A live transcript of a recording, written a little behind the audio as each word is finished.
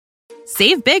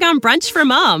Save big on brunch for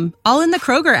mom, all in the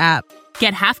Kroger app.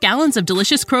 Get half gallons of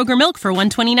delicious Kroger milk for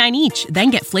 $1.29 each.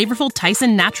 Then get flavorful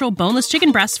Tyson natural boneless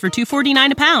chicken breasts for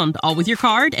 $2.49 a pound, all with your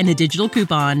card and a digital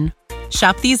coupon.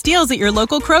 Shop these deals at your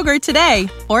local Kroger today,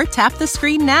 or tap the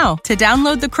screen now to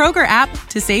download the Kroger app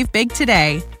to save big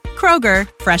today. Kroger,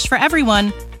 fresh for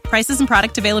everyone. Prices and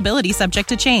product availability subject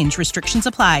to change. Restrictions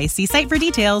apply. See site for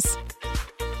details.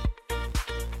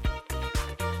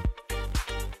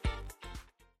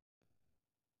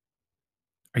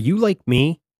 Are you like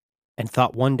me and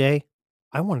thought one day,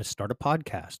 I want to start a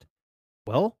podcast?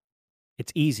 Well,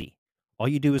 it's easy. All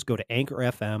you do is go to Anchor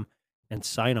FM and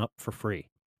sign up for free.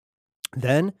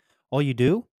 Then all you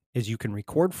do is you can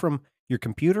record from your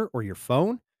computer or your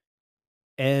phone.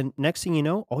 And next thing you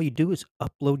know, all you do is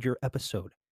upload your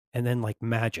episode. And then like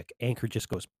magic, Anchor just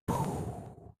goes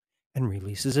poof and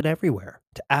releases it everywhere.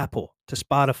 To Apple, to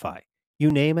Spotify, you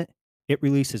name it, it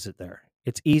releases it there.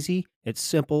 It's easy, it's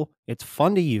simple, it's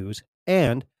fun to use,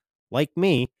 and like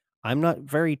me, I'm not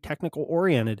very technical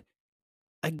oriented.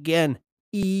 Again,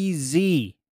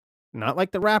 easy. Not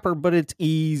like the rapper, but it's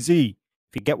easy,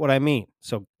 if you get what I mean.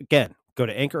 So again, go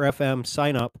to Anchor FM,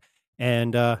 sign up,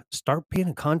 and start being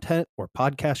a content or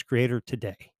podcast creator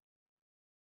today.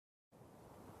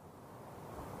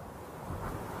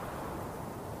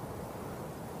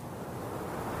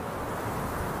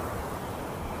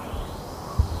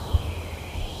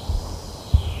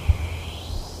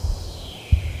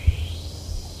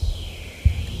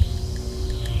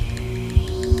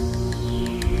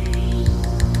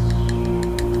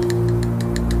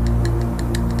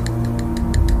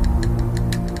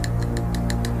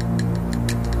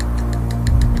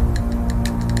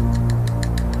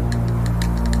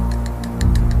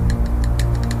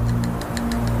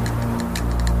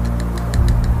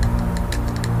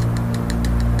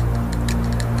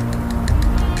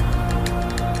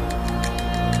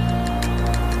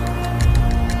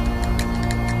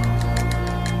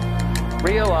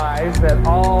 Realize that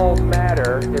all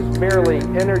matter is merely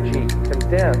energy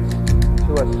condensed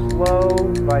to a slow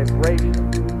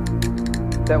vibration.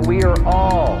 That we are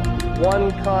all one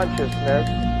consciousness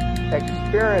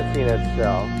experiencing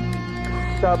itself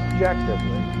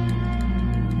subjectively.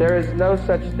 There is no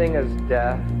such thing as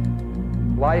death.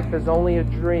 Life is only a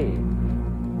dream,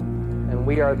 and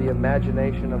we are the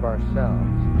imagination of ourselves.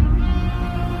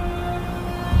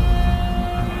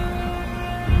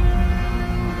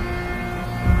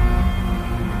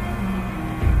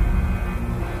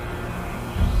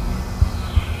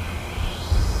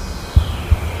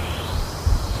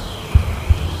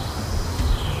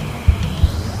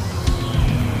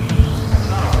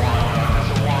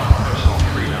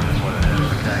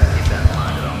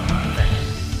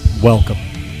 Welcome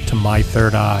to My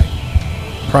Third Eye,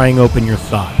 prying open your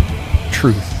thought,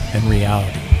 truth, and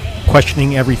reality,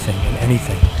 questioning everything and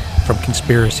anything from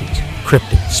conspiracies,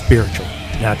 cryptid, spiritual,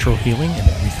 natural healing, and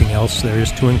everything else there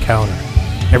is to encounter.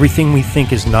 Everything we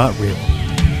think is not real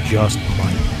just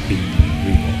might be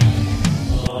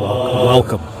real.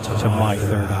 Welcome to My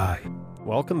Third Eye.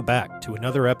 Welcome back to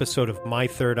another episode of My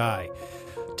Third Eye.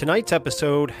 Tonight's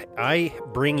episode, I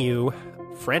bring you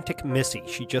Frantic Missy.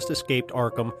 She just escaped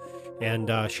Arkham, and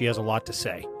she has a lot to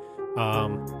say.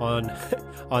 On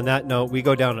that note, we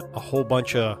go down a whole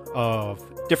bunch of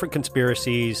different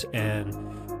conspiracies and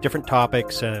different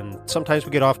topics, and sometimes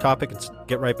we get off topic and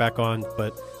get right back on.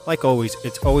 But like always,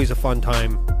 it's always a fun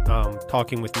time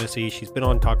talking with Missy. She's been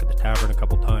on Talk at the Tavern a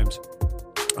couple times.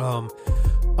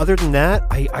 Other than that,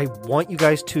 I want you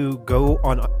guys to go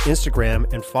on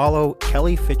Instagram and follow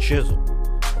Kelly Fitzshizzle.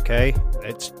 Okay,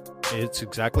 it's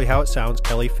exactly how it sounds,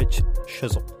 Kelly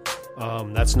Fitzshizzle.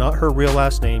 That's not her real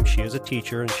last name. She is a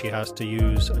teacher, and she has to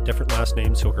use a different last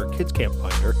name so her kids can't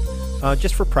find her,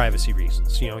 just for privacy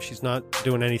reasons. You know, she's not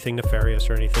doing anything nefarious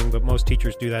or anything, but most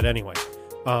teachers do that anyway.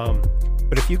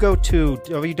 But if you go to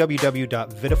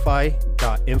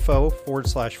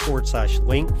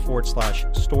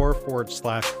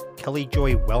www.vidify.info/link/store/Kelly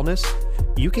Joy Wellness,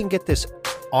 you can get this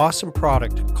awesome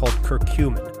product called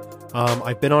curcumin.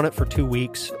 I've been on it for 2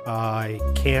 weeks. I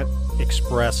can't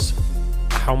express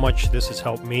how much this has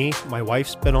helped me. My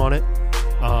wife's been on it.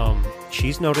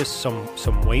 She's noticed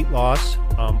some weight loss,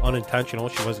 unintentional.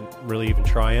 She wasn't really even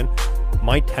trying.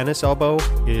 My tennis elbow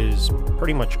is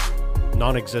pretty much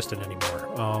non-existent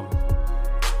anymore.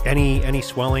 Any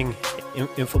swelling,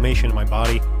 inflammation in my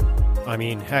body. I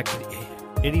mean, heck,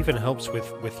 it even helps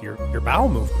with your bowel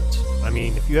movements. I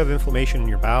mean, if you have inflammation in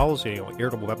your bowels,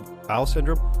 irritable bowel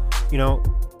syndrome,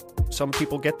 some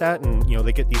people get that, and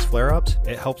they get these flare-ups.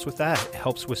 It helps with that. It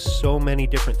helps with so many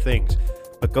different things.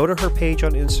 But go to her page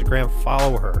on Instagram,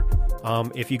 follow her.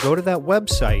 If you go to that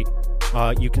website,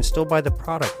 you can still buy the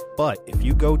product, but if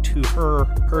you go to her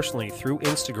personally through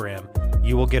Instagram,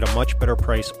 you will get a much better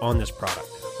price on this product.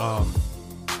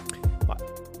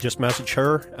 Just message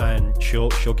her and she'll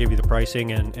give you the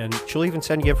pricing, and she'll even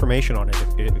send you information on it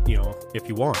if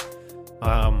you want.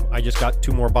 I just got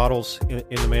 2 more bottles in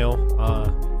the mail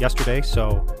yesterday,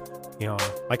 so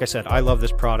like I said, I love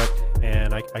this product,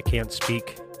 and I can't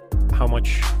speak how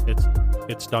much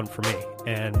it's done for me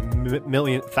and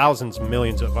thousands,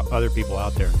 millions of other people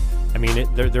out there. I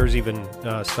mean, there's even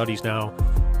studies now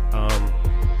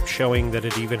showing that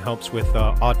it even helps with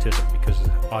autism, because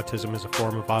autism is a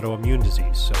form of autoimmune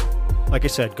disease. So, like I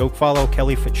said, go follow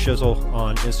Kelly Fitzshizzle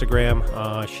on Instagram.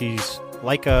 She's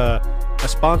like a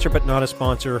sponsor, but not a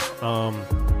sponsor.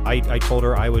 I told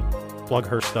her I would plug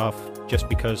her stuff just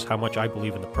because how much I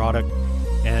believe in the product,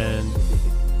 and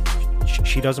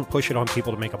she doesn't push it on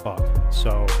people to make a buck.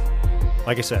 So,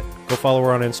 like I said, go follow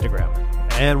her on Instagram.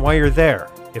 And while you're there,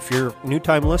 if you're a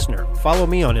new-time listener, follow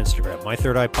me on Instagram, My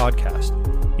Third Eye Podcast.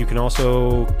 You can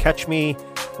also catch me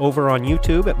over on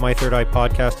YouTube at My Third Eye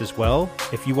Podcast as well.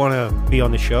 If you want to be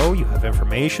on the show, you have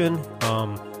information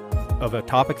of a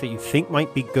topic that you think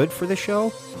might be good for the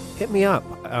show, hit me up.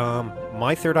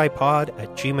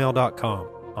 mythirdeyepod@gmail.com.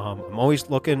 I'm always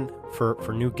looking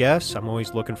for new guests. I'm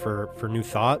always looking for new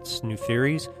thoughts, new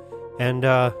theories. And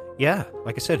yeah,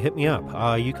 like I said, hit me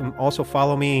up. You can also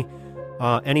follow me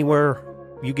anywhere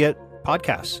you get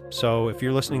podcasts. So if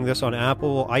you're listening to this on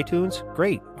Apple, iTunes,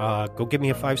 great. Go give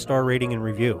me a 5-star rating and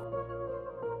review.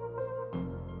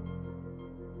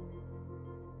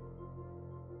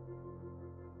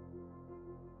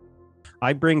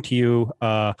 I bring to you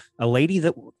a lady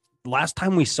that last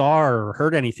time we saw her or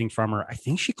heard anything from her, I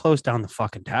think she closed down the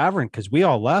fucking tavern because we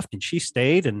all left and she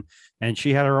stayed and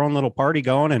she had her own little party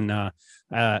going. And on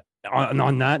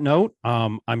that note,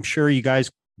 I'm sure you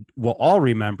guys will all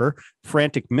remember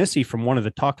Frantic Missy from one of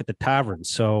the Talk at the Taverns.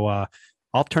 So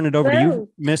I'll turn it over to you,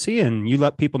 Missy, and you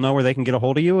let people know where they can get a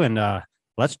hold of you, and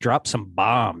let's drop some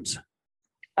bombs.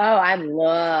 Oh, I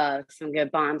love some good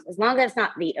bombs. As long as it's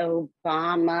not the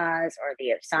Obamas or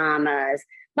the Osamas.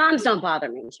 Bombs don't bother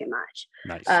me too much.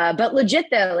 Nice. But legit,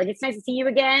 though, like, it's nice to see you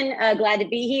again. Glad to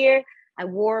be here. I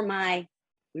wore my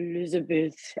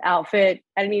Elizabeth outfit.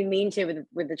 I didn't even mean to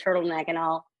with the turtleneck and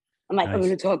all. I'm like, nice. I'm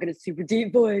going to talk in a super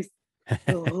deep voice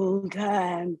the whole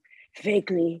time,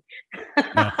 fakely.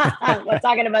 We're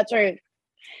talking about truth.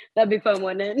 That'd be fun,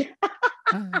 wouldn't it?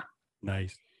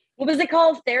 Nice. What was it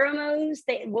called? Pheromones?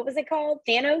 What was it called?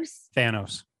 Thanos?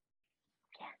 Thanos.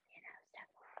 Yeah,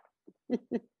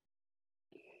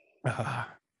 Thanos.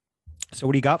 So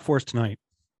what do you got for us tonight?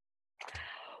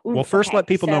 Ooh, well, first, let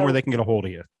people know where they can get a hold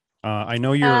of you. I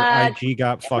know your IG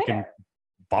got fucking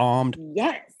bombed.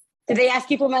 Yes. Did they ask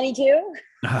you for money too?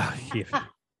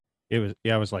 It was,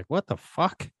 I was like, what the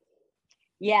fuck?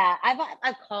 Yeah,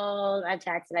 I've called, I've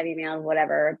texted, I've emailed,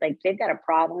 whatever. Like, they've got a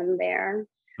problem there.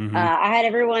 Mm-hmm. I had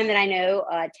everyone that I know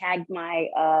tagged my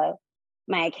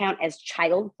account as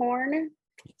child porn.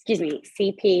 Excuse me,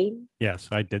 CP. Yes,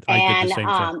 I did. I did the same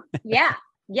thing.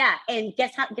 yeah. And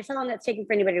guess how long that's taking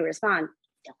for anybody to respond?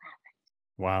 Still haven't.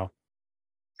 Wow.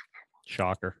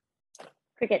 Shocker.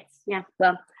 Crickets. Yeah.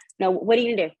 Well, no. What are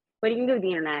you gonna do? What are you gonna do with the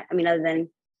internet? I mean, other than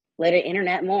let it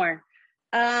internet more.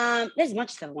 There's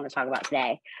much stuff I want to talk about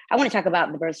today. I want to talk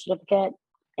about the birth certificate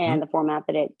and the format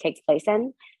that it takes place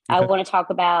in. Okay. I want to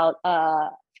talk about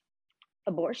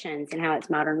abortions and how it's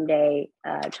modern day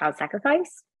child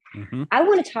sacrifice. Mm-hmm. I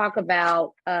want to talk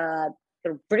about the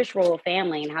British royal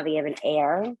family and how they have an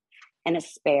heir and a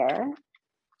spare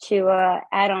to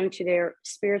add on to their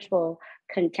spiritual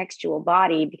contextual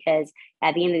body, because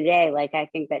at the end of the day, like, I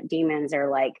think that demons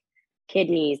are like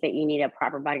kidneys that you need a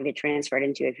proper body to transfer it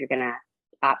into if you're going to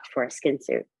opt for a skin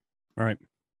suit. All right.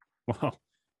 Well,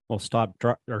 start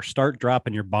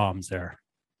dropping your bombs there,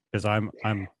 because I'm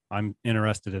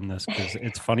interested in this, because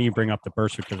it's funny you bring up the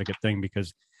birth certificate thing,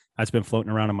 because that's been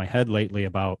floating around in my head lately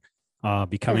about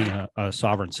becoming a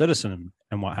sovereign citizen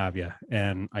and what have you.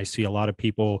 And I see a lot of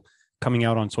people coming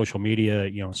out on social media,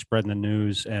 spreading the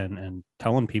news and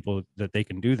telling people that they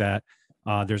can do that.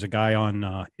 There's a guy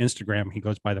on Instagram, he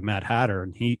goes by the Mad Hatter,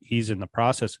 and he's in the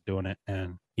process of doing it.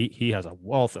 And he has a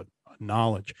wealth of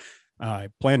knowledge. I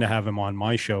plan to have him on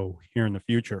my show here in the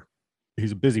future.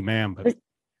 He's a busy man, but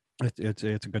it's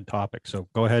a good topic. So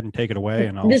go ahead and take it away,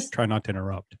 and I'll try not to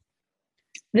interrupt.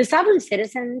 The sovereign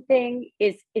citizen thing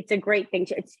it's a great thing.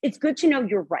 It's good to know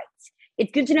your rights.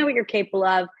 It's good to know what you're capable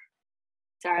of.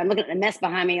 Sorry, I'm looking at the mess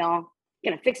behind me, y'all. I'm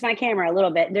gonna fix my camera a little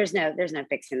bit. There's no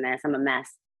fixing this. I'm a mess.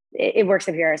 It works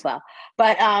up here as well.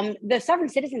 But the sovereign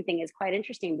citizen thing is quite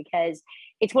interesting, because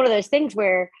it's one of those things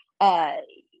where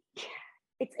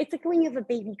it's like when you have a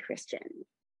baby Christian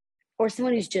or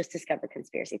someone who's just discovered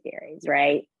conspiracy theories,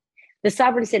 right? The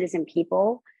sovereign citizen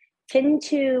people tend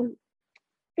to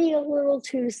be a little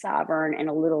too sovereign and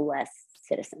a little less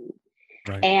citizen.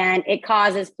 Right. And it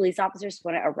causes police officers to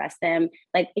want to arrest them.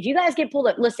 Like, if you guys get pulled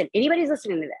up, listen, anybody's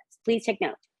listening to this, please take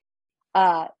note.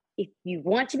 If you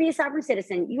want to be a sovereign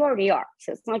citizen, you already are.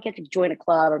 So it's not like you have to join a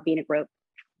club or be in a group.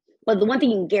 But the one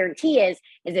thing you can guarantee is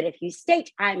that if you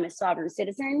state I'm a sovereign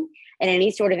citizen in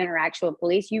any sort of interaction with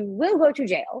police, you will go to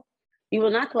jail. You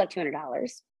will not collect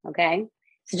 $200. Okay.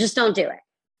 So just don't do it.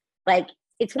 Like,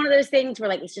 it's one of those things where,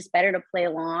 like, it's just better to play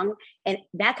along. And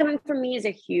that coming from me is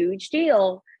a huge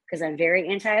deal because I'm very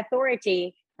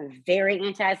anti-authority. I'm very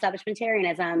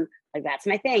anti-establishmentarianism. Like, that's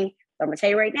my thing. But I'm going to tell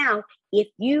you right now, if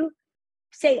you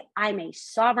say I'm a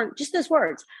sovereign, just those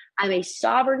words, I'm a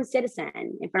sovereign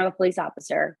citizen in front of a police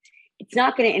officer, it's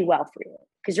not going to end well for you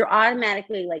because you're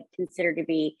automatically, like, considered to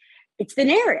be, it's the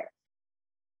narrative.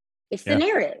 It's the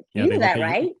narrative. Yeah, You know that,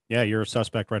 right? Yeah, you're a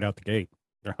suspect right out the gate.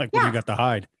 They're like, what do you got to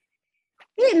hide?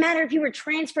 It didn't matter if you were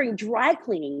transferring dry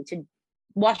cleaning to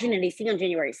Washington, D.C. on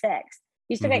January 6th.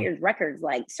 You still got your records,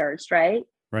 like, searched, right?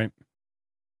 Right.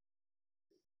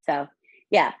 So,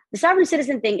 yeah, the sovereign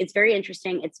citizen thing, it's very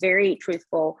interesting. It's very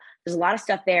truthful. There's a lot of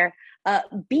stuff there.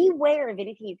 Beware of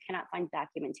anything you cannot find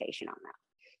documentation on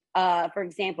that. For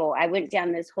example, I went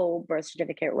down this whole birth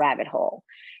certificate rabbit hole.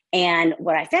 And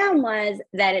what I found was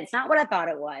that it's not what I thought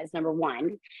it was, number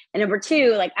one. And number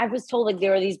two, like, I was told, like,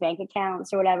 there are these bank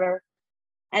accounts or whatever.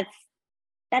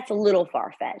 That's a little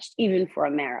far-fetched, even for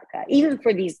America, even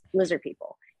for these lizard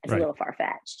people. It's a little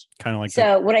far-fetched. Kind of like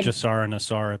so what Jassara and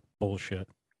Asara bullshit.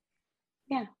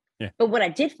 Yeah. But what I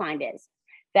did find is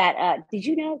that, did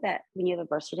you know that when you have a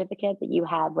birth certificate that you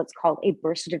have what's called a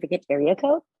birth certificate area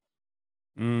code?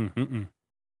 Mm-hmm.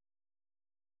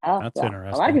 Oh, that's well,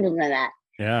 interesting. A lot of people know that.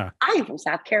 Yeah. I am from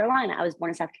South Carolina. I was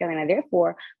born in South Carolina.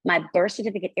 Therefore, my birth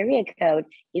certificate area code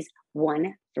is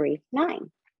 139.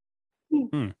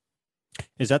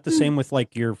 Is that the same with,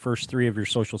 like, your first three of your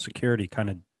social security kind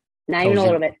of? Not even a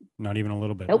little bit. Not even a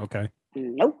little bit. Nope. Okay.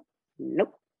 Nope.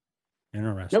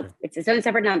 Interesting. Nope. It's its own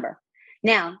separate number.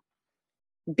 Now,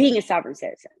 being a sovereign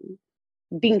citizen,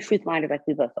 being truth-minded like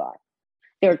we both are,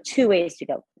 there are two ways to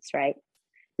go with this, right?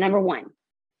 Number one,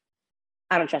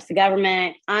 I don't trust the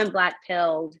government. I'm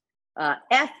black-pilled.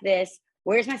 F this.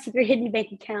 Where's my secret hidden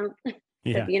bank account that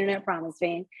the internet promised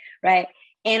me, right?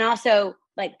 And also,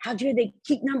 like, how dare they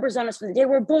keep numbers on us from the day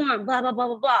we're born, blah, blah, blah,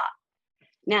 blah, blah.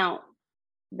 Now,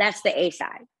 that's the A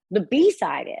side. The B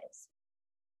side is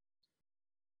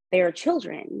there are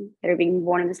children that are being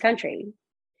born in this country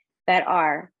that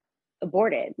are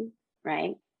aborted,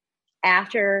 right,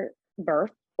 after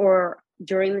birth or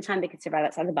during the time they could survive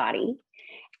outside the body.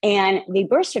 And the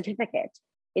birth certificate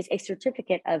is a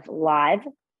certificate of live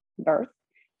birth.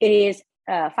 It is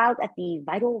filed at the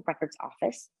Vital Records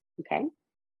Office, okay?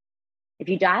 If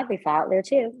you die, they file it there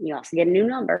too. You also get a new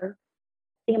number.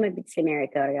 I think it might be the same area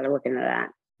code. I got to look into that.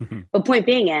 But point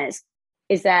being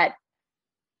is that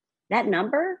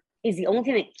number is the only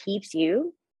thing that keeps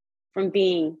you from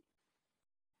being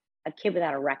a kid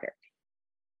without a record.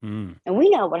 And we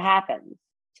know what happens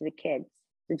to the kids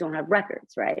that don't have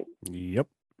records, right? Yep.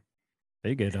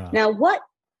 They get now what?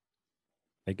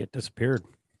 They get disappeared.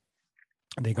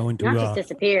 They go into not just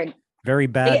disappeared. Very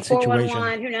bad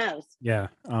situation. Who knows? Yeah.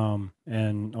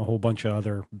 And a whole bunch of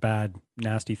other bad,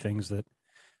 nasty things that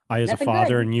I, as Nothing a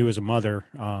father, good. and you as a mother,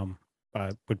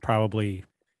 would probably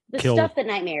kill. Stuff that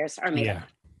nightmares are made of.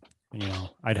 You know,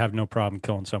 I'd have no problem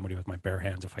killing somebody with my bare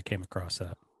hands if I came across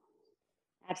that.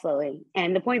 Absolutely.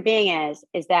 And the point being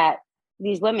is that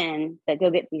these women that go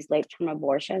get these late-term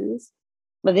abortions,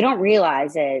 what they don't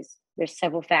realize is there's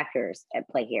several factors at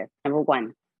play here. Number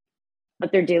one,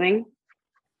 what they're doing,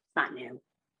 it's not new.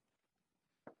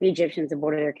 The Egyptians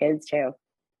aborted their kids too.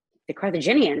 The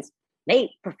Carthaginians,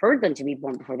 they preferred them to be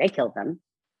born before they killed them.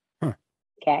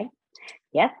 Okay.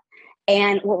 Yep.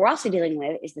 And what we're also dealing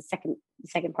with is the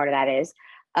second part of that is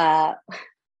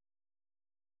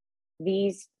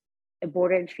these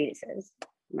aborted fetuses,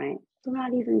 right? They're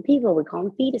not even people. We call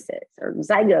them fetuses or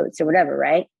zygotes or whatever,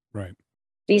 right? Right.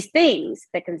 These things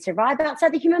that can survive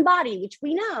outside the human body, which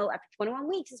we know after 21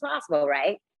 weeks is possible,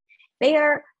 right? They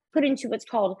are put into what's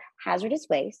called hazardous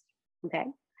waste, okay?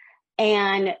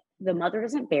 And the mother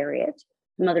doesn't bury it.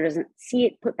 The mother doesn't see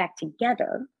it put back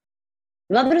together.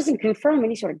 The mother doesn't confirm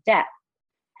any sort of death.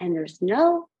 And there's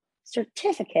no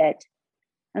certificate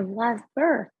of live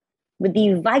birth with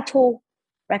the Vital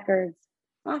Records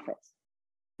Office.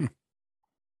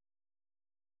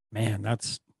 Man,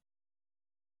 that's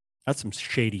some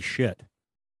shady shit.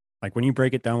 Like, when you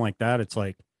break it down like that, it's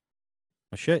like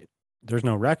well, shit, there's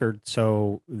no record.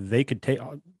 So they could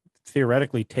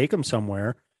theoretically take them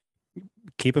somewhere,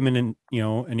 keep them in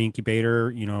an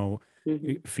incubator,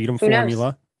 feed them Who knows?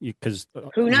 formula because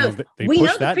Who knows? They we push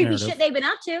know the that creepy narrative. shit they've been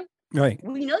up to. Right.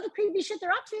 We know the creepy shit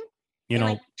they're up to.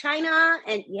 Like China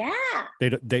and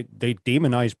they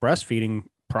demonize breastfeeding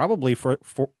probably for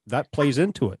that plays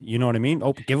into it. You know what I mean?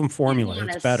 Oh, give them formula.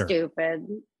 It's better. Stupid.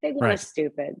 They want us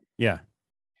stupid. Yeah.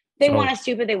 They want us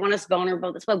stupid. They want us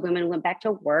vulnerable. That's why women went back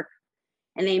to work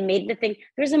and they made the thing.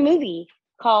 There's a movie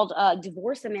called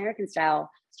Divorce American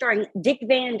Style starring Dick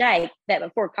Van Dyke that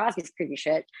before Cosby's creepy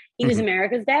shit, he was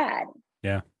America's dad.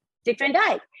 Yeah. Dick Van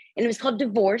Dyke. And it was called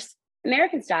Divorce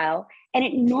American Style. And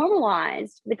it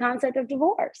normalized the concept of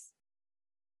divorce.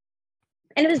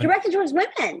 And it was directed towards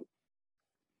women.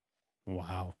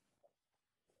 Wow.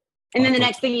 And then the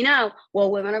next thing you know,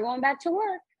 women are going back to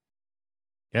work.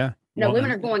 Yeah. No,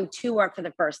 women are going to work for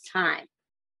the first time.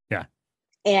 Yeah.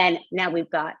 And now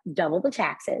we've got double the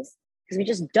taxes because we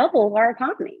just doubled our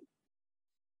economy.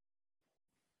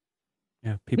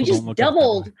 Yeah. People we just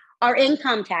doubled our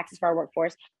income taxes for our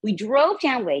workforce. We drove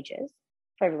down wages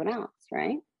for everyone else,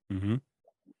 right? Mm-hmm.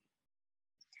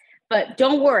 But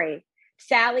don't worry,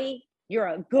 Sally, you're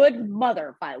a good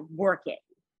mother by working.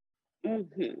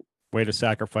 Mm-hmm. Way to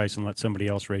sacrifice and let somebody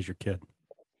else raise your kid.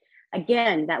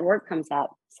 Again, that word comes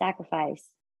up, sacrifice.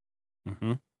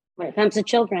 Mm-hmm. When it comes to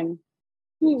children.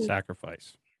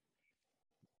 Sacrifice.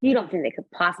 You don't think they could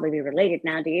possibly be related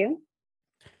now, do you?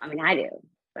 I mean, I do,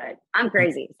 but I'm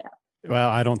crazy. So. Well,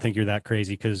 I don't think you're that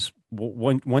crazy because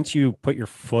once you put your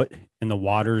foot in the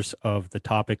waters of the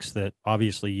topics that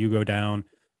obviously you go down,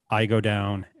 I go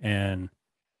down, and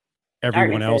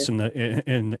everyone else in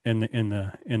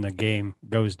the game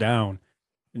goes down.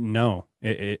 No,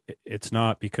 it's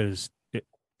not because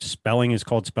spelling is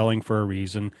called spelling for a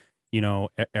reason.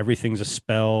 Everything's a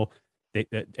spell.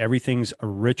 Everything's a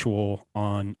ritual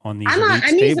on these.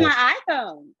 I'm using my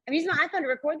iPhone. I'm using my iPhone to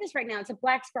record this right now. It's a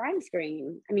black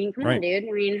screen. I mean, come on, dude.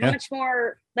 I mean, how much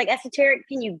more esoteric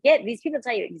can you get? These people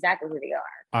tell you exactly who they are.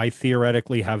 I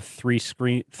theoretically have three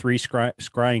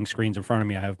scrying screens in front of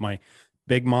me. I have my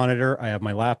big monitor. I have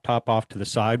my laptop off to the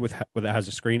side with that has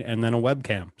a screen, and then a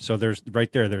webcam. So there's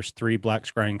 3 black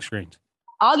scrying screens.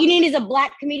 All you need is a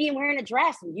black comedian wearing a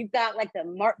dress, and you've got the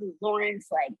Martin Lawrence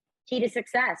key to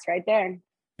success right there.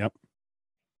 Yep.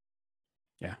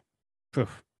 Yeah.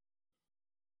 Poof.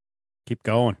 Keep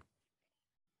going.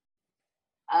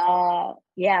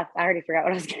 Yeah, I already forgot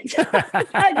what I was going to say.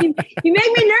 You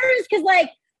make me nervous because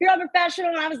you're all professional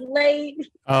and I was late.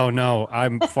 Oh no,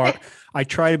 I'm far. I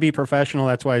try to be professional.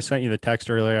 That's why I sent you the text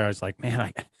earlier. I was like, man,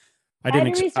 I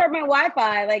didn't restart my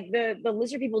Wi-Fi. The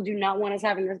lizard people do not want us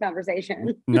having this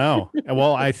conversation. No.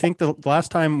 Well, I think the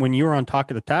last time when you were on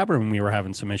Talk of the Tab Room, we were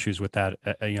having some issues with that,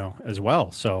 as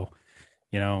well. So,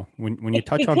 when you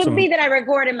touch on it could be that I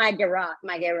record in my garage.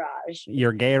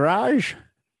 Your garage?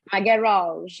 My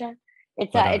garage.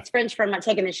 It's French for I'm not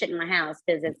taking the shit in my house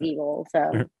because it's evil.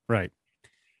 So right.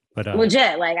 But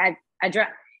legit, I drive.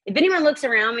 If anyone looks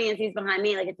around me and sees behind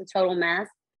me, it's a total mess.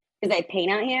 Because I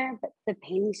paint out here, but the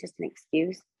painting's just an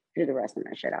excuse to do the rest of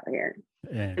my shit out here.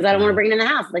 Because I don't want to bring it in the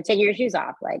house. Taking your shoes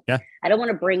off. I don't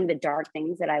want to bring the dark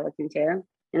things that I look into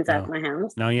inside my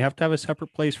house. No, you have to have a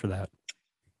separate place for that.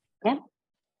 Yeah.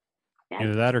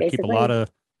 Either that or basically keep a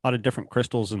lot of different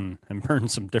crystals and burn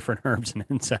some different herbs and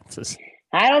incenses.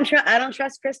 I don't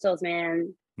trust crystals,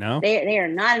 man. No? They are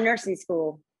not a nursing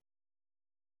school.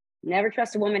 Never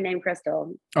trust a woman named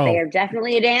Crystal. Oh. They are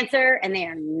definitely a dancer, and they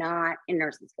are not in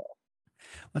nursing school.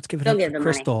 Let's give it up for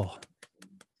Crystal. Money.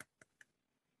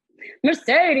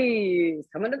 Mercedes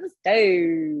coming to the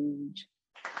stage.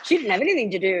 She didn't have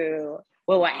anything to do.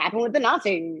 Well, what happened with the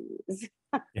Nazis?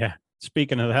 Yeah.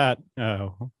 Speaking of that,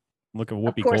 look at Whoopi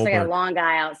Goldberg. Of course, I got a long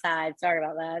guy outside. Sorry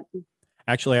about that.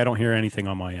 Actually, I don't hear anything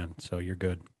on my end, so you're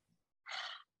good.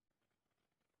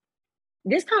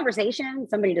 This conversation,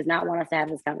 somebody does not want us to have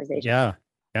this conversation. Yeah.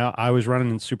 I was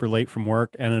running super late from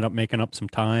work, ended up making up some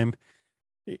time.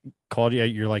 Called you,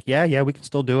 you're like, yeah, we can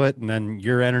still do it. And then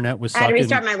your internet was sucking. I had to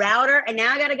restart my router, and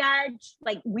now I got a guy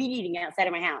weed eating outside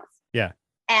of my house. Yeah.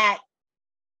 At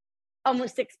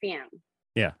almost 6 p.m.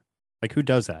 Yeah. Who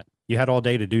does that? You had all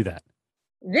day to do that.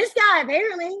 This guy,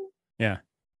 apparently. Yeah.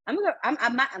 I'm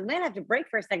gonna have to break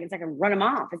for a second so I can run him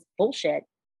off. It's bullshit.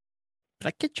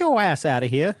 Get your ass out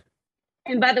of here.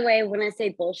 And by the way, when I say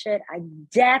bullshit, I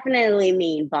definitely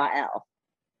mean Baal.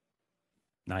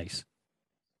 Nice.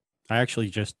 I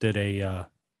actually just did an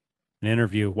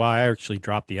interview. Well, I actually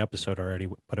dropped the episode already,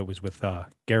 but it was with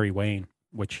Gary Wayne,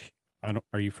 which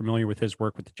are you familiar with his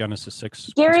work with the Genesis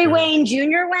 6? Gary Wayne,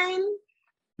 Jr. Wayne?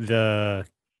 The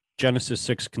Genesis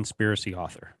 6 conspiracy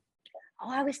author. Oh,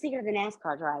 I was thinking of the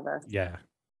NASCAR driver. Yeah.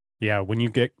 Yeah. When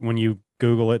you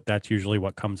Google it, that's usually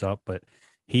what comes up. But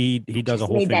he does a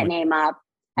whole made thing that with, name up.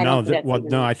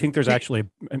 no, I think there's actually,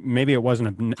 maybe it wasn't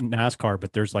a NASCAR,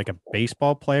 but there's like a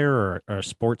baseball player or a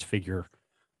sports figure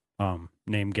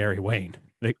named Gary Wayne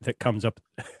that comes up.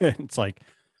 It's like,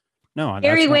 no,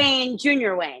 Gary Wayne,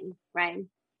 Junior Wayne, right?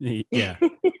 Yeah.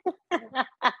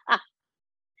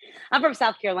 I'm from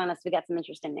South Carolina, so we got some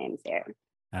interesting names there.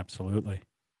 Absolutely.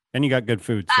 And you got good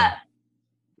food. So.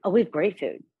 We have great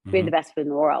food. We have the best food in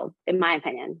the world, in my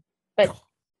opinion. But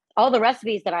all the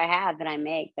recipes that I have that I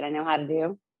make that I know how to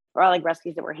do are all like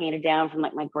recipes that were handed down from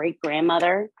like my great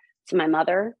grandmother to my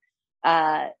mother.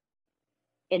 And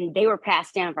they were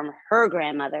passed down from her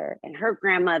grandmother, and her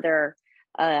grandmother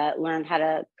learned how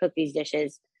to cook these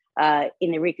dishes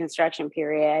in the Reconstruction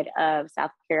period of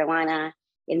South Carolina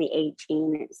in the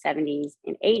 1870s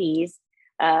and 80s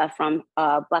from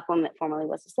a Black woman that formerly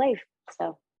was a slave.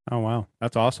 So. Oh, wow.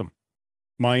 That's awesome.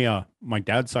 My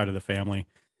dad's side of the family,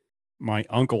 my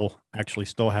uncle actually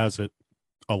still has it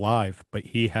alive, but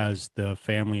he has the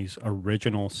family's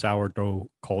original sourdough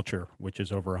culture, which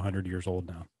is over 100 years old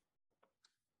now.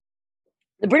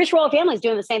 The British royal family is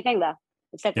doing the same thing, though,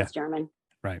 except it's German.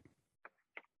 Right.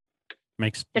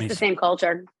 Makes the same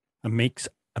culture. It makes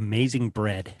amazing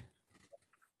bread.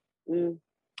 Love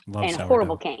and sourdough.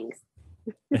 Horrible kings.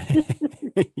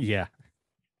 Yeah.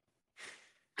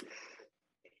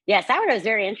 Yeah, sourdough is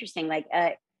very interesting. Like,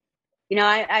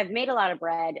 I've made a lot of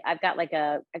bread. I got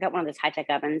one of those high-tech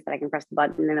ovens that I can press the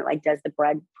button and it like does the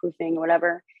bread proofing or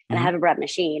whatever. And I have a bread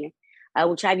machine,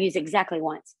 which I've used exactly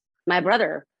once. My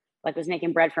brother was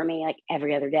making bread for me like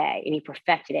every other day, and he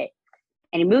perfected it.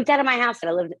 And he moved out of my house,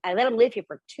 and I let him live here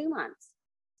for 2 months.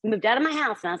 He moved out of my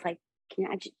house, and I was like, "Can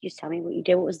I just tell me what you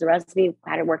did? What was the recipe?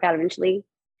 How did it work out eventually?"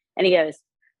 And he goes,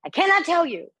 "I cannot tell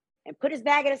you," and put his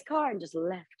bag in his car and just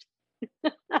left.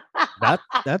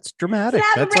 That's dramatic.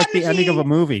 That's like the ending of a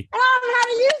movie. I don't know how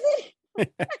to use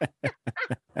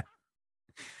it.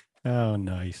 Oh,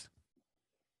 nice.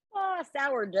 Oh,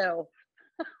 sourdough.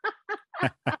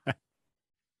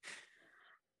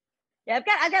 Yeah,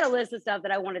 I've got a list of stuff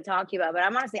that I want to talk to you about, but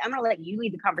I'm going to let you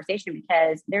lead the conversation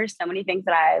because there's so many things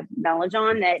that I have knowledge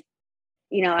on that,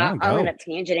 I'll end up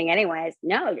tangenting anyways.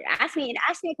 No, ask me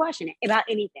a question about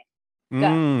anything.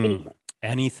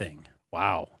 Anything.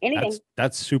 Wow. Anything.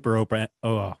 That's super open.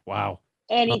 Oh, wow.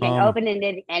 Anything.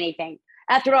 Open-ended anything.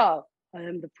 After all, I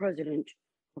am the president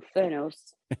of Thanos.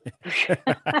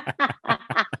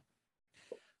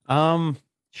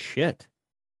 Shit.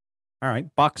 All right.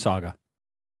 Bach Saga.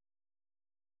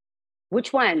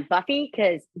 Which one? Buffy?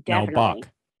 Because definitely. No, Bach.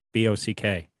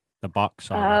 B-O-C-K. The Bach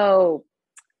Saga. Oh,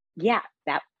 yeah.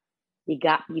 That you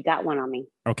got one on me.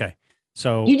 Okay.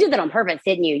 So you did that on purpose,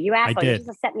 didn't you? You asked me just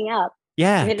to set me up.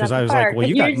 Yeah, because I was like, well,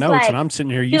 you got notes, and I'm sitting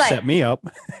here. You set me up.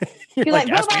 You're like,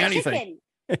 ask me anything.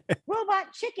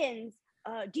 Robot Chickens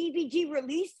DVD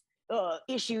release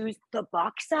issues, the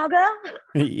Bach Saga.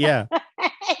 Yeah.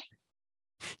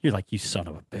 You're like, you son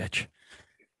of a bitch.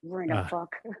 We're in a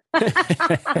fuck.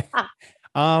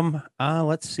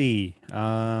 Let's see.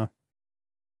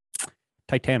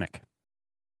 Titanic.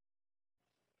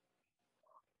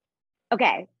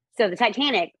 Okay, so the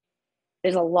Titanic.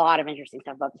 There's a lot of interesting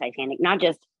stuff about the Titanic. Not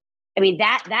just,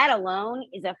 that alone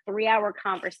is a 3-hour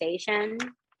conversation.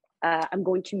 I'm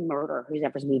going to murder who's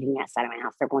ever's meeting outside of my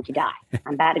house. They're going to die.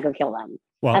 I'm about to go kill them.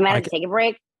 Well, I'm about to take a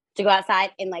break to go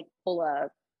outside and pull a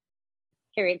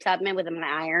Harriet Tubman with an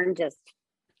iron. Just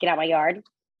get out my yard.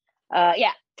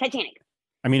 Yeah, Titanic.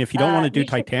 If you don't want to do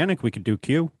Titanic, we could do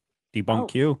Q. Debunk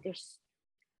Q.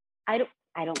 I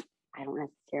don't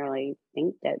necessarily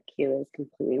think that Q is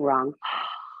completely wrong.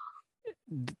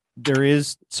 There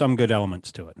is some good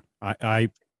elements to it. I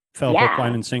fell hook,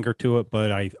 line, and sinker to it,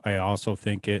 but I also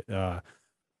think it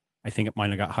might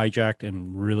have got hijacked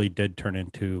and really did turn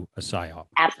into a psyop.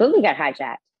 Absolutely got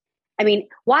hijacked.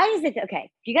 Why is it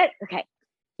okay?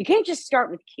 You can't just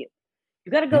start with Q.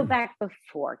 You got to go back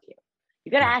before Q.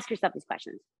 You got to ask yourself these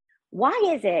questions.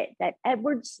 Why is it that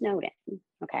Edward Snowden,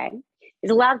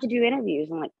 is allowed to do interviews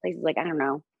in places like, I don't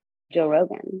know, Joe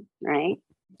Rogan, right?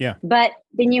 Yeah. But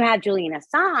then you have Julian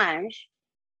Assange,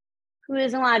 who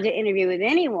isn't allowed to interview with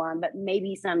anyone, but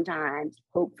maybe sometimes,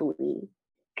 hopefully,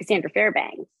 Cassandra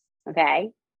Fairbanks. Okay.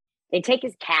 They take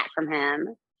his cat from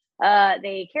him.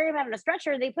 They carry him out on a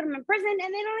stretcher. They put him in prison, and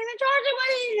they don't even charge him with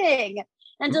anything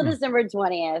until December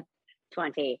 20th,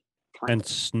 2020. And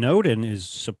Snowden is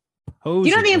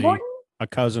supposedly a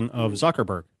cousin of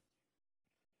Zuckerberg.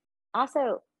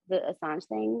 Also, the Assange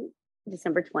thing,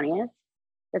 December 20th.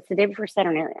 That's the day before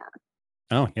Saturnalia.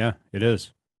 Oh, yeah, it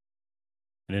is.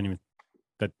 I didn't even,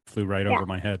 that flew right over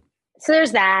my head. So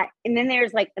there's that. And then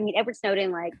there's like, I mean, Edward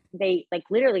Snowden, like they, like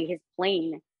literally his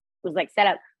plane was like set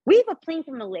up. We have a plane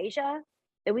from Malaysia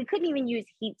that we couldn't even use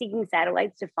heat-seeking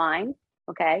satellites to find.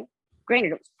 Okay.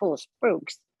 Granted, it was full of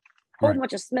spooks. A whole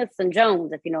bunch of Smiths and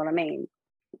Jones, if you know what I mean.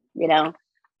 You know,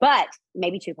 but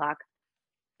maybe Tupac.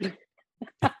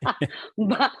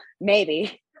 But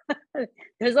maybe.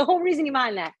 There's a whole reason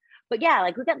behind that. But yeah,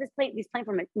 like we got this plane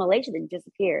from Malaysia that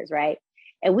disappears, right?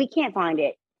 And we can't find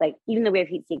it, like even though we have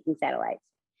heat-seeking satellites.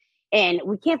 And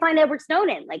we can't find Edward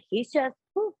Snowden. Like he's just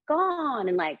gone.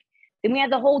 And like, then we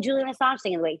have the whole Julian Assange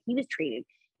thing and the way he was treated.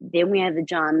 Then we have the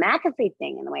John McAfee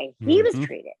thing and the way he was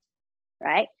treated,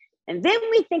 right? And then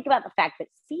we think about the fact that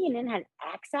CNN had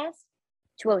access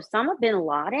to Osama bin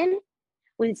Laden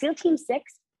when SEAL Team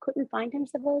 6 couldn't find him,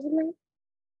 supposedly.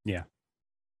 Yeah.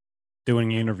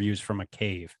 Doing interviews from a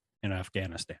cave in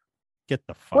Afghanistan. Get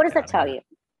the fuck What does that out tell of here. you?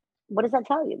 What does that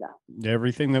tell you, though?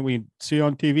 Everything that we see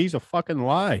on TV is a fucking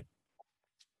lie.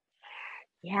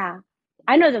 Yeah.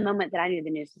 I know the moment that I knew the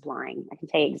news was lying. I can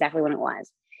tell you exactly when it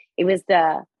was. It was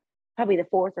probably the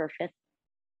fourth or fifth,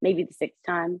 maybe the sixth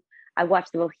time I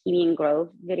watched the Bohemian Grove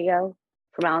video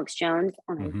from Alex Jones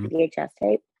on a VHS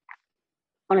tape.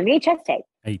 On a VHS tape.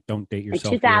 Hey, don't date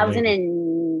yourself. In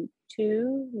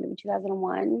 2002, maybe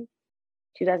 2001,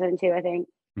 2002, I think.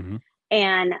 Mm-hmm.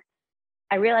 And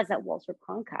I realized that Walter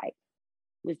Cronkite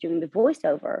was doing the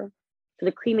voiceover for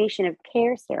the cremation of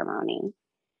care ceremony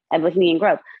at Bohemian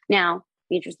Grove. Now,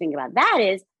 the interesting thing about that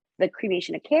is the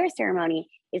cremation of care ceremony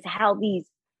is how these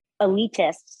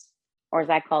elitists, or as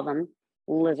I call them,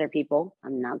 lizard people.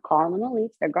 I'm not calling them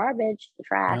elites. They're garbage. They're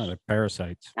trash. No, they're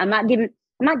parasites. I'm not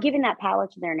giving that power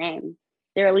to their name.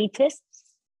 They're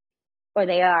elitists, or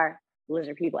they are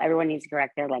lizard people. Everyone needs to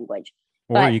correct their language.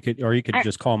 Or you could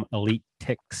just call them elite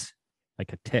ticks,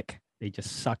 like a tick. They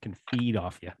just suck and feed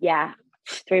off you. Yeah,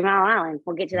 3 Mile Island.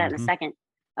 We'll get to that in a second.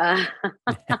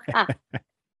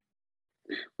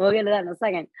 We'll get to that in a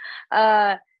second.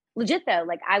 Legit though,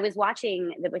 like I was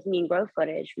watching the Bohemian Grove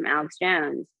footage from Alex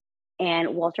Jones,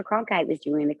 and Walter Cronkite was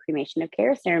doing the cremation of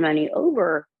care ceremony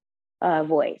over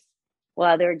voice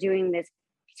while they're doing this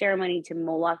ceremony to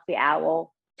Moloch the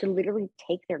owl to literally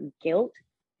take their guilt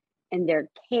and their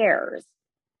cares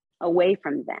away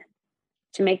from them,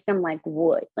 to make them like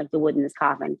wood, like the wood in this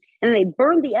coffin. And they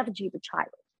burned the effigy of a child.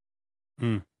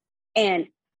 And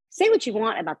say what you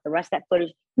want about the rest of that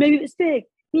footage. Maybe it was fake.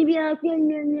 Maybe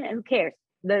who cares?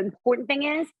 The important thing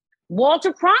is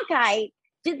Walter Cronkite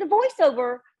did the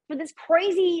voiceover for this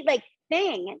crazy like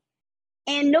thing.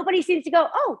 And nobody seems to go,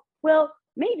 oh, well,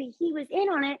 maybe he was in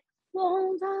on it the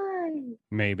whole time.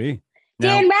 Maybe.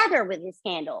 Dan Rather with his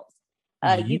scandals.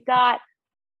 You've got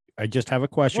I just have a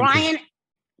question.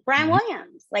 Brian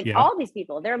Williams, like all these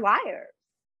people, they're liars.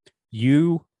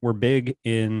 You were big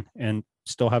in and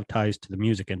still have ties to the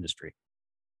music industry.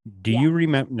 Do you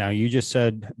remember? Now you just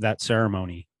said that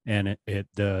ceremony, and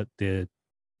the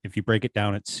if you break it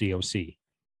down, it's COC.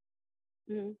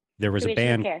 Mm-hmm. There was a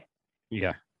band.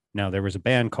 Yeah. Now there was a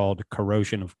band called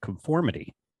Corrosion of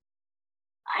Conformity.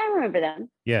 I remember them.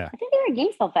 Yeah. I think they were at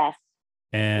Gainesville Fest.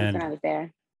 And when I was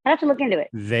there, I have to look into it.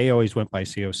 They always went by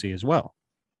COC as well.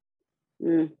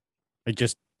 It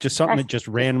just something that just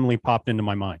randomly popped into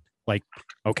my mind. Like,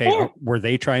 okay, were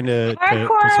they trying to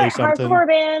say something? Hardcore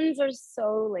bands are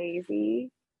so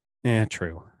lazy. Yeah,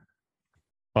 true.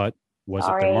 But was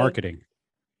it their marketing?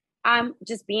 I'm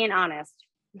just being honest.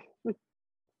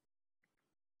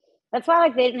 That's why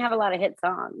like they didn't have a lot of hit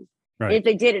songs. Right. If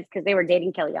they did, it's because they were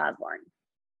dating Kelly Osbourne.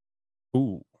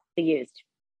 Ooh. They used.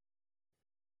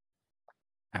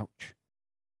 Ouch.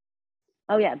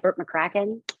 Oh yeah, Burt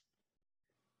McCracken.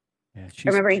 Yeah, I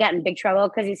remember he got in big trouble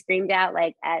because he screamed out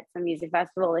like at some music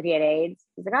festival that he had AIDS.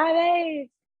 He's like, I have AIDS.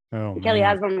 Oh, Kelly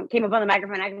Osbourne came up on the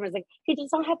microphone and was like, he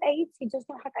just don't have AIDS. He just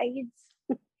don't have AIDS.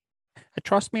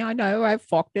 Trust me, I know. I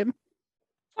fucked him.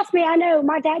 Trust me, I know.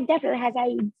 My dad definitely has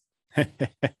AIDS.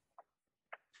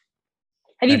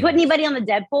 Have you put anybody on the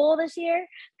Deadpool this year?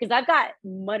 Because I've got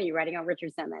money riding on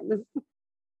Richard Simmons.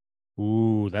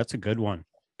 Ooh, that's a good one.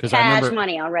 Cash I remember,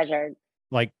 money on Richard.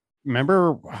 Like,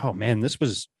 remember? Oh man, this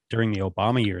was during the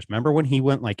Obama years. Remember when he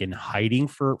went like in hiding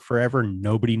for forever?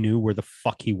 Nobody knew where the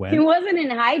fuck he went. He wasn't in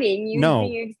hiding. He was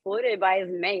being exploited by his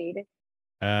maid.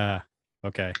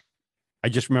 Okay. I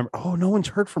just remember. Oh, no one's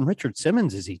heard from Richard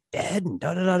Simmons. Is he dead? And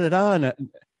da da da da da.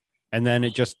 And then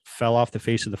it just fell off the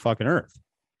face of the fucking earth.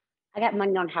 I got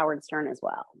money on Howard Stern as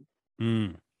well.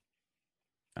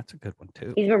 That's a good one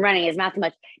too. He's been running his mouth too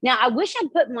much. Now, I wish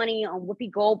I'd put money on Whoopi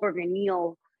Goldberg and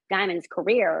Neil Diamond's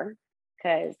career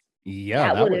because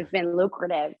that would have been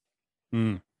lucrative.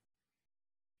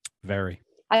 Very.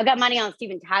 I've got money on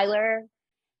Steven Tyler,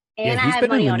 and I he's have been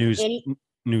money in the on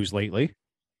news lately.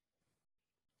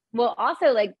 Well,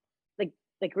 also like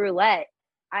roulette,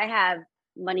 I have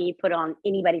money put on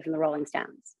anybody from the Rolling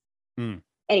Stones.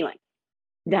 Anyway,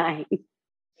 dying.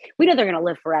 We know they're going to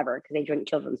live forever because they drink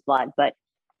children's blood, but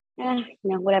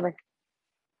whatever.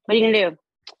 What are you going to do?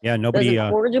 Yeah, nobody.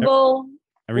 Incorrigible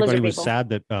everybody was people. sad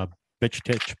that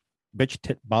bitch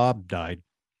tit Bob died,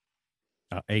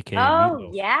 aka Oh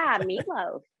Meatloaf. yeah,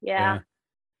 Meatloaf. Yeah,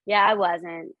 I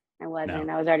wasn't. No.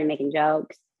 I was already making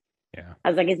jokes. Yeah, I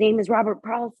was like, his name is Robert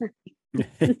Carlson.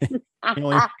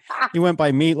 he went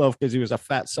by Meatloaf because he was a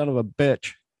fat son of a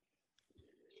bitch.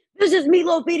 This is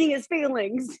Meatloaf eating his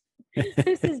feelings.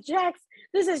 This is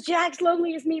Jack's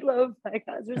loneliest Meatloaf. I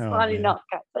was responding to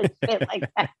shit like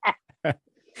that.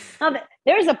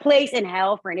 There's a place in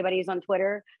hell for anybody who's on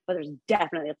Twitter, but there's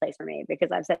definitely a place for me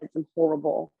because I've said some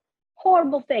horrible,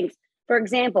 horrible things. For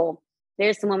example,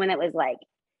 there's some woman that was like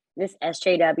this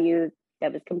SJW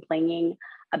that was complaining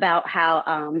about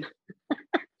how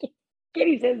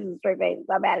Katie says this is straight face.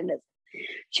 I'm mad at this.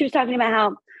 She was talking about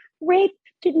how rape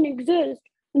didn't exist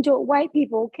until white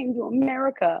people came to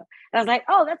America. And I was like,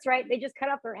 oh, that's right. They just cut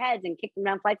off their heads and kicked them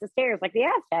down flights of stairs like the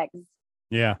Aztecs.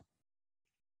 Yeah.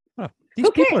 Oh, these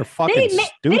people are fucking stupid.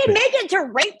 They didn't make it to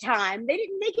rape time. They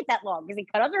didn't make it that long because they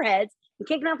cut off their heads and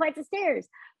kicked them down flights of stairs.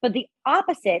 But the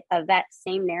opposite of that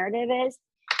same narrative is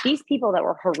these people that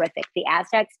were horrific, the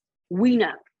Aztecs, we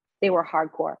know they were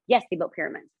hardcore. Yes, they built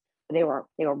pyramids. But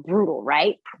they were brutal,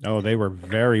 right? Oh, they were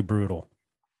very brutal.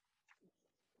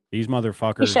 These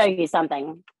motherfuckers. Let me show you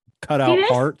something. Cut out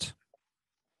hearts.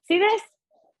 See this?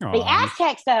 Aww. The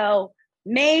Aztecs, though,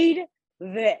 made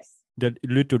this. The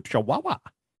little chihuahua.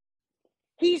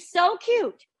 He's so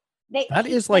cute. That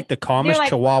is like the calmest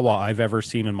chihuahua I've ever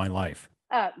seen in my life.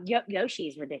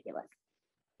 Yoshi's ridiculous.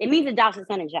 It means adopted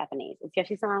son in Japanese. It's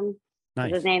Yoshi-san.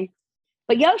 Nice. Is his name.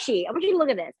 But Yoshi, I want you to look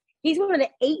at this. He's one of the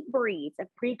 8 breeds of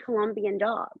pre-Columbian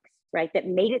dogs, right, that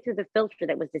made it through the filter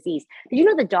that was diseased. Did you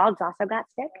know the dogs also got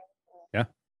sick? Yeah.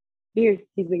 Here,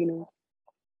 he's big enough.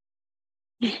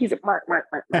 He's a bark.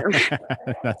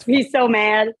 He's so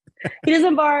mad. He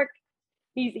doesn't bark.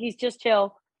 He's just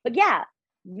chill. But yeah,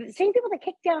 the same people that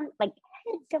kick down like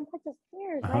heads down flights of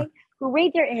stairs, right? Who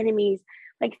raid their enemies,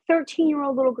 like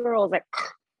 13-year-old little girls, like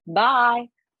bye,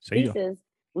 pieces,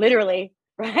 literally,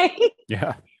 right?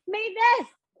 Yeah. Made this.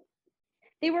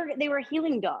 They were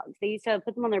healing dogs. They used to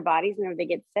put them on their bodies whenever they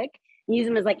get sick and use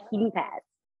them as like heating pads.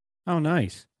 Oh,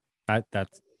 nice.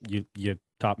 That's you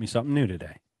taught me something new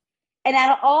today. And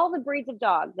out of all the breeds of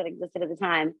dogs that existed at the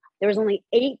time, there was only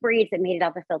 8 breeds that made it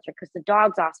out the filter because the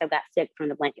dogs also got sick from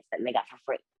the blankets that they got for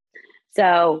free.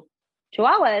 So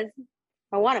Chihuahuas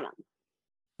are one of them.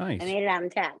 Nice. I made it out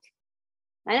intact.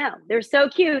 I know. They're so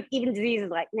cute. Even disease is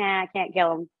like, nah, I can't kill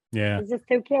them. Yeah. It's just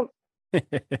so cute.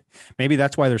 Maybe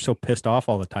that's why they're so pissed off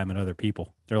all the time at other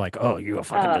people. They're like, oh, you a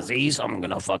fucking disease? I'm going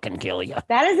to fucking kill you.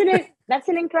 That's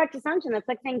an incorrect assumption. That's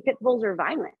like saying pit bulls are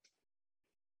violent.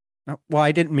 Well,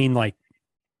 I didn't mean like.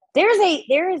 There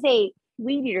is a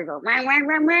weed eater go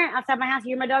outside my house. You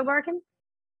hear my dog barking?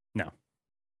 No.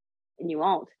 And you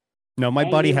won't. No, my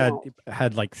buddy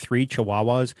had like 3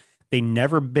 chihuahuas. They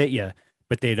never bit you,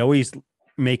 but they'd always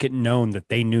make it known that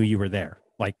they knew you were there.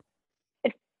 Like,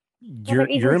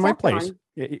 you're in my place.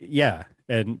 Yeah.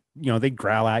 And, they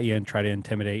growl at you and try to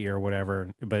intimidate you or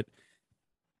whatever. But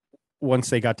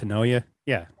once they got to know you,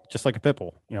 yeah, just like a pit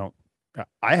bull,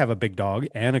 I have a big dog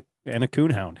and a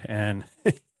coonhound. And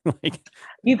like,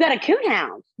 you've got a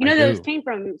coonhound. Those came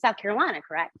from South Carolina,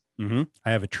 correct? Mm-hmm.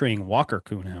 I have a treeing Walker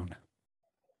coonhound.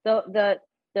 So the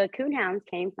coonhounds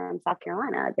came from South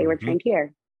Carolina. They were trained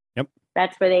here. Yep.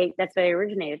 That's where they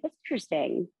originated. That's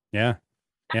interesting. Yeah.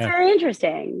 That's very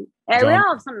interesting. We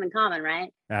all have something in common,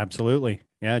 right? Absolutely.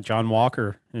 Yeah. John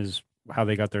Walker is how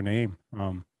they got their name.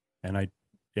 Like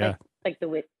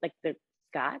the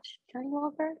Scotch Johnny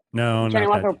Walker? No, Johnny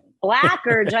Walker Black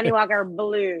or Johnny Walker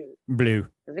Blue? Blue.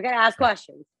 Because we got to ask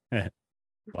questions.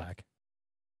 Black.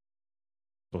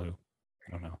 Blue.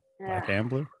 I don't know. Black and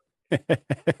blue? They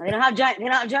don't have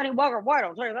Johnny Walker White,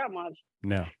 I'll tell you that much.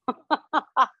 No.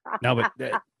 No, but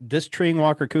this treeing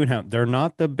Walker coonhound, they're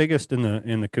not the biggest in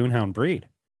the coonhound breed,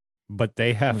 but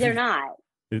they're not.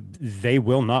 They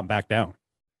will not back down.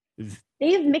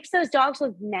 They've mixed those dogs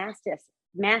with mastiffs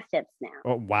now.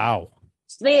 Oh, wow.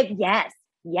 So they have,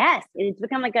 yes. It's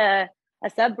become like a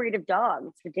sub-breed of dog.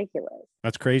 It's ridiculous.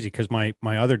 That's crazy because my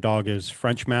other dog is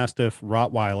French Mastiff,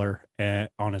 Rottweiler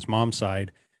on his mom's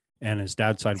side, and his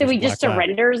dad's side. So was he just Black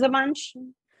surrenders a bunch?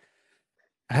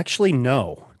 Actually,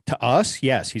 no. To us,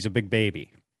 yes, he's a big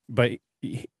baby. But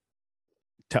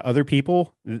to other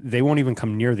people, they won't even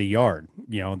come near the yard.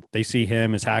 You know, they see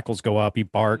him, his hackles go up, he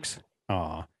barks.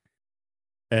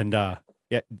 And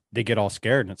yeah, they get all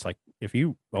scared. And it's like, if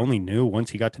you only knew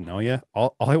once he got to know you,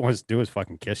 all he wants to do is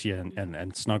fucking kiss you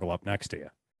and snuggle up next to you.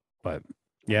 But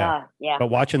yeah. Yeah. But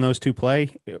watching those two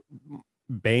play,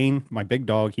 Bane, my big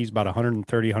dog, he's about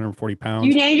 130, 140 pounds.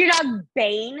 You named your dog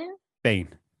Bane? Bane.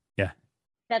 Yeah.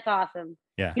 That's awesome.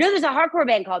 Yeah. You know, there's a hardcore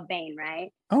band called Bane,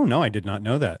 right? Oh, no, I did not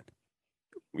know that.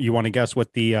 You want to guess what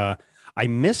I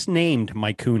misnamed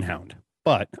my coonhound,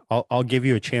 but I'll give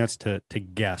you a chance to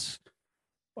guess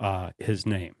his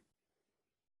name.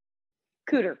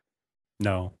 Cooter.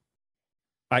 No.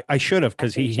 I should have,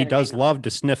 because he does love to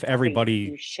sniff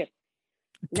everybody.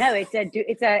 No, it's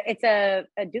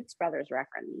a Duke's Brothers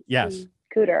reference. Yes.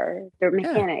 Cooter, the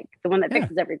mechanic, the one that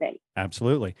fixes everything.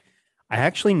 Absolutely. I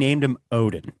actually named him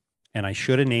Odin, and I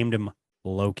should have named him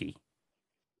Loki.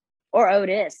 Or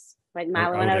Otis, like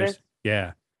Milo and Otis.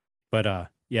 Yeah. But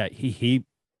yeah, he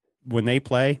when they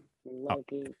play.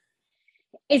 Loki.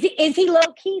 Is he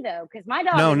low key though? Because my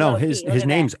dog. No, his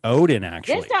name's Odin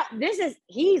actually.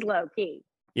 He's low key.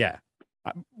 Yeah.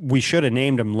 We should have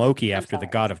named him Loki after the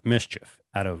god of mischief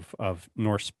out of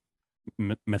Norse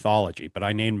mythology, but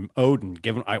I named him Odin.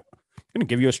 I'm going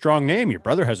to give you a strong name. Your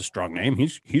brother has a strong name.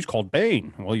 He's called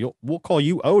Bane. Well, we'll call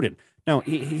you Odin. No,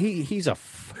 he's a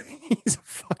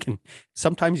fucking.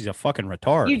 Sometimes he's a fucking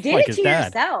retard. You did it to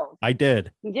yourself. I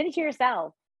did. You did it to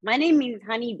yourself. My name means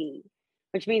honeybee,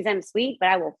 which means I'm sweet, but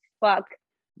I will fuck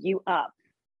you up.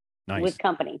 Nice. With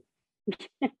company.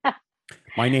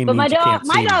 My name but means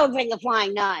my dog's like a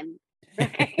flying nun.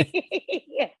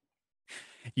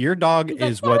 Your dog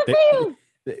is what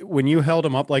when you held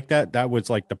him up like that was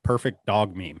like the perfect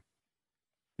dog meme.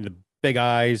 The big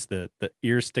eyes, the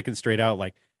ears sticking straight out,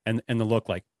 like and the look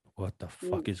like, what the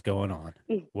fuck is going on?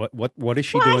 What is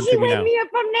she doing to me now? Why she wake me up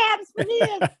from naps for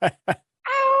this?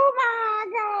 Oh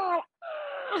my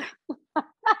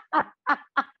god!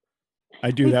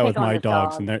 I do that with my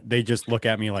dogs, and they just look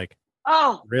at me like,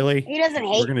 oh, really? He doesn't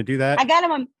hate. We're gonna do that. I got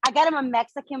him a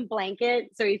Mexican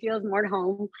blanket, so he feels more at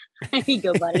home. There you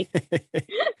go, buddy.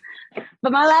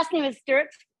 But my last name is Stewart,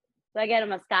 so I got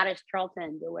him a Scottish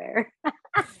Charlton to wear.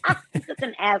 Just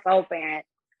an asshole parent.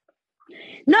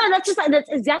 No, that's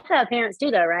exactly how parents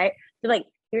do, though, right? They're like,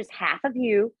 here's half of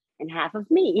you and half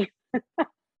of me.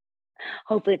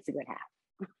 Hopefully, it's a good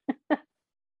half.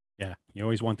 Yeah, you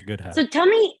always want the good half. So tell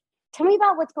me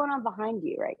about what's going on behind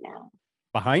you right now.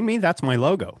 Behind me, that's my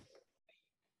logo.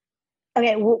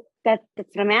 Okay, well, that's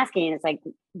what I'm asking. It's like,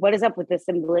 what is up with the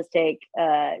symbolistic?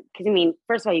 Because I mean,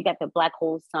 first of all, you got the black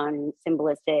hole sun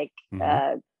symbolistic,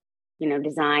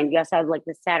 design. You also have like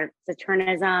the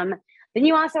Saturnism. Then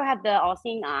you also have the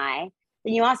all-seeing eye.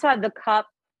 Then you also have the cup.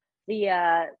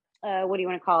 The what do you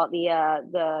want to call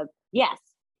it? Yes,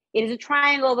 it is a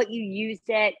triangle, but you used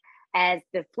it as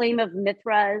the flame of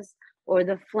Mithras, or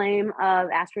the flame of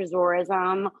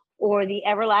Astrozorism, or the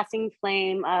everlasting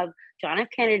flame of John F.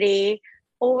 Kennedy,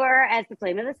 or as the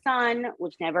flame of the sun,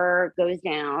 which never goes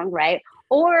down, right?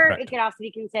 Or It could also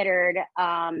be considered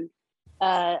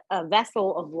a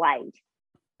vessel of light,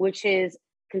 which is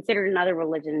considered in other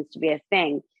religions to be a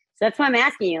thing. So that's why I'm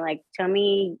asking you, like, tell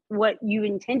me what you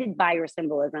intended by your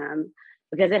symbolism,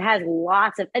 because it has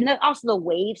lots of, and also the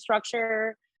wave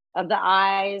structure of the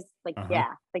eyes, like,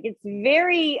 like it's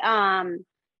very,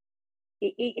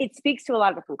 it speaks to a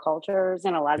lot of different cultures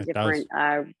and a lot of different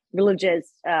religious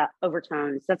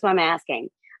overtones. That's why I'm asking.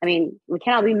 I mean, we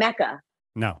cannot be Mecca.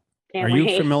 No. Are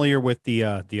you familiar with the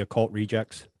Occult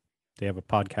Rejects? They have a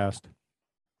podcast.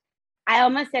 I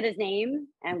almost said his name.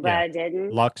 I'm glad I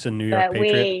didn't. Lux and New York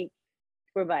Patriot.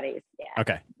 We're buddies. Yeah.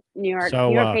 Okay. New York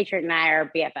Patriot and I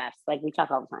are BFFs. Like, we talk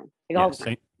all the time. Like, all the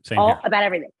time. Same about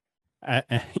everything.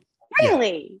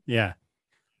 Really? Yeah.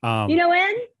 You know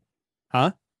N?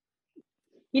 Huh?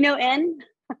 You know N?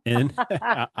 N?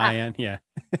 I-N, yeah.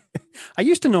 I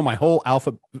used to know my whole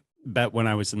alphabet when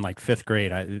I was in like 5th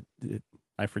grade.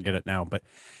 I forget it now, but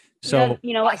so.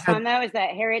 You know what's fun though is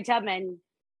that Harriet Tubman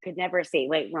could never see.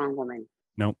 Wait, wrong woman.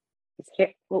 Nope.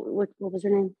 What was her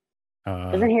name?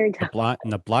 Wasn't Harriet Tubman?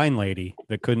 The blind lady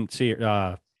that couldn't see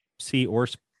or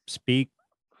speak.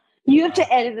 You have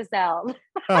to edit this out.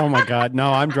 Oh my God.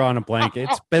 No, I'm drawing a blank.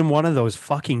 It's been one of those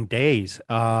fucking days.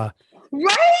 Right?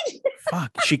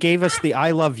 Fuck. She gave us the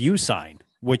I love you sign,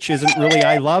 which isn't really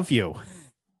I love you.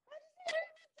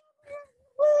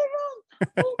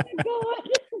 Oh my God.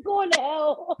 I'm going to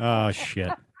hell. Oh shit.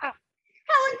 Helen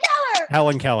Keller.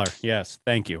 Helen Keller. Yes.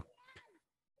 Thank you.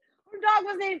 Her dog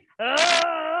was named.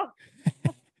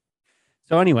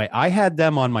 So anyway, I had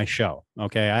them on my show.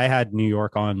 Okay. I had New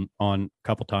York on a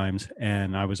couple times,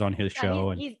 and I was on his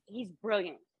show. He's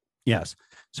brilliant. Yes.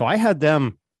 So I had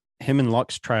him and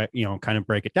Lux try, kind of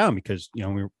break it down because,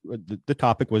 the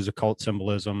topic was occult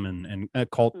symbolism and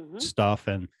occult stuff.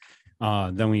 And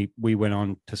then we went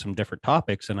on to some different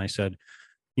topics. And I said,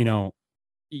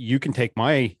 you can take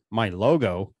my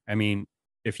logo. I mean,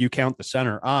 if you count the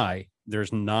center eye,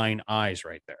 there's 9 eyes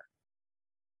right there.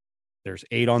 There's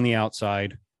 8 on the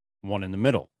outside, 1 in the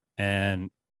middle. And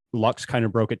Lux kind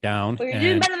of broke it down. Well, you're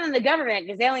doing better than the government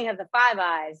because they only have the 5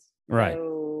 eyes. Right.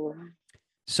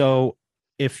 So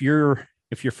if you're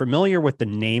familiar with the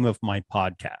name of my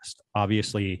podcast,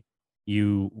 obviously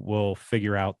you will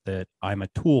figure out that I'm a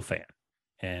Tool fan.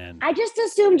 And I just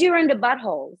assumed you were into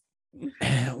buttholes.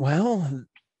 Well,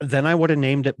 then I would have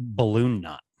named it Balloon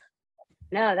Knot.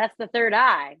 No, that's the third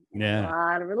eye. Yeah. A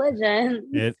lot of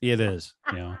religion. It is,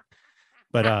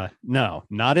 But no,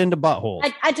 not into buttholes.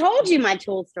 I told you my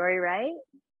Tool story, right?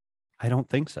 I don't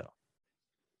think so.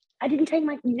 I didn't tell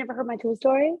you you never heard my Tool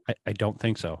story? I don't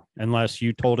think so. Unless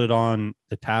you told it on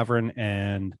the tavern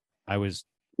and I was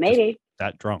maybe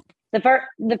that drunk.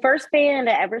 The first band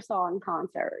I ever saw in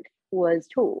concert was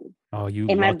Tool. Oh, you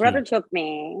and lucky. My brother took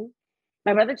me.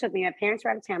 My parents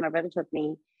were out of town. My brother took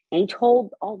me and he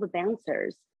told all the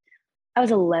bouncers, I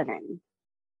was 11.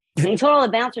 And he told all the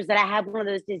bouncers that I had one of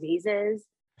those diseases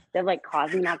that like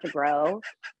caused me not to grow.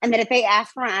 And that if they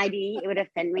asked for an ID, it would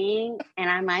offend me and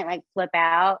I might like flip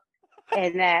out.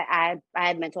 And that I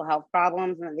had mental health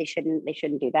problems and that they shouldn't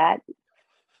do that.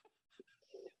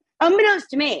 Unbeknownst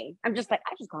to me, I'm just like,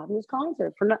 I just got him this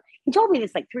concert he told me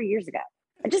this like 3 years ago.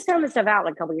 I just found this stuff out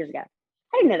like a couple years ago.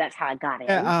 I didn't know that's how I got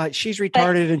it. She's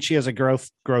retarded and she has a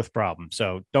growth problem.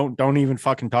 So don't even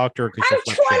fucking talk to her. I'm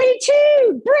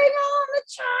 22. Bring on the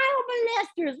child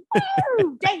molesters.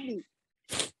 Woo, Dayton.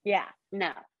 Yeah,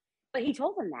 no. But he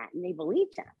told them that and they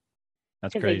believed him.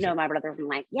 That's crazy. Because they know my brother from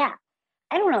like, yeah,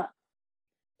 I don't know.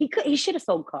 He should have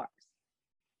sold cars.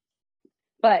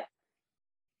 But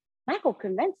Michael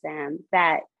convinced them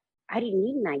that I didn't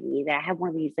need an ID, that I had one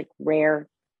of these like rare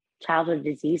childhood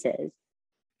diseases,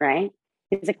 right?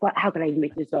 He's like, well, how could I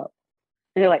make this up?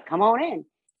 And they're like, come on in.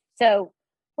 So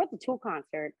we're at the Tool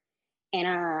concert and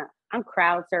I'm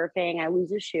crowd surfing. I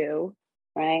lose a shoe,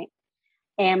 right?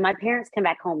 And my parents come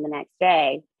back home the next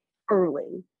day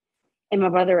early. And my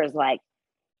brother is like,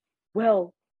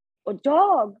 well, a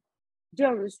dog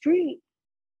down the street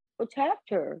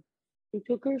attacked her and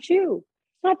took her shoe.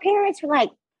 My parents were like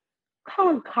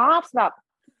calling cops about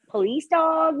police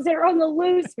dogs that are on the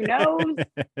loose. Who knows?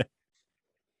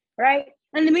 Right?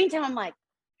 In the meantime, I'm like,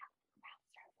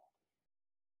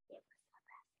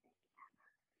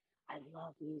 I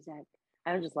love music.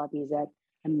 I don't just love music.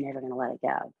 I'm never gonna let it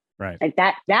go. Right. Like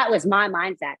that was my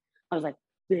mindset. I was like,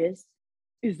 this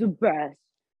is the best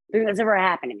thing that's ever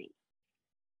happened to me.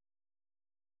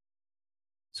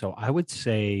 So I would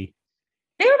say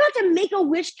they were about to make a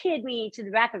wish kid me to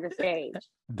the back of the stage.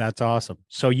 That's awesome.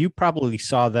 So you probably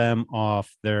saw them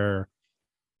off their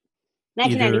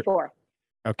 1994.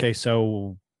 Okay,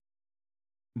 so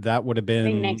that would have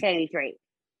been 1993.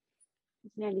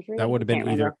 That would have been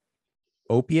either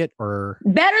Opiate or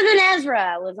Better Than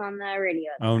Ezra was on the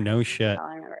radio. Oh no shit. That's all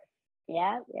I remember.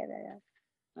 Yeah.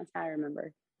 That's how I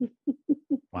remember.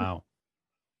 Wow.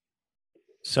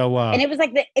 So and it was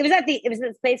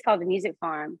this place called the Music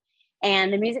Farm.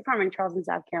 And the Music Farm in Charleston,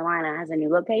 South Carolina has a new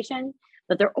location,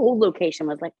 but their old location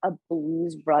was like a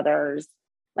Blues Brothers,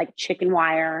 like chicken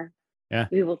wire. Yeah.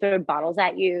 People throw bottles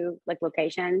at you, like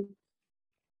location.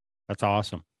 That's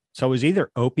awesome. So it was either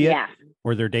Opiate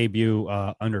or their debut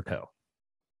Undertow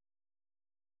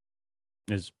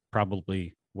is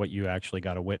probably what you actually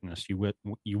got to witness.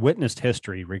 You witnessed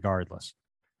history regardless.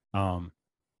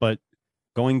 But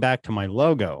going back to my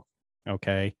logo,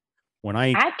 okay, when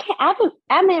I haven't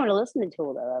been able to listen to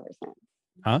Tool though ever since.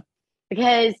 Huh?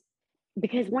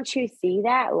 Because once you see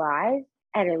that live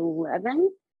at 11,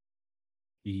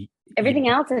 everything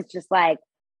else is just like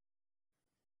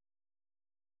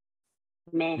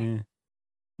meh.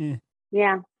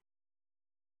 Yeah.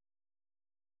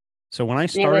 So when I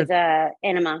started, it was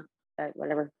Enema,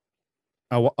 whatever.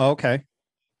 Oh, okay.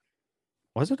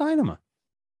 Was it Enema?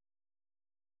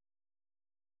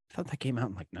 I thought that came out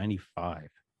in like 95.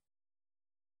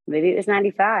 Maybe it was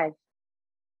 95. I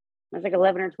was like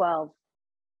 11 or 12.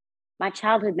 My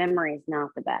childhood memory is not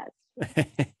the best.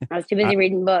 I was too busy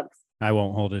reading books. I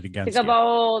won't hold it against you. Took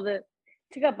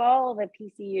up all the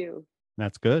PCU.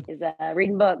 That's good. Is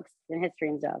reading books and history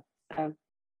and stuff.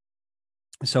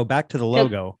 So back to the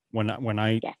logo. When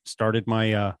I started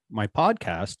my my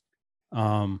podcast,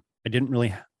 I didn't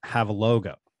really have a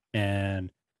logo, and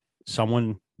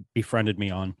someone befriended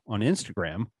me on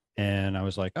Instagram, and I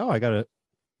was like, oh, I got a,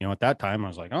 at that time I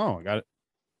was like, oh, I got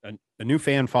a new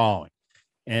fan following.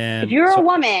 And if you're a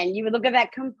woman, you would look at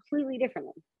that completely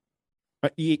differently.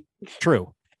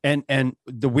 True. And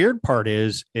the weird part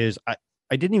is I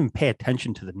didn't even pay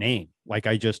attention to the name. Like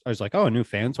I was like, oh, a new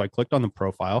fan. So I clicked on the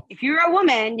profile. If you're a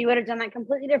woman, you would have done that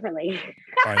completely differently.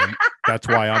 That's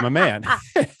why I'm a man.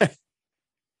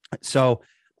 So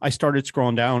I started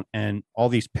scrolling down, and all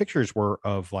these pictures were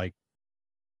of, like,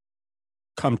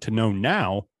 come to know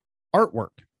now, artwork.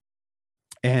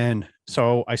 And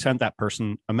so I sent that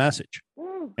person a message,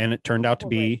 and it turned out to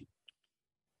be,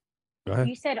 go ahead.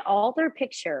 You said all their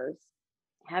pictures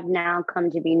have now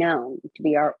come to be known to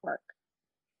be artwork.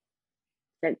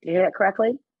 Did you hear that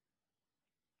correctly?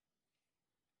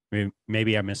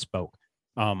 Maybe I misspoke.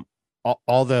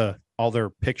 All their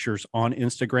pictures on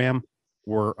Instagram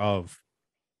were of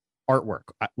artwork,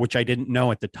 which I didn't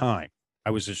know at the time. I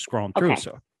was just scrolling through.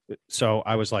 Okay. So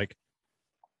I was like,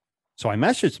 so I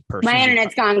messaged the person. My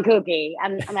internet's gone kooky. I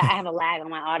have a lag on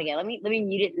my audio. Let me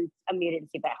mute it and unmute it and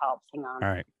see if that helps. Hang on. All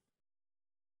right.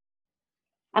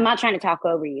 I'm not trying to talk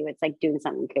over you. It's like doing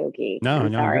something kooky. No,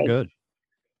 sorry. You're good.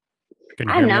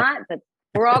 I'm not, but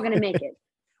we're all going to make it.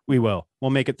 We will.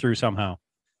 We'll make it through somehow.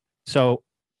 So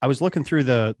I was looking through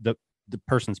the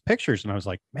person's pictures, and I was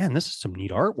like, man, this is some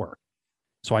neat artwork.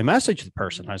 So I messaged the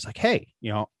person. I was like, hey,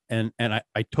 and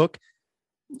I took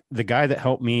the guy that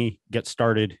helped me get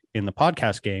started in the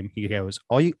podcast game. He goes,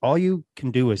 all you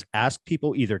can do is ask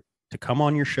people either to come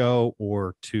on your show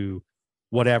or to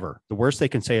whatever. The worst they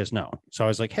can say is no. So I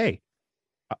was like, hey,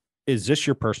 is this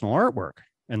your personal artwork?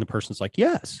 And the person's like,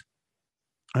 yes.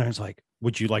 And I was like,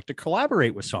 would you like to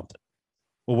collaborate with something?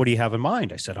 Well, what do you have in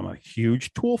mind? I said, I'm a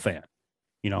huge Tool fan.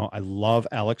 I love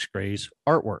Alex Gray's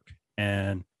artwork,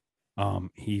 and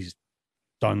he's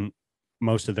done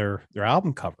most of their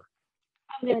album cover.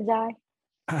 I'm gonna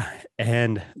die.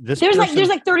 And there's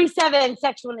like 37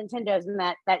 sexual Nintendos in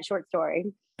that short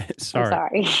story.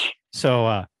 Sorry.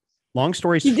 So long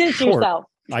story short, you did it to yourself.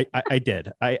 I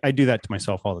did. I do that to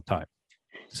myself all the time.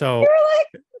 So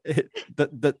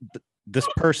this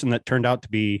person that turned out to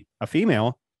be a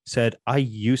female said, I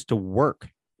used to work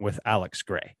with Alex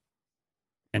Gray,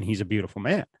 and he's a beautiful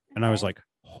man. And I was like,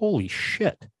 holy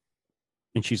shit.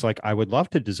 And she's like, I would love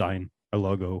to design a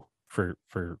logo for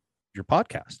your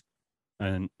podcast.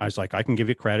 And I was like, I can give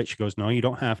you credit. She goes, no, you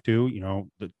don't have to,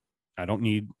 I don't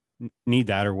need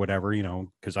that or whatever,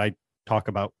 because I talk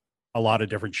about a lot of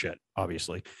different shit,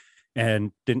 obviously,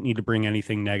 and didn't need to bring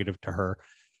anything negative to her.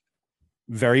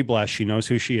 Very blessed. She knows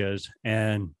who she is.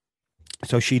 And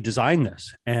so she designed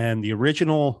this, and the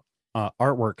original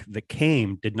artwork that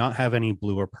came did not have any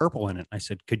blue or purple in it. I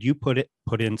said, could you put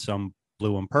in some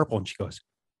blue and purple? And she goes,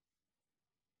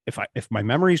 if my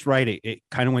memory's right, it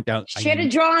kind of went down. She had to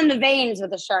draw on the veins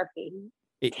with a Sharpie.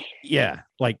 Yeah.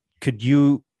 Like, could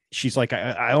you, she's like,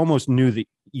 I almost knew that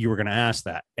you were going to ask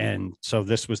that. And so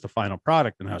this was the final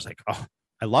product. And I was like, oh,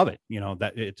 I love it.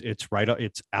 That it's right.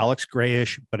 It's Alex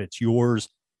Grayish, but it's yours.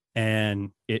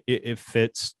 And it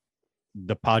fits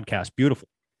the podcast beautiful.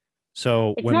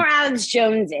 So it's more Alex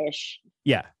Jones-ish.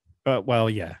 Yeah. Well,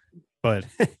 yeah, but,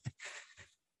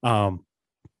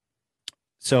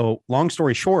 so long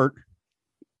story short,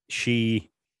 she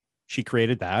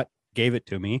created that, gave it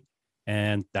to me,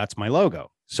 and that's my logo.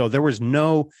 So there was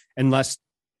no, and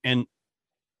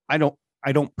I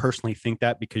don't personally think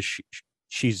that, because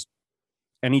she's,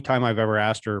 anytime I've ever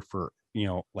asked her for,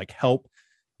 like help,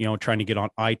 trying to get on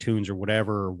iTunes or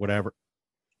whatever,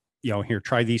 here,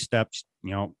 try these steps,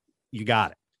 you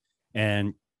got it.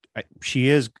 And she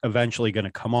is eventually going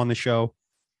to come on the show.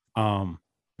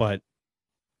 But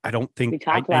I don't think we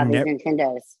talked about these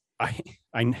Nintendos.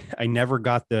 I never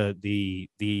got the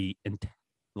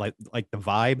like the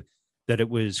vibe that it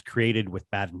was created with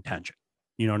bad intention.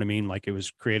 You know what I mean? Like it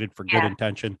was created for good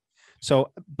intention.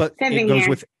 So, but it goes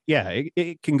with,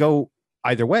 it can go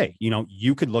either way.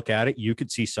 You could look at it, you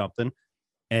could see something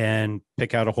and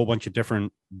pick out a whole bunch of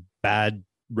different bad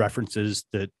references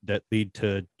that lead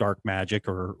to dark magic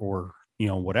or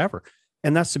whatever.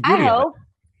 And that's the beauty of it.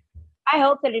 I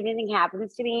hope that if anything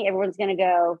happens to me, everyone's going to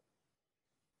go,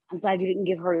 I'm glad you didn't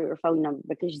give her your phone number,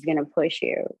 because she's going to push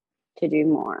you to do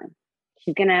more.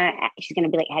 She's going to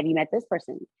be like, have you met this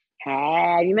person?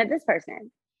 Have you met this person?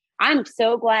 I'm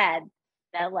so glad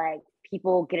that like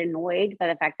people get annoyed by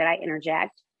the fact that I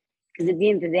interject, because at the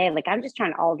end of the day, like I'm just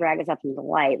trying to all drag us up into the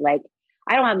light. Like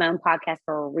I don't have my own podcast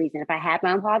for a reason. If I had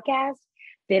my own podcast,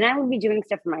 then I would be doing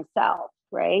stuff for myself.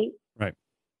 Right. Right.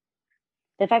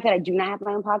 The fact that I do not have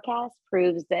my own podcast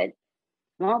proves that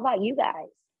I'm all about you guys.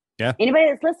 Yeah. Anybody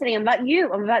that's listening, I'm about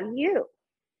you. I'm about you.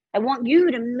 I want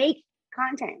you to make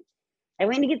content. I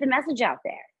want you to get the message out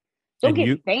there. Don't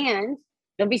get fans.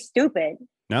 Don't be stupid.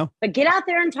 No. But get out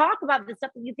there and talk about the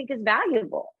stuff that you think is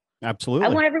valuable. Absolutely. I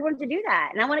want everyone to do that.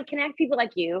 And I want to connect people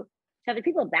like you to other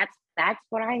people. That's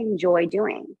what I enjoy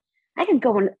doing. I could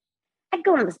go into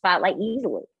the spotlight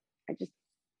easily.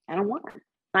 I don't want to.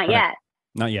 Not yet.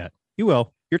 Not yet. You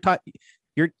will.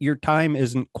 Your time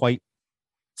isn't quite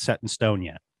set in stone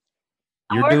yet.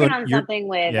 I'm working on something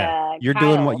with you're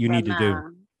Kyle doing what you need to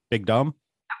do. Big Dumb?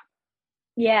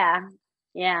 Yeah.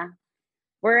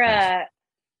 We're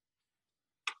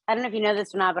I don't know if you know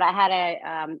this or not, but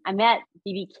I met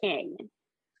BB King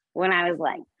when I was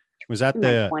like, was that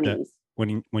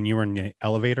when you were in the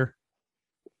elevator?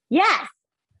 Yes.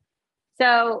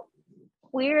 So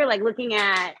we were like looking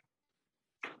at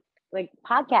like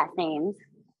podcast names,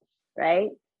 right?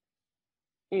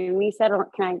 And we said,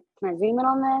 can I zoom in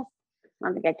on this? I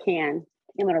don't think I can.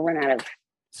 I'm gonna run out of.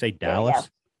 Say Dallas.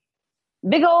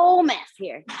 Big old mess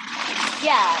here.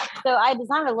 Yeah. So I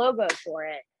designed a logo for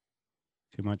it.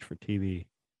 Too much for TV.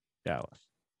 Dallas.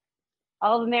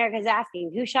 All of America's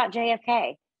asking, who shot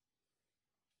JFK?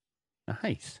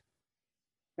 Nice.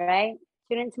 Right?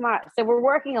 Tune in tomorrow. So we're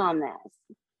working on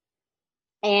this.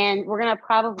 And we're going to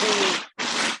probably,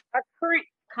 our current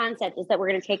concept is that we're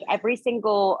going to take every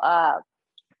single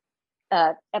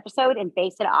episode and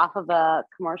base it off of a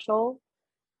commercial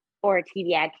or a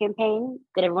TV ad campaign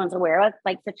that everyone's aware of,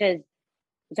 like such as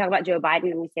we talk about Joe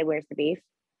Biden and we say, where's the beef?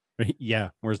 Yeah.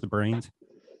 Where's the brains?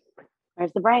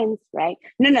 Where's the brains, right?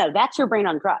 No, that's your brain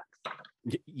on drugs.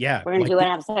 Yeah. We're going to do an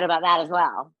episode about that as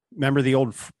well. Remember the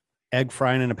old egg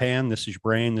frying in a pan? This is your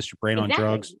brain. This is your brain on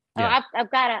drugs. Yeah. Oh,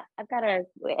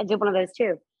 I did one of those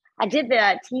too. I did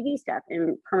the TV stuff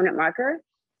in permanent marker.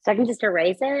 So I can just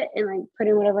erase it and like put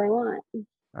in whatever I want.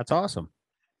 That's awesome.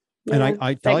 Yeah. And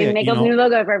I tell you, make a new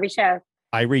logo for every show.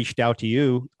 I reached out to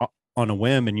you on a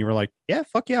whim and you were like, yeah,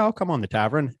 fuck yeah, I'll come on the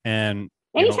tavern. And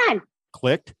anytime.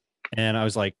 Clicked. And I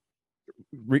was like,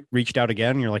 reached out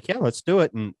again. And you're like, yeah, let's do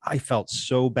it. And I felt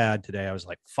so bad today. I was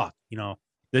like, fuck,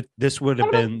 that this would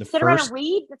have been the first.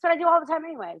 Read. That's what I do all the time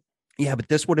anyway. Yeah, but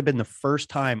this would have been the first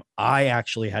time I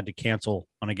actually had to cancel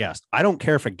on a guest. I don't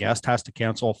care if a guest has to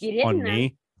cancel on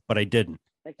me, but I didn't.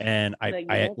 And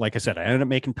I like I said, I ended up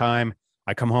making time.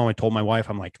 I come home, I told my wife,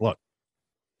 I'm like, look,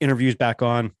 interview's back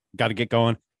on, got to get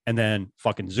going. And then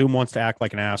fucking Zoom wants to act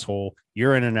like an asshole.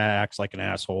 You're in and acts like an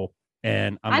asshole.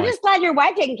 And I'm just glad your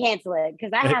wife didn't cancel it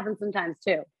because that happens sometimes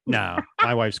too. No,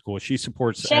 my wife's cool. She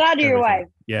supports. Shout out to your wife.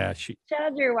 Yeah. Shout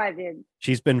out to your wife, dude.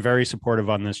 She's been very supportive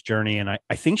on this journey. And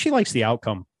I think she likes the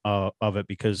outcome of it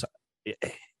because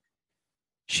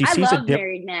she sees love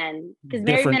married men because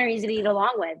married men are easy to get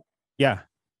along with. Yeah.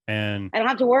 And I don't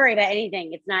have to worry about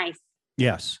anything. It's nice.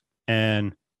 Yes.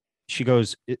 And she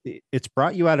goes, it's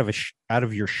brought you out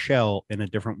of your shell in a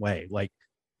different way. Like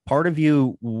part of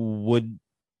you would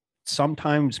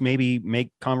sometimes maybe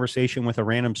make conversation with a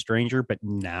random stranger, but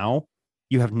now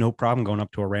you have no problem going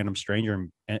up to a random stranger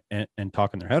and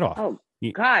talking their head off. Oh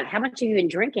God, how much have you been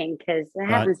drinking? Because that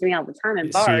happens to me all the time in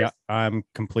bars. See, I'm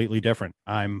completely different.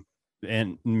 And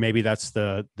maybe that's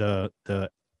the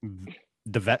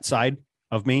vet side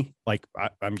of me. Like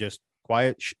I'm just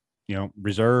quiet,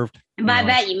 reserved. And by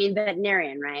vet, you mean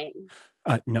veterinarian, right?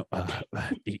 No.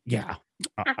 Yeah.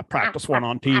 I practiced one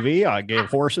on TV. I gave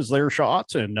horses their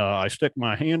shots and I stick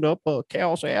my hand up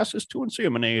cows' asses to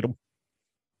inseminate them.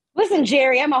 Listen,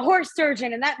 Jerry, I'm a horse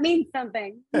surgeon and that means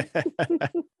something.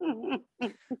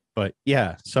 But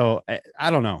yeah, so I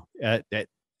don't know. I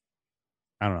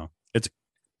don't know.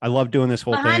 I love doing this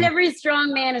whole thing. Behind every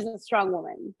strong man is a strong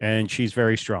woman. And she's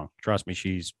very strong. Trust me.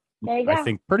 She's, I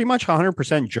think, pretty much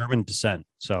 100% German descent.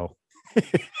 So.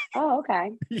 Oh,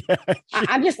 okay. Yeah.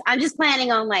 I'm just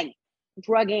planning on like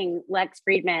drugging Lex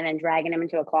Friedman and dragging him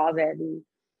into a closet and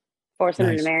forcing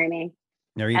him to marry me.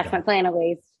 There you go. That's my plan at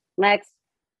least. Lex,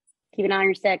 keep an eye on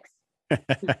your six.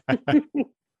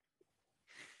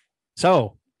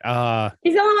 So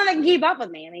he's the only one that can keep up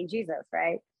with me. I mean, Jesus,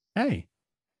 right? Hey.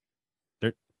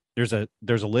 There's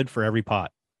a lid for every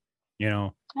pot,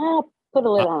 Oh, put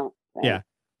a lid on it. Right? Yeah.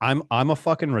 I'm a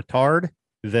fucking retard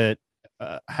that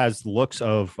has looks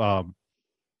of I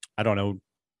don't know,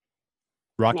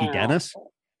 Rocky Dennis,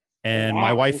 and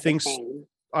my wife thinks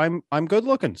I'm good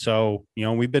looking. So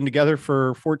we've been together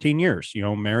for 14 years.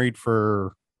 Married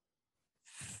for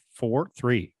 4.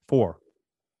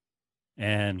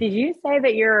 And did you say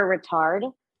that you're a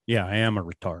retard? Yeah, I am a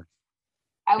retard.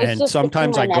 And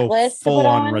sometimes I go full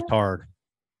on retard.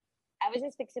 I was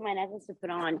just fixing my necklace to put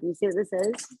on. Can you see what this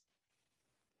is?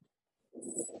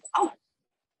 Oh,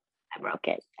 broke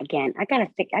it again. I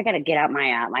gotta get out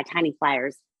my my tiny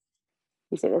pliers.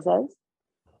 You see what this is?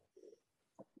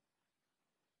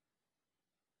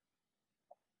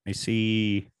 I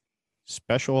see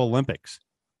Special Olympics.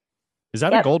 Is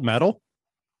that a gold medal?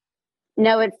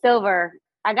 No, it's silver.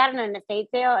 I got it in an estate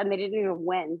sale and they didn't even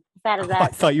win. Sad as that. I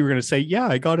thought you were going to say, yeah,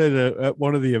 I got it at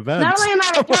one of the events. Not only am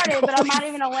I retarded, but I'm not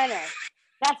even a winner.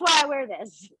 That's why I wear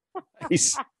this.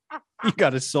 Nice. You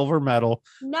got a silver medal.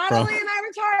 Not only am I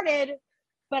retarded,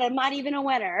 but I'm not even a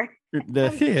winner.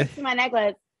 My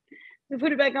necklace. I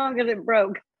put it back on because it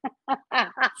broke.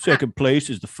 Second place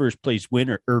is the first place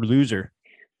winner or loser.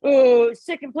 Oh,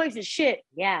 second place is shit.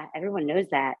 Yeah, everyone knows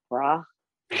that, brah.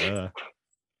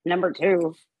 Number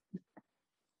 2.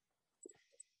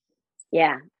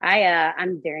 Yeah,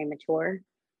 I'm very mature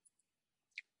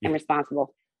and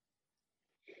responsible.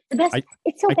 The best.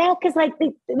 It's so bad because like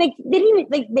they didn't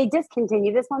even they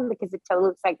discontinued this one because it totally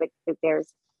looks like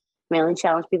there's mainly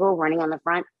challenged people running on the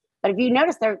front. But if you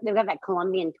notice, they've got that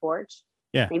Colombian torch.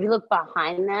 Yeah. Maybe look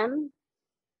behind them.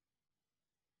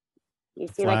 You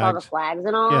see like all the flags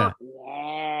and all.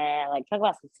 Yeah. Like talk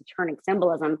about some satanic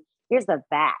symbolism. Here's the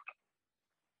back.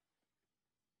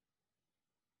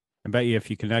 I bet you if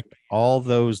you connect all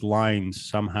those lines,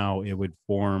 somehow it would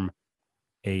form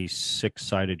a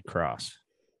 6-sided cross.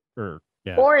 Or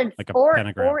it's like a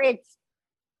pentagram. Or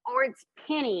it's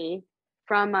Penny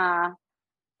from The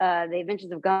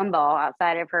Adventures of Gumball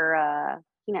outside of her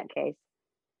peanut case.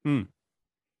 You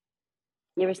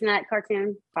ever seen that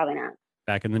cartoon? Probably not.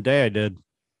 Back in the day, I did.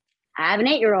 I have an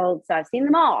 8-year-old, so I've seen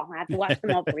them all. I have to watch them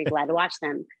all for glad to watch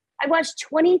them. I watched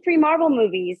 23 Marvel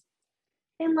movies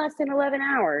in less than 11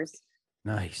 hours.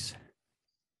 Nice.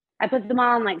 I put them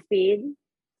all on like speed.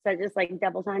 So I just like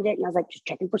double timed it. And I was like, just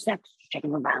checking for sex, just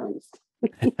checking for violence.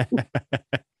 We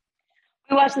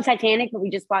watched the Titanic, but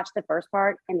we just watched the first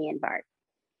part and the end part.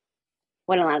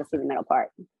 Wasn't allowed to see the middle part.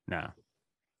 No.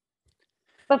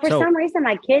 But for some reason,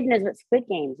 my kid knows what Squid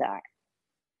Games are.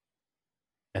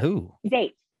 Oh. He's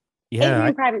 8. Yeah. 8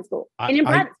 in private school. In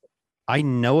private school. I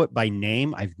know it by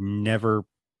name. I've never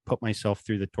put myself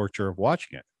through the torture of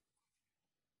watching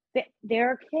it. There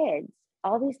are kids,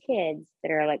 all these kids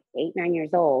that are like 8, 9 years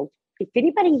old. If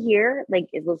anybody here like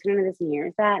is listening to this and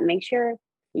hears that, make sure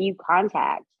you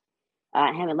contact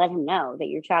him and let him know that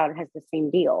your child has the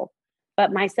same deal.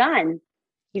 But my son,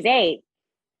 he's 8,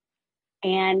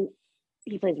 and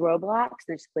he plays Roblox.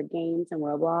 There's Squid Games and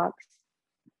Roblox.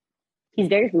 He's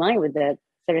very familiar with the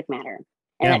subject matter,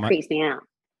 and that creeps me out.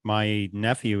 My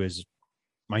nephew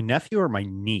or my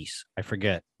niece, I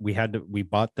forget. We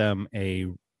bought them a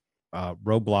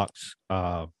Roblox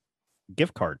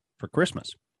gift card for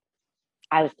Christmas.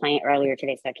 I was playing it earlier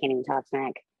today, so I can't even talk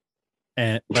smack.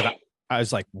 But I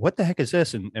was like, "What the heck is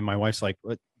this?" And my wife's like,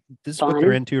 "This is what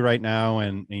they're into right now."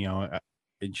 And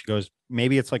and she goes,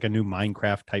 "Maybe it's like a new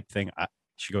Minecraft type thing."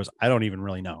 She goes, "I don't even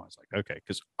really know." I was like, "Okay,"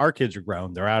 because our kids are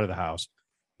grown, they're out of the house,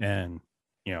 and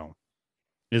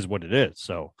is what it is.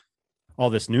 So all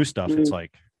this new stuff, it's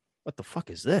like, what the fuck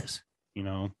is this?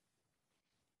 It's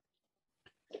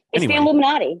anyway. the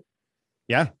Illuminati.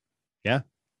 Yeah,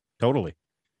 totally.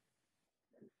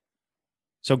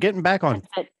 So getting back on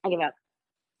I give up.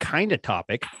 kind of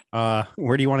topic,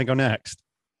 where do you want to go next?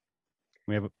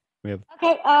 We have Okay.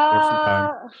 some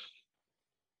time.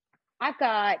 I've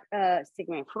got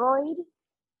Sigmund Freud.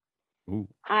 Ooh.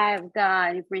 I've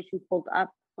got information pulled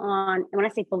up on, and when I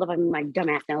say pulled up, I mean my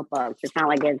dumbass notebooks. It's not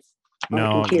like it's on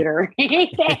the computer.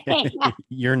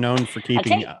 You're known for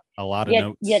keeping a lot of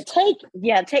notes.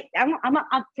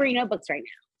 I'm 3 notebooks right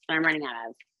now. I'm running out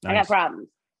of. Nice. I got problems.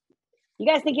 You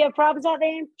guys think you have problems out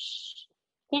there?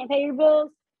 Can't pay your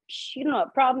bills? You don't know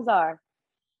what problems are.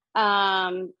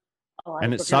 And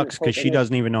it sucks because she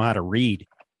doesn't even know how to read.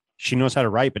 She knows how to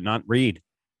write, but not read.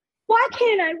 Why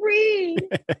can't I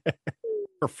read?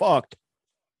 We're fucked.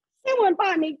 Someone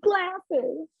buy me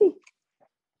glasses.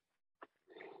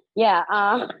 Yeah.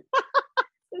 I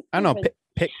don't know.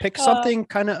 Pick something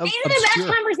kind of these are the best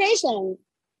conversations.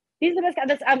 These are the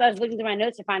best. I was looking through my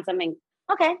notes to find something.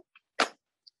 Okay.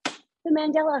 The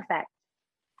Mandela effect.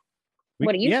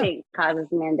 What do you think causes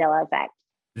the Mandela effect?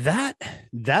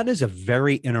 That is a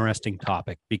very interesting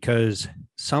topic because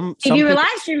if you were live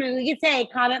streaming, we could say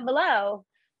comment below.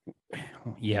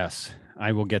 Yes,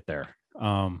 I will get there.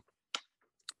 The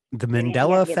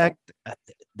Mandela effect,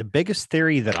 the biggest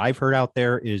theory that I've heard out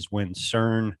there is when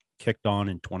CERN kicked on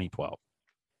in 2012.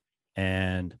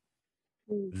 And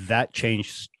that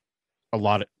changed a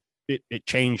lot. It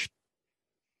changed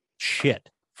shit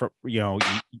for,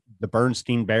 the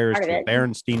Bernstein Bears to the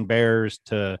Berenstein Bears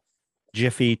to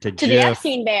Jiffy to the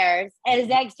Epstein Bears and his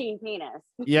Eggstein penis.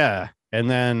 Yeah. And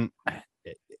then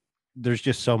there's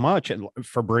just so much, and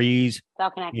Febreze, It's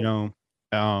all connected. you know,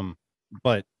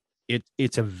 but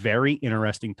it's a very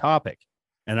interesting topic.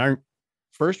 And I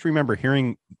first remember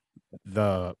hearing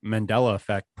the Mandela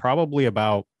effect probably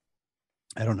about,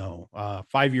 I don't know,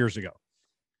 5 years ago.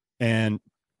 And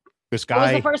this guy,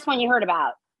 what was the first one you heard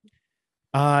about?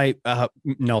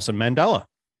 Nelson Mandela,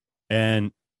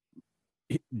 and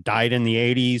he died in the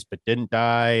 80s, but didn't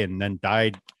die, and then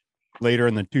died later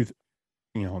in the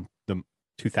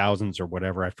 2000s or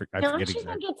whatever. I forget Don't you exactly.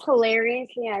 think it's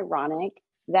hilariously ironic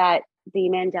that the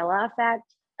Mandela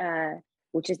effect,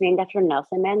 which is named after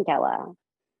Nelson Mandela,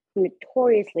 who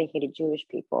notoriously hated Jewish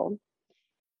people.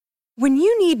 When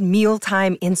you need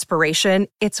mealtime inspiration,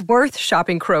 it's worth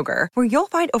shopping Kroger, where you'll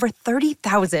find over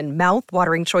 30,000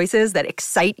 mouth-watering choices that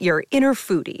excite your inner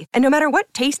foodie. And no matter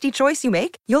what tasty choice you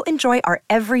make, you'll enjoy our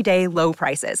everyday low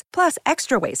prices, plus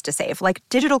extra ways to save, like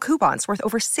digital coupons worth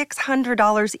over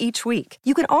 $600 each week.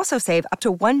 You can also save up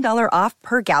to $1 off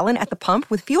per gallon at the pump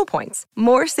with fuel points.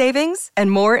 More savings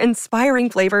and more inspiring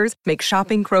flavors make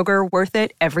shopping Kroger worth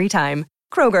it every time.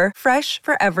 Kroger, fresh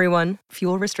for everyone.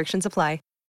 Fuel restrictions apply.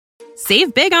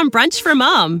 Save big on brunch for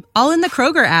mom, all in the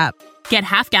Kroger app. Get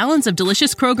half gallons of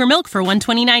delicious Kroger milk for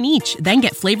 $1.29 each. Then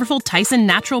get flavorful Tyson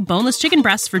natural boneless chicken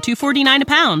breasts for $2.49 a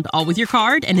pound, all with your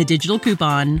card and a digital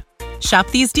coupon. Shop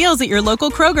these deals at your local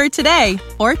Kroger today,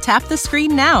 or tap the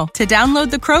screen now to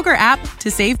download the Kroger app to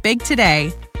save big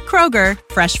today. Kroger,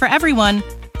 fresh for everyone.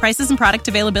 Prices and product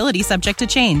availability subject to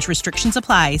change. Restrictions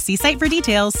apply. See site for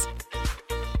details.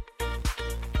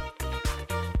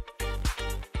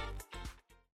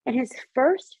 And his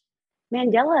first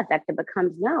Mandela effect that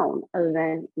becomes known, other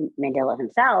than Mandela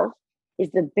himself, is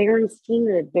the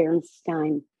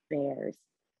Berenstain Bears.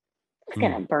 It's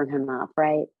going to burn him up,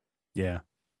 right? Yeah.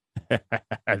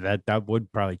 that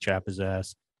would probably chap his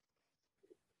ass.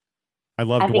 I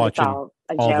loved watching all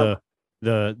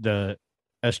the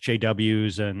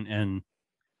SJWs and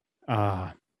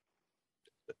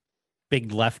big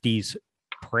lefties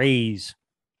praise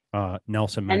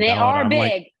Nelson Mandela. And they are big.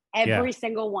 Like, every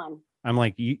single one. I'm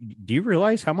like, do you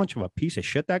realize how much of a piece of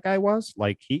shit that guy was?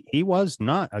 Like, he was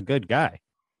not a good guy.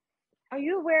 Are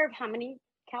you aware of how many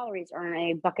calories are in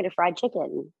a bucket of fried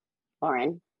chicken,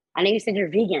 Lauren? I know you said you're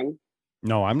vegan.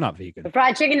 No, I'm not vegan. The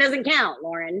fried chicken doesn't count,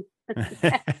 Lauren.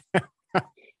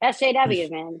 SJWs,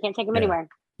 man. You can't take them anywhere.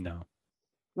 No.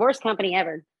 Worst company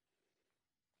ever.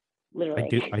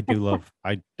 Literally. I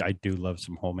do love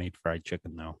some homemade fried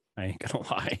chicken, though. I ain't gonna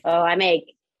lie. Oh,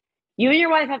 you and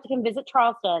your wife have to come visit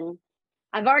Charleston.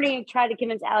 I've already tried to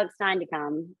convince Alex Stein to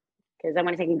come because I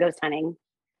want to take him ghost hunting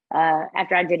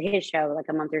after I did his show like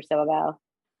a month or so ago.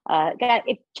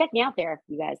 Check me out there if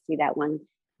you guys see that one.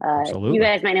 Absolutely. You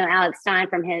guys might know Alex Stein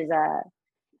from his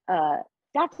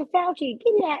Dr. Fauci,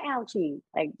 give me that ouchie,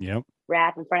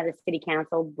 rap in front of the city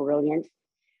council. Brilliant.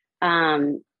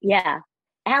 Yeah.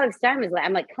 Alex Stein was like,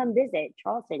 I'm like, come visit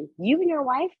Charleston. You and your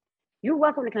wife, you're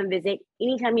welcome to come visit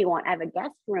anytime you want. I have a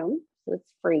guest room, so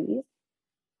it's free.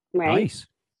 Right. Nice.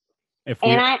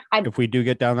 If we do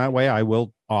get down that way, I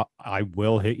will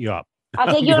hit you up.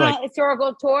 I'll take you on a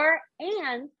historical tour,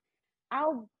 and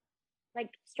I'll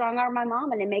strong arm my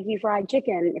mom and then make you fried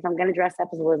chicken if I'm going to dress up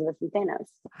as Elizabeth from Thanos.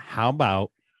 How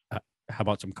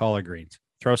about some collard greens?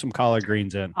 Throw some collard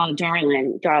greens in. Oh,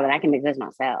 darling, I can make this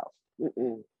myself.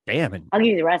 Mm-mm. Damn it! I'll give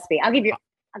you the recipe. I'll give you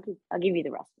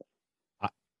the recipe.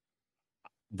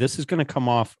 This is going to come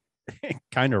off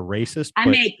kind of racist. I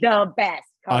make the best.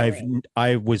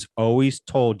 I was always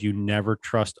told you never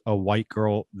trust a white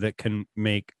girl that can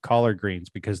make collard greens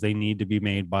because they need to be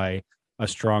made by a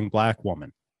strong black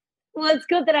woman. Well, it's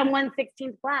good that I'm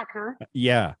 1/16 black, huh?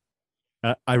 Yeah.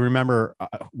 I remember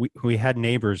we had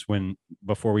neighbors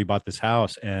before we bought this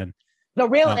house, and the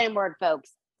real N-word,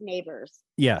 folks, neighbors.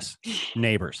 Yes,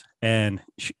 neighbors. And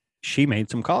she made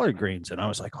some collard greens, and I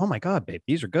was like, oh my God, babe,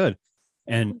 these are good.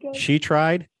 And she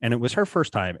tried, and it was her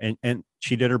first time, and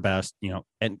she did her best,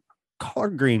 and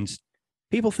collard greens,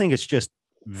 people think it's just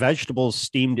vegetables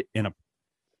steamed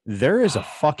there is a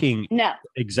fucking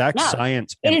exact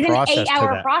science and process to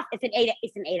that.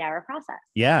 It's an 8-hour process.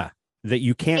 Yeah. That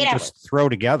you can't just throw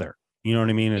together. You know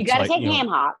what I mean? You got to take ham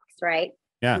hocks, right?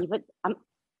 Yeah.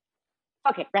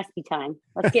 Okay, recipe time.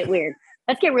 Let's get weird.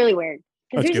 Let's get really weird.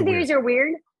 Because conspiracy theories are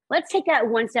weird. Let's take that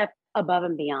one step above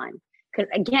and beyond. Because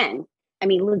again, I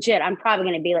mean, legit, I'm probably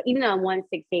going to be even though I'm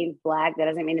 1/16 black, that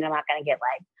doesn't mean that I'm not going to get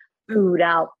booed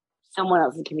out someone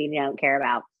else's community I don't care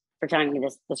about for telling me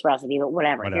this recipe, but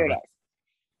whatever. Here it is.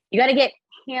 You got to get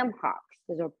ham hocks.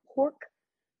 Those are pork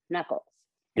knuckles,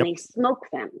 and they smoke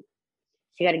them.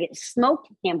 So you got to get smoked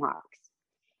ham hocks.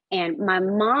 And my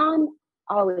mom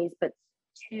always puts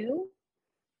 2,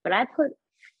 but I put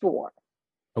 4.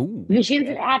 Oh, Because she ends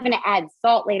up having to add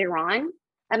salt later on.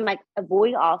 I'm like,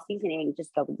 avoid all seasoning,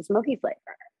 just go with the smoky flavor.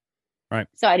 Right.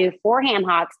 So I do 4 ham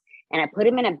hocks and I put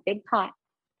them in a big pot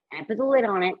and I put the lid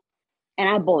on it and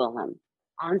I boil them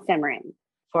on simmering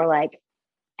for like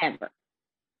ever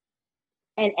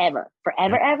and ever,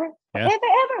 forever, ever, forever,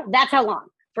 ever. That's how long,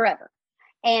 forever.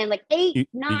 And like 8,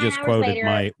 9 you just hours quoted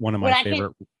later, one of my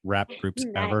favorite rap groups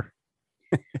ever.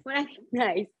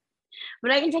 Nice.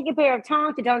 When I can take a pair of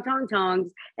tongs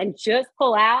and just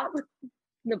pull out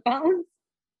the bones,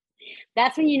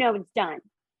 that's when you know it's done.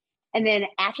 And then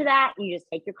after that, you just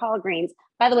take your collard greens.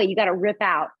 By the way, you got to rip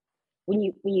out when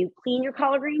you clean your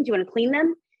collard greens. You want to clean them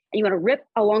and you want to rip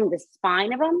along the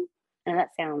spine of them. And that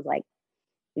sounds like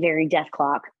very death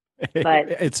clock, but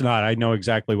it's not. I know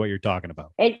exactly what you're talking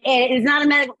about. It's not a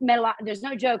metal. There's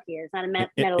no joke here. It's not a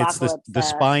metalocalypse. It's the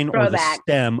spine or the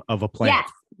stem of a plant.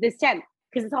 Yes, the stem,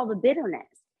 because it's all the bitterness.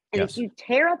 And if you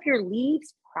tear up your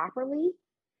leaves properly,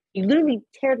 you literally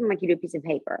tear them like you do a piece of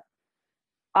paper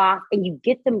off, and you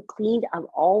get them cleaned of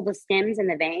all the stems and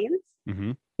the veins.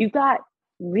 Mm-hmm. You've got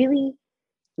really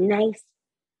nice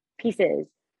pieces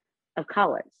of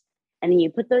collards, and then you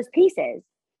put those pieces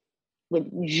with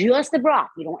just the broth.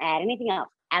 You don't add anything else.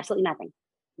 Absolutely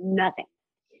nothing.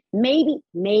 Maybe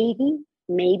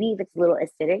if it's a little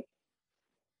acidic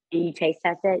and you taste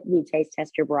test it, you taste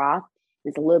test your broth,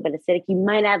 it's a little bit acidic, you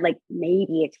might add like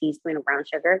maybe a teaspoon of brown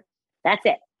sugar. That's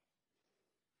it.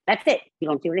 You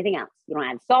don't do anything else. You don't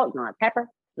add salt, you don't add pepper,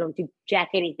 you don't do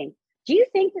jack anything. Do you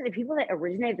think that the people that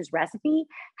originated this recipe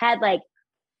had like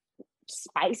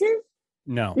spices?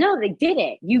 No, they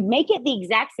didn't. You make it the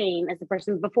exact same as the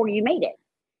person before you made it.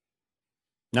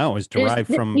 No, it's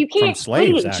derived from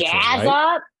slaves. Actually, jazz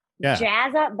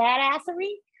up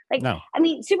badassery. Like, no. I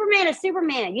mean, Superman is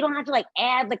Superman. You don't have to like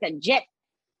add like a jet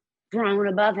drone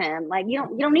above him. Like you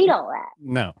don't need all that.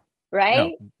 No,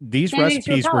 right? No. These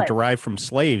recipes were derived from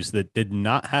slaves that did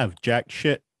not have jack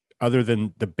shit other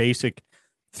than the basic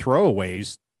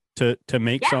throwaways to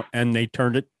make some, and they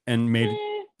turned it and made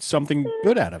something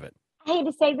good out of it. I hate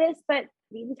to say this, but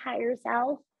the entire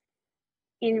South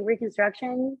in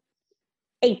Reconstruction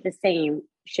ate the same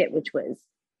shit, which was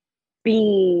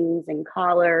beans and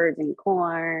collards and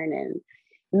corn and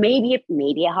maybe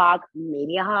a hog.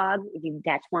 If you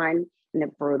catch one and they're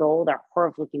brutal, they're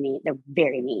horrible looking mean. They're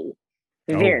very mean.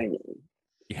 Very mean.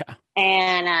 Yeah.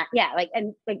 And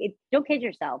don't kid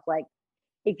yourself. Like,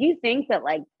 if you think that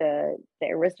like the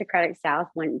aristocratic South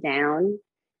went down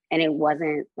and it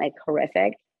wasn't like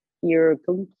horrific, you're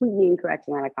completely incorrect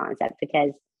in that concept,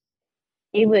 because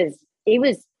it was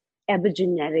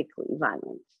epigenetically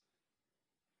violent.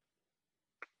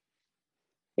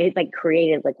 It like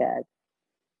created like a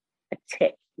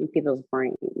tick in people's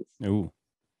brains. Ooh.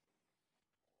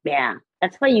 Yeah.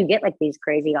 That's why you get like these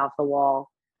crazy off the wall,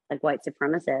 like white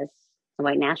supremacists,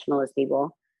 white nationalist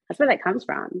people. That's where that comes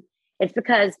from. It's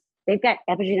because they've got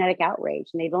epigenetic outrage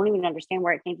and they don't even understand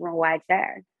where it came from or why it's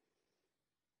there.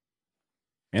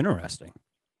 Interesting.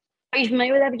 Are you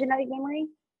familiar with epigenetic memory?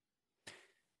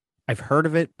 I've heard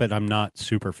of it, but I'm not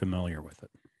super familiar with it.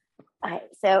 All right,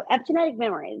 so epigenetic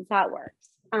memory is how it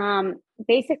works.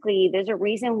 Basically, there's a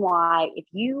reason why if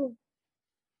you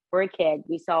were a kid,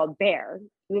 you saw a bear,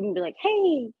 you wouldn't be like,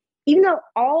 hey, even though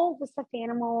all the stuffed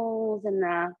animals and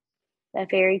the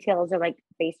fairy tales are like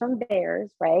based on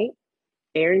bears, right?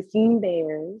 Berenstein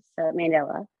Bears,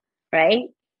 Mandela, right?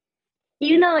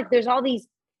 You know, like there's all these,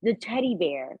 the teddy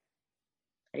bear,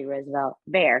 Teddy Roosevelt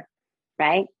bear,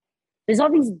 right? There's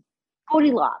all these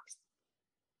Goldilocks,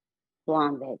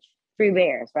 blonde bitch, 3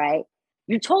 bears, right?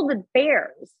 You're told that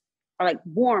bears are like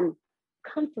warm,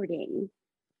 comforting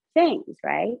things,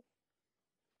 right?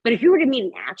 But if you were to meet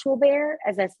an actual bear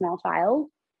as a small child,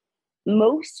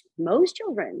 most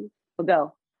children would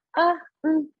go,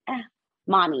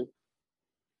 mommy.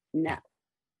 No.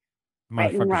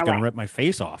 Motherfucker's gonna rip my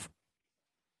face off.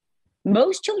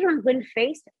 Most children, when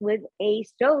faced with a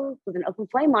stove with an open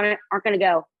flame on it, aren't going to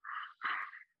go,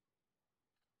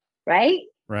 right?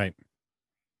 Right.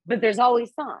 But there's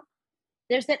always some.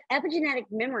 There's that epigenetic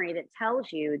memory that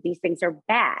tells you these things are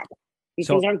bad. These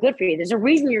things aren't good for you. There's a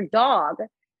reason your dog,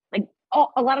 like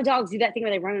a lot of dogs do that thing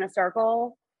where they run in a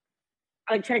circle,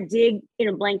 or like try to dig in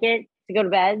a blanket to go to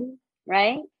bed,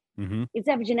 right? Mm-hmm. It's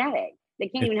epigenetic. They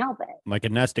can't even help it. Like a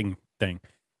nesting thing.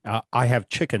 I have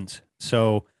chickens,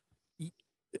 so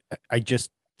I just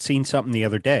seen something the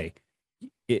other day.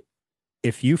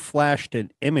 If you flashed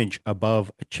an image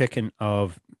above a chicken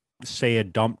of, say, a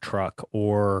dump truck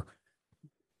or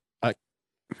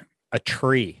a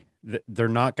tree they're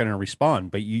not going to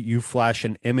respond. But you flash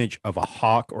an image of a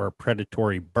hawk or a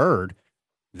predatory bird,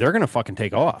 they're going to fucking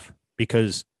take off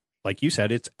because, like you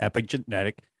said, it's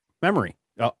epigenetic memory.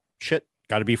 Oh, shit.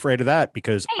 Got to be afraid of that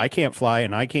because I can't fly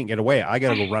and I can't get away. I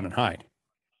got to go run and hide.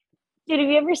 Dude, have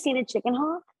you ever seen a chicken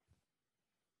hawk?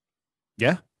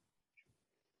 Yeah.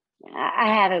 I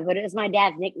haven't, but it was my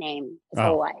dad's nickname his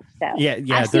whole life. So yeah.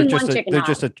 I've seen one chicken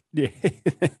hawk.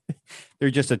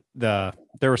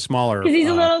 They're a smaller. Because he's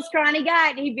a little scrawny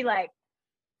guy, and he'd be like,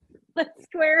 "Let's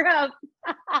square up."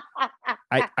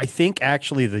 I think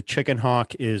actually the chicken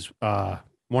hawk is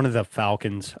one of the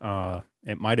falcons.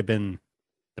 It might have been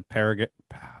the Paragon.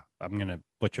 I'm gonna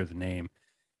butcher the name.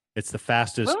 It's the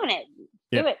fastest. Ruin it.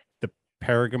 Do it. The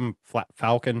Paragon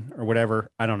falcon or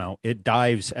whatever. I don't know. It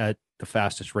dives at the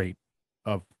fastest rate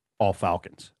of all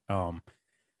falcons. And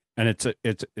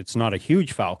it's not a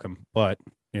huge falcon, but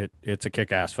it's a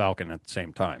kick-ass falcon at the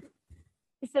same time.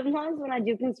 Sometimes when I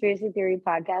do conspiracy theory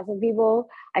podcasts with people,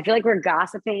 I feel like we're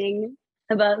gossiping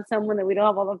about someone that we don't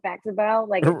have all the facts about,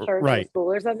 like in church or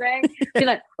school or something. You're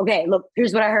like, okay, look,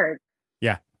 here's what I heard.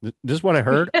 Yeah, this is what I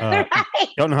heard.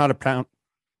 Don't know how to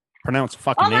pronounce the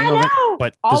fucking name of it,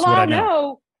 but this is what I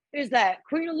know is that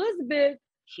Queen Elizabeth,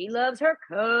 she loves her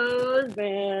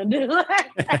husband.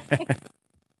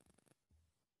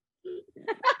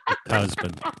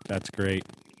 Husband. That's great.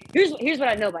 Here's what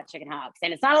I know about chicken hawks,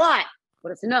 and it's not a lot,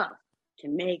 but it's enough to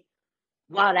make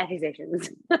wild accusations.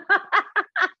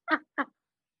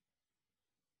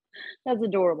 That's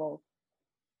adorable.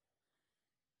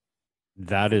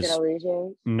 That is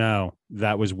no,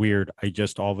 that was weird. I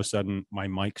just all of a sudden my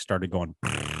mic started going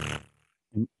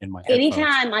in my head.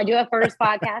 Anytime I do a first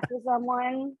podcast with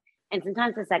someone, and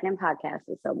sometimes the second podcast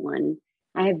with someone,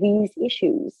 I have these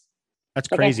issues. That's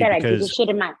crazy. I because do this shit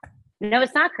in my. No,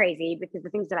 it's not crazy because the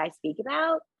things that I speak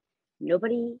about,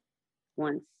 nobody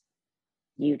wants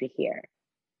you to hear.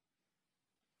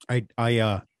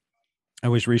 I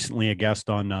was recently a guest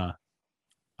on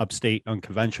Upstate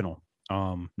Unconventional,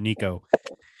 Nico,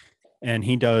 and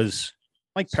he does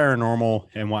like paranormal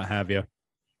and what have you.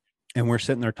 And we're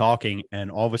sitting there talking,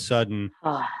 and all of a sudden,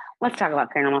 let's talk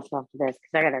about paranormal stuff for this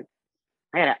because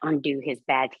I gotta undo his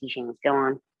bad teachings. Go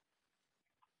on.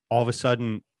 All of a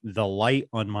sudden, the light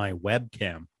on my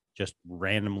webcam just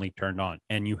randomly turned on,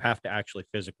 and you have to actually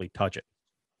physically touch it.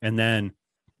 And then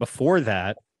before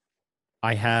that,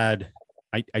 I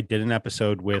did an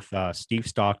episode with Steve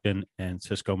Stockton and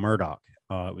Cisco Murdoch.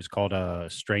 It was called a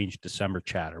Strange December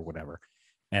Chat or whatever.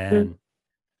 And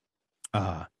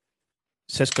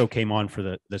Cisco came on for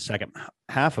the second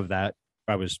half of that.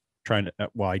 I was trying to,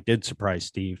 I did surprise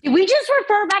Steve. Did we just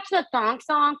refer back to the thong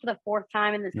song for the fourth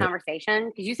time in this conversation?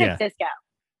 Because you said Cisco.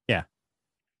 Yeah,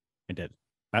 I did.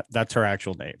 That's her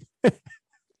actual name.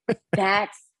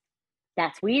 That's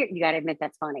weird. You got to admit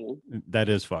that's funny. That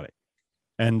is funny.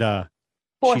 And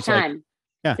fourth time.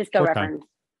 Like, Cisco reference. Time.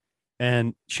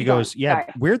 And she goes,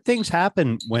 weird things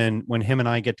happen when him and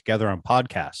I get together on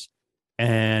podcasts.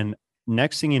 And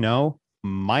next thing you know,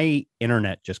 my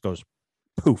internet just goes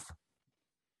poof.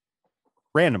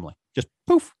 Randomly. Just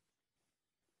poof.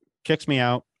 Kicks me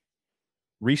out.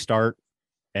 Restart.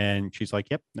 And she's like,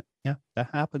 yep, yeah,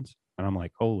 that happens. And I'm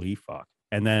like, holy fuck.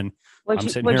 And then I'm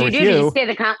sitting here with you. Did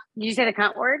you say the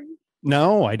cunt word?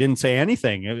 No, I didn't say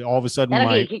anything. All of a sudden,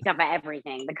 that'll get you kicked off of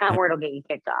everything. The cunt word will get you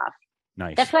kicked off.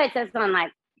 Nice. That's why it says on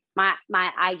like my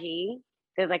IG.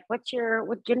 They're like, what gender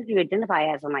do you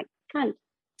identify as? I'm like, cunt.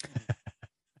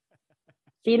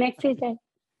 See you next Tuesday.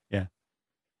 Yeah.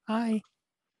 Hi.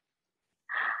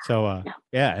 So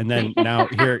yeah, and then now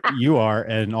here you are,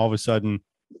 and all of a sudden,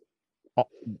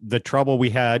 the trouble we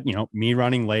had, me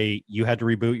running late, you had to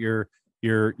reboot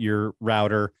your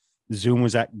router. Zoom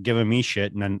was giving me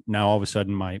shit, and then now all of a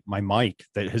sudden my mic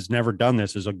that has never done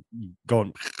this is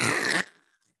going.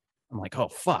 I'm like, oh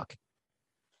fuck.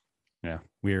 Yeah,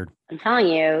 weird. I'm telling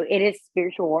you, it is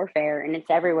spiritual warfare, and it's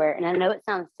everywhere. And I know it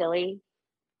sounds silly,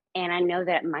 and I know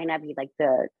that it might not be like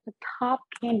the top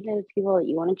candidate of people that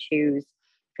you want to choose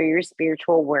for your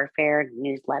spiritual warfare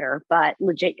newsletter, but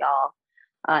legit, y'all.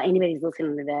 Anybody who's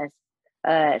listening to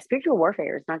this, spiritual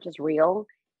warfare is not just real;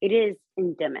 it is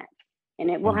endemic,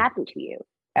 and it will happen to you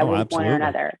at one point or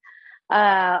another.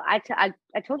 I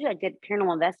told you I did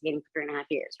paranormal investigating for 3.5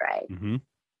 years, right? Mm-hmm.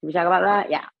 Did we talk about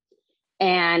that? Yeah.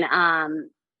 And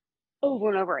over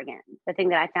and over again, the thing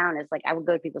that I found is like I would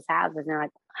go to people's houses and they're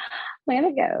like, "Where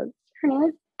it goes? Her name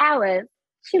is Alice.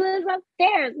 She lives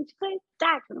upstairs and she plays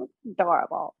sax and it's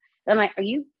adorable." And I'm like, "Are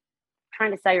you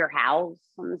trying to sell your house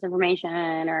on this information,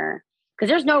 or because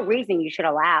there's no reason you should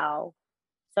allow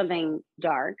something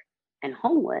dark and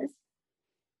homeless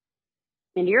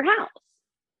into your house?"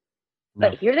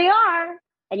 But here they are,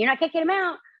 and you're not kicking them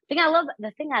out.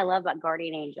 The thing I love about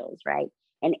guardian angels, right?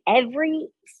 And every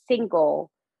single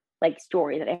like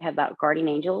story that I have about guardian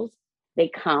angels, they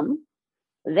come,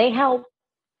 they help,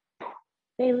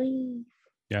 they leave.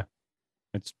 Yeah.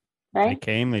 It's right. They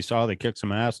came, they saw, they kicked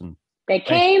some ass, and they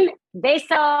came, they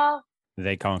saw,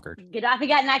 they conquered. Gaddafi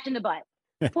got knocked in the butt.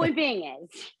 The point being is,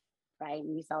 right?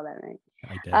 You saw that, right?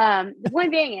 I did. The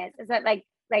point being is that like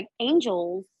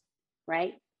angels,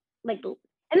 right? Like,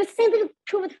 and the same thing is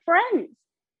true with friends.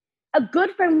 A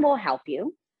good friend will help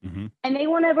you, and they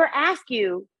won't ever ask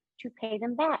you to pay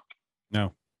them back.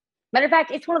 No. Matter of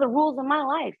fact, it's one of the rules of my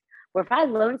life where if I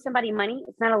loan somebody money,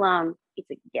 it's not a loan,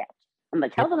 it's a gift. I'm going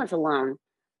to tell them it's a loan,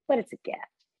 but it's a gift.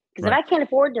 Because if I can't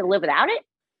afford to live without it,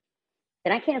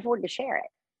 then I can't afford to share it.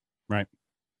 Right.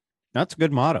 That's a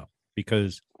good motto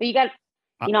because... But you got,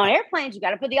 on airplanes, you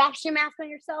got to put the oxygen mask on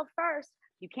yourself first.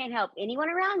 You can't help anyone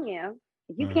around you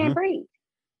if you can't breathe.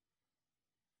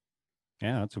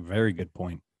 Yeah, that's a very good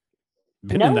point.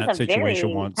 Been in that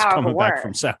situation once, coming back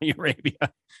from Saudi Arabia.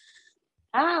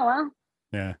 Oh, well.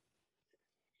 Yeah.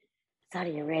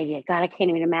 Saudi Arabia. God, I can't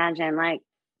even imagine. Like,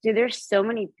 dude, there's so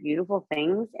many beautiful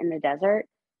things in the desert.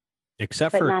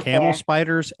 Except for camel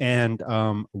spiders and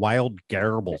wild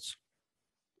gerbils,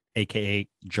 a.k.a.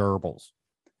 gerbils.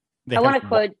 I want to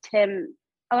quote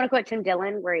Tim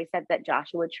Dillon, where he said that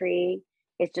Joshua Tree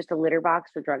is just a litter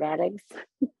box for drug addicts.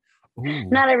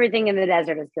 Not everything in the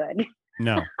desert is good.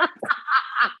 No.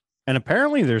 And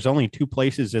apparently there's only 2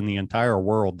 places in the entire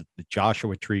world that the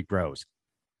Joshua Tree grows.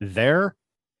 There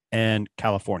and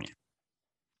California.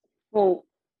 Well,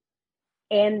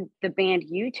 and the band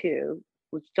U2,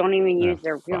 which don't even use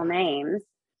their real names.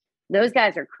 Those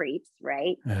guys are creeps,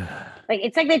 right? Like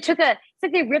it's like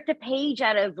they ripped a page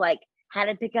out of like How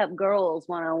to Pick Up Girls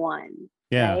 101.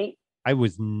 Yeah. Right? I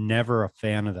was never a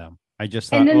fan of them. I just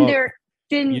thought,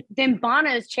 then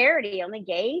Bono's charity only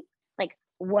gave like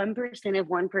 1% of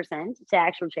 1% to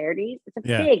actual charities. It's a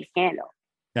big scandal.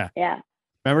 Yeah. Yeah.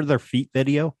 Remember their feet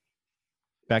video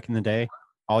back in the day?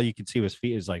 All you could see was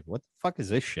feet. Is like, what the fuck is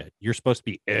this shit? You're supposed to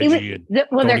be edgy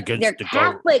they're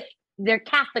Catholic. They're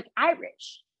Catholic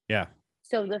Irish. Yeah.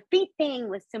 So the feet thing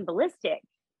was symbolistic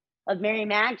of Mary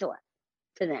Magdalene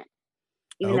to them.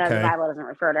 Even though the Bible doesn't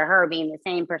refer to her being the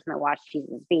same person that washed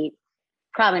Jesus' feet.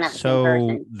 Probably not the same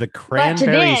person. So the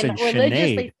Cranberries and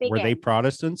Sinead, speaking, were they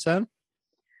Protestants then?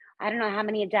 I don't know how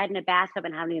many have died in a bathtub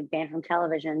and how many have banned from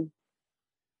television.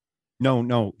 No.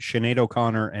 Sinead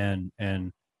O'Connor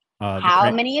and how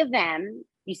many of them?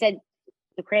 You said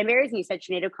the Cranberries and you said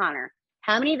Sinead O'Connor.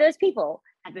 How many of those people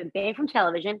have been banned from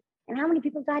television and how many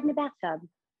people died in a bathtub?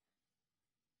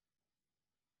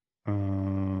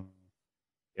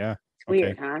 Yeah. It's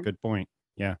weird, huh? Good point.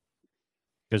 Yeah.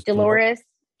 Dolores.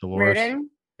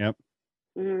 Yep.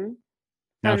 Mm-hmm.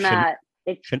 Now,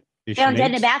 found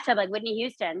dead in a bathtub like Whitney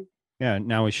Houston. Yeah.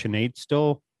 Now, is Sinead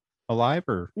still alive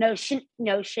or? No,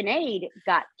 Sinead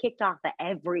got kicked off of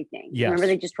everything. Yes. Remember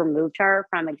they just removed her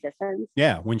from existence?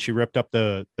 Yeah. When she ripped up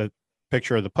the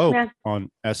picture of the Pope on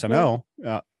SNL.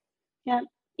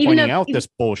 Pointing out this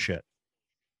bullshit.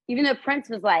 Even though Prince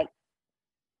was like,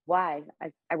 why?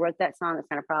 I wrote that song. It's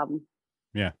not a problem.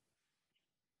 Yeah.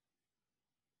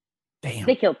 Damn.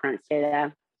 They killed Prince too,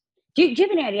 though. Do you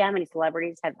have any idea how many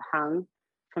celebrities have hung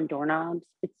from doorknobs?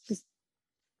 It's just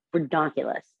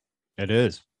ridiculous. It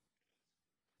is.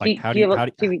 Like,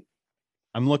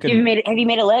 I'm looking. Have you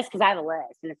made a list? Because I have a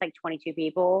list, and it's like 22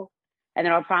 people, and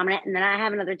they're all prominent. And then I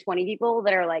have another 20 people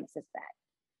that are like suspect.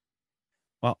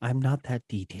 Well, I'm not that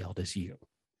detailed as you.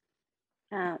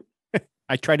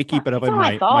 I try to keep it up in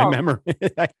my memory.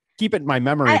 I keep it in my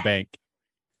memory bank.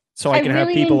 So I can really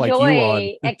have people like you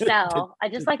on Excel. I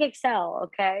just like Excel.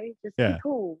 Okay. Just be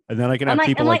cool. And then I can have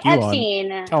people like you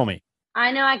on. Tell me.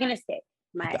 I know I can escape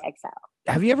my Excel.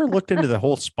 Have you ever looked into the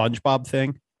whole SpongeBob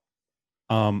thing?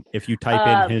 If you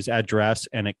type in his address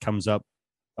and it comes up,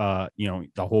 the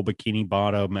whole Bikini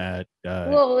Bottom at,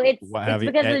 it's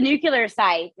because of the nuclear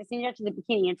site. It's named after the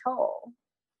Bikini Atoll.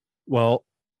 Well,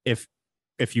 if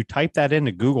you type that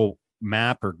into Google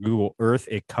Map or Google Earth,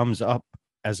 it comes up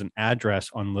as an address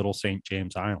on Little St.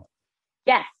 James Island.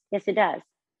 Yes, it does.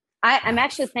 I'm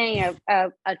actually planning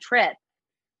a trip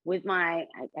with my,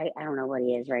 I don't know what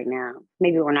he is right now.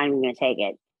 Maybe we're not even going to take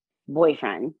it.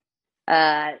 Boyfriend.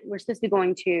 We're supposed to be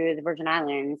going to the Virgin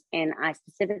Islands, and I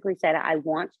specifically said I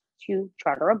want to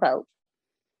charter a boat.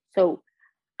 So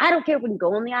I don't care if we can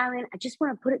go on the island. I just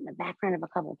want to put it in the background of a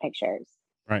couple of pictures.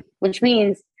 Right. Which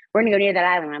means we're going to go near that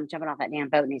island. And I'm jumping off that damn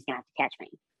boat, and he's going to have to catch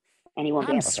me. And he won't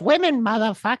be able to. Swimming,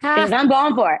 motherfucker. Because I'm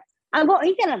going for it.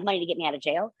 He's got enough money to get me out of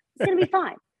jail. It's going to be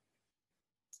fine.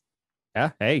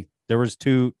 Yeah. Hey, There was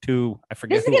two. I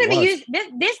forget. This is going to be used.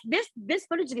 This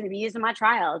footage is going to be used in my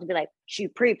trial to be like, she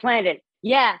pre-planned it.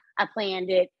 Yeah, I planned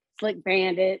it. Slick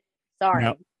banned it.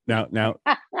 Sorry. Now,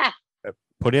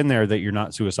 put in there that you're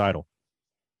not suicidal,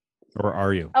 or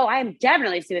are you? Oh, I'm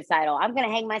definitely suicidal. I'm going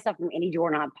to hang myself from any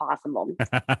doorknob possible.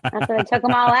 That's why I took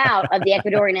them all out of the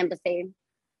Ecuadorian embassy.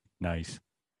 Nice.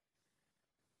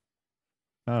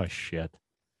 Oh shit.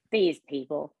 These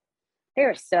people,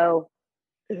 they're so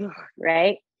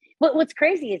right. What's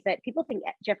crazy is that people think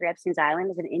Jeffrey Epstein's island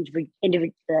is an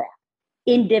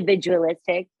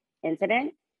individualistic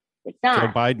incident. It's not. Joe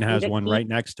Biden has one right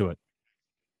next to it.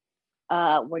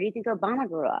 Where do you think Obama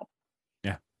grew up?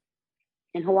 Yeah.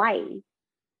 In Hawaii.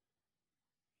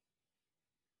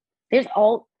 There's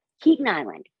Keaton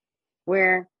Island,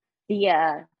 where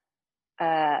the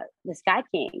Sky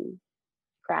King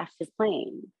crashed his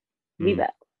plane. Viva.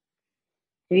 Have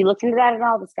you looked into that at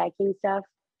all? The Sky King stuff?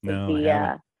 No, I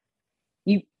haven't.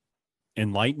 You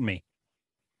enlighten me.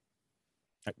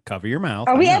 Cover your mouth.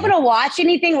 Are we able to watch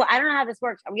anything? I don't know how this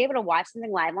works. Are we able to watch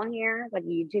something live on here, like a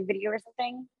YouTube video or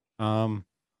something?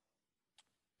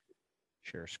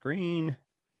 Share screen.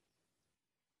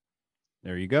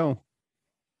 There you go.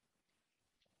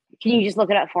 Can you just look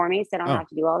it up for me so I don't have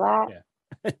to do all that? Yeah.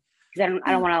 Because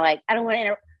I don't want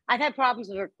to I've had problems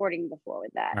with recording before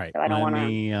with that. Right. So I don't want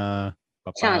to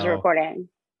challenge the recording.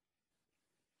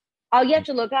 All you have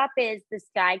to look up is the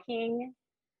Sky King.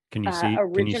 Can you see?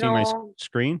 Can you see my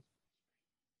screen?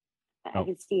 I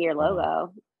can see your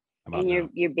logo and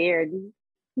your beard.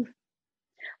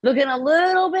 Looking a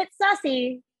little bit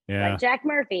sussy, like Jack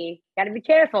Murphy. Got to be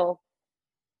careful.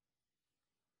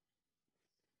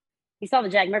 You saw the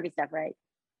Jack Murphy stuff, right?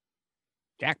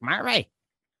 Jack Murphy.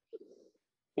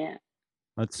 Yeah.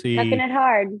 Let's see. Tucking it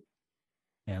hard.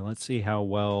 Yeah, let's see how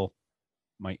well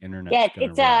my internet. Yeah,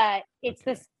 it's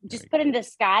this. Just put in the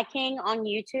Sky King on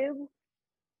YouTube,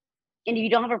 and if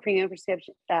you don't have a premium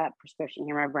prescription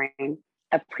here, my brain,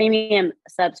 a premium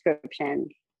subscription,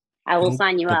 I will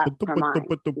sign you up for mine.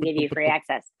 Give you free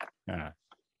access. I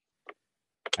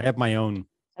have my own.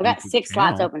 I've got 6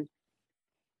 slots open.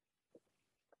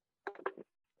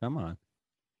 Come on.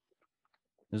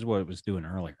 This is what it was doing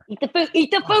earlier. Eat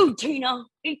the food, Tina.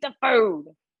 Eat the food.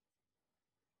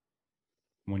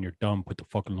 When you're done, put the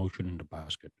fucking lotion in the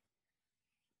basket.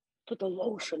 Put the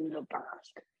lotion in the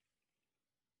basket.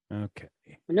 Okay.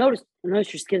 I noticed your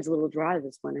skin's a little dry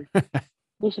this winter.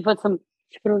 You should put on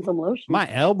some lotion.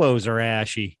 My elbows are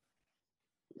ashy.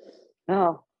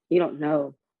 Oh, you don't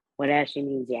know what ashy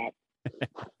means yet.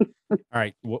 All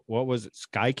right. What was it?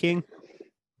 Sky King?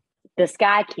 The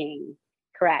Sky King.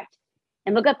 Correct.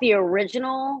 And look up the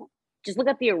original. Just look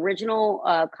up the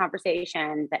original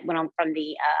conversation that went on from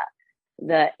the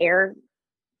air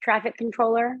traffic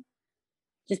controller.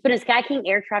 Just put a Sky King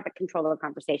air traffic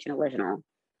conversation original.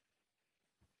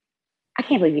 I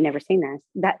can't believe you've never seen this.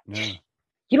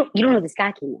 You don't know who the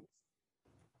Sky King is.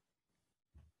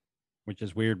 Which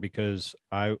is weird because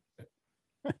oh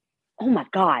my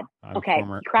God. Okay. He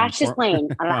crashed his plane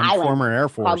on an island. Former Air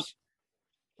Force.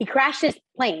 He crashed his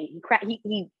plane.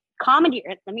 He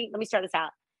commandeered. Let me start this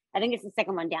out. I think it's the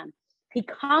second one down. He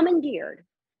commandeered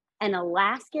an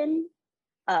Alaskan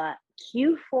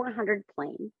Q400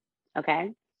 plane.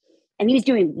 Okay. And he was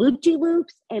doing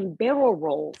loop-de-loops and barrel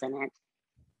rolls in it.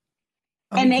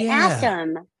 And they asked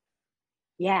him,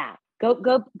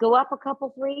 go up a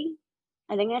couple, 3.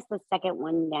 I think that's the second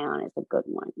one down. It's a good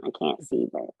one. I can't see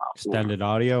very well. Extended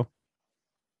audio?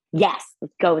 Yes,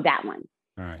 let's go with that one.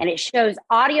 All right. And it shows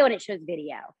audio and it shows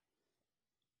video.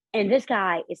 And this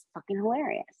guy is fucking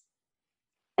hilarious.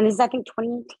 And this is, I think,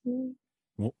 2018.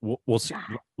 We'll see.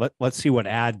 Let's see what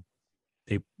ad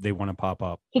they want to pop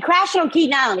up. He crashed on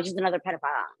Keaton Island, which is another pedophile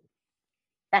island.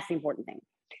 That's the important thing.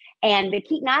 And the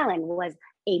Keaton Island was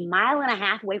 1.5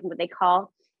 miles away from what they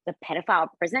call the pedophile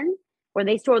prison, where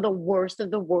they store the worst of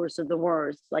the worst of the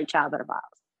worst, like child pedophiles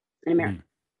in America.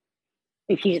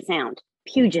 Puget Sound.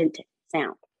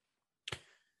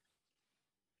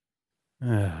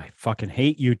 I fucking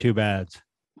hate YouTube ads.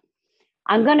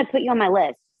 I'm going to put you on my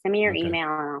list. Send me your email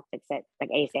and I'll fix it like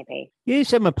ASAP. You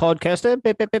said my podcaster.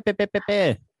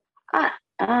 Oh,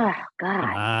 God. Come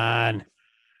on.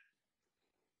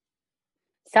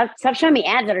 Stop showing me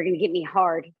ads that are going to get me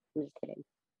hard. I'm just kidding.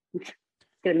 It's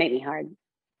going to make me hard.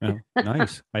 Oh,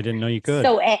 nice. I didn't know you could.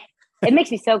 So it makes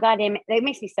me so goddamn. It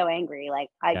makes me so angry. Like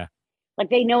like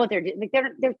they know what they're doing. Like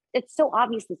they're. It's so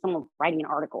obviously someone writing an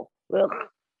article. Ugh.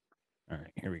 All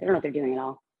right, here we go. They don't know what they're doing at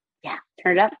all. Yeah,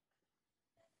 turn it up.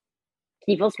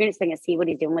 Can you full screen it so I can see what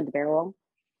he's doing with the barrel roll?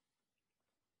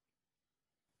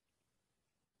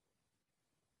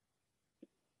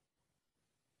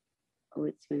 Oh,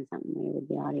 it's doing something weird with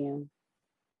the audio.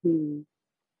 Your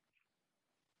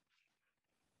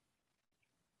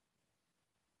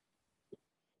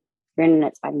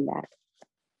internet's fighting back.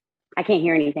 I can't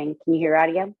hear anything. Can you hear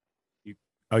audio?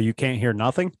 You can't hear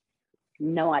nothing?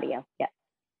 No audio. Yep.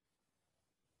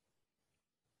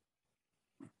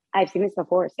 I've seen this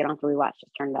before, so you don't have to rewatch.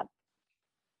 Just turn it up.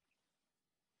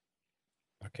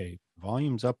 Okay,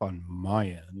 volume's up on my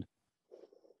end.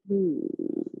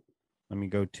 Let me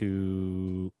go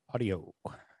to audio.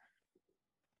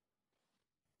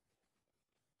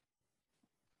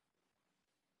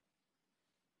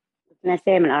 Can I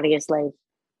say I'm an audio slave?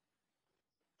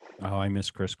 Oh, I miss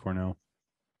Chris Cornell.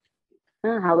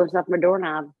 How lives up my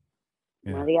doorknob?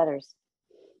 Yeah. One of the others.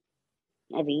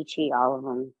 Avicii, all of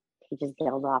them. He just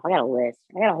gelled off. I got a list.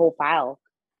 I got a whole file.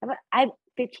 I have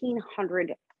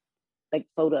 1,500 like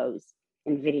photos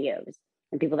and videos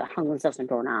and people that hung themselves on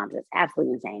doorknobs. It's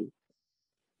absolutely insane.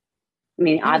 I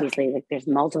mean, obviously, like there's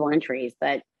multiple entries,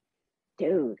 but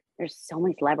dude, there's so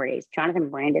many celebrities. Jonathan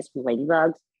Brandis from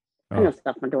Ladybugs hung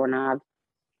himself on a doorknob.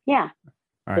 Yeah.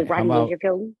 All right. Rodney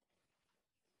Dangerfield.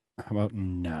 How about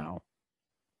now?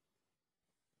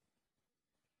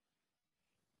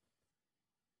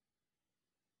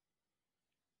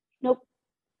 Nope.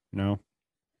 No.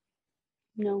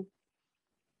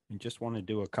 I just want to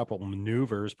do a couple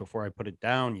maneuvers before I put it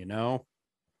down, you know?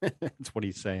 That's what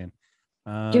he's saying.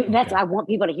 Dude, I want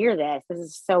people to hear this. This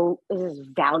is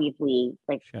valuably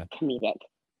like comedic.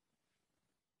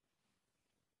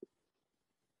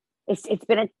 It's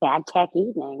been a bad tech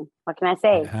evening. What can I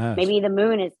say? Maybe the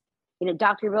moon is,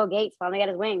 Dr. Bill Gates finally got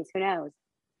his wings. Who knows?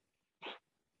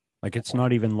 Like it's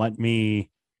not even let me.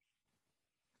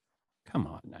 Come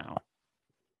on now.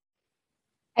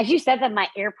 As you said that, my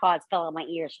AirPods fell out my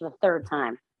ears for the third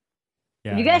time.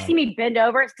 Yeah, if you guys see me bend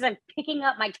over, it's because I'm picking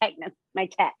up my tech.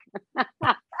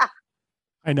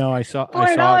 I know. I saw it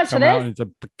come out and it's a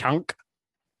punk.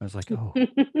 I was like, oh.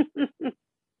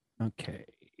 Okay.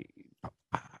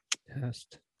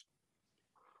 Test.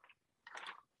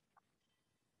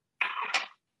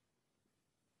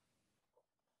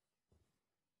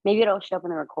 Maybe it'll show up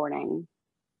in the recording.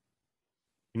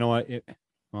 You know what? It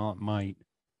might.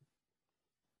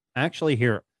 Actually,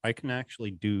 here, I can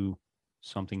actually do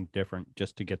something different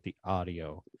just to get the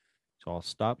audio. So I'll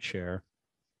stop share.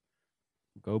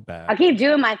 Go back. I'll keep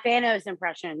doing my Thanos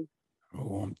impression.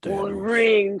 Oh, I'm Thanos. One Thanos.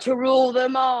 ring to rule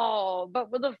them all,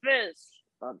 but with a fist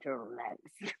of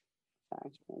turtlenecks.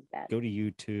 Sorry, bad. Go to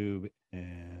YouTube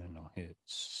and I'll hit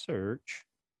search.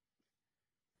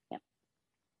 Yep.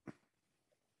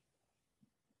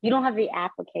 You don't have the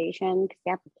application because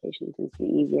the application tends to be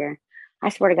easier. I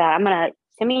swear to God, I'm gonna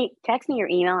text me your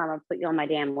email. I'm gonna put you on my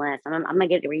damn list. I'm gonna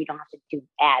get it where you don't have to do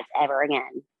ads ever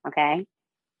again. Okay,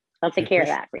 I'll take care of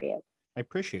that for you. I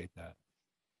appreciate that.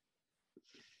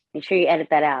 Make sure you edit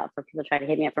that out for people trying to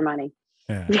hit me up for money.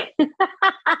 Yeah.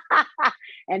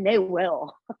 And they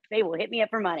will. They will hit me up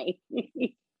for money.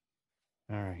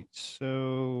 All right.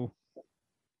 So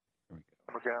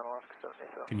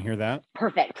can you hear that?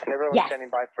 Perfect. And everyone yes. standing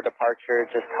by for departure,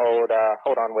 just hold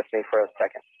on with me for a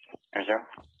second. Yes, sir.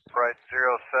 Right,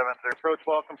 070. Approach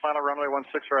welcome, final runway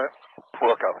 16 right.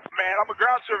 Welcome. Man, I'm a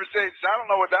ground service agent. I don't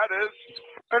know what that is.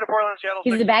 Clear to Portland, Seattle.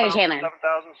 He's the baggage handler.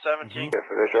 7017. Yes,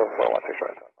 visual, 416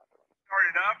 right.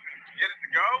 Started up, get it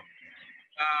to go.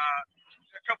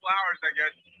 A couple hours, I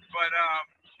guess. But,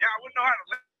 yeah, I wouldn't know how to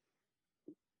live.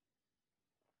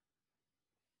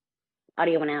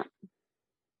 Audio went out.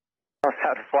 I don't know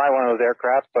how to fly one of those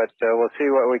aircraft, but we'll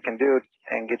see what we can do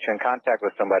and get you in contact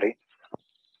with somebody.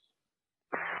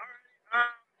 Yeah, I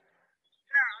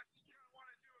just kind of want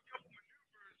to do a couple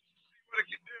maneuvers, see what it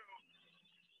can do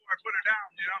before I put it down,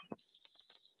 you know?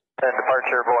 And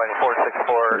departure, Boeing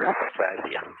 464.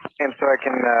 And so I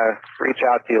can reach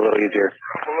out to you a little easier.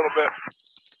 A little bit.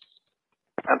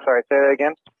 I'm sorry, say that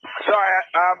again? Sorry,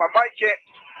 my mic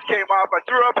came off. I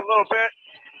threw up a little bit.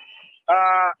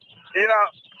 You know,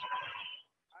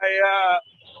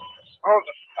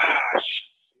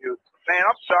 shoot. Man,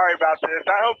 I'm sorry about this.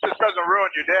 I hope this doesn't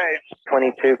ruin your day.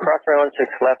 22, cross rail 16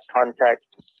 left contact.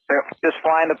 Just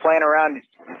flying the plane around,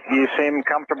 you seem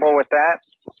comfortable with that?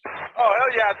 Oh,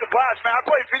 hell yeah, it's a blast, man. I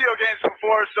played video games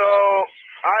before, so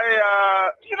I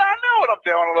know what I'm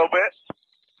doing a little bit.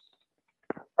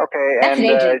 Okay,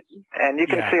 and you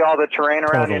can see all the terrain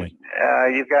around you.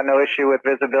 You've got no issue with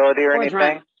visibility or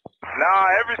anything? Nah,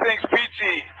 everything's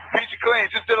peachy clean.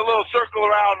 Just did a little circle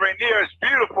around Rainier. It's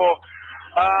beautiful.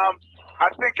 I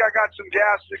think I got some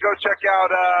gas to go check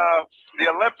out the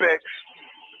Olympics.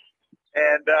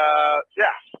 And,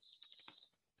 yeah.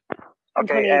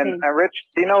 Okay, and Rich,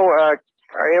 do you know, are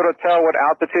you able to tell what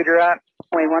altitude you're at?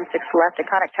 Runway 16 left,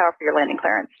 Iconic Tower for your landing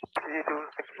clearance.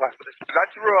 I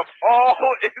threw up all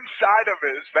inside of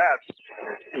it. It's bad.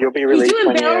 You'll be released doing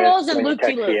when barrel rolls and you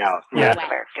taxi loop-de-loops. out. Yeah,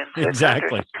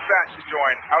 exactly. Fast to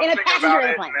join. I was In a thinking passenger about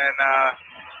it, airplane. and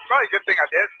probably a good thing I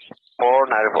did.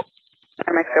 494.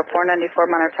 Mexico 494,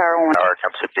 Monitor Tower 1. Our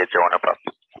jumpsuit did join up.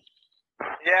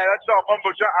 Yeah, that's all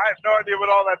mumbo jumbo. I have no idea what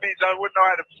all that means. I wouldn't know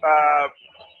how to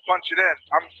punch it in.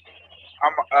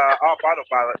 I'm off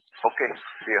autopilot. Okay,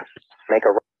 see ya. Make a.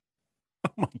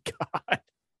 Oh my God.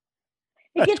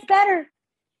 It gets better.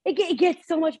 It gets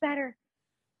so much better.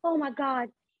 Oh my God.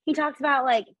 He talks about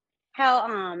like how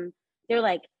they're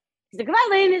like, he's like, if I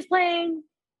land this plane,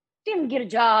 you can get a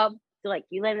job. They're like,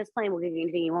 you land this plane, we'll give you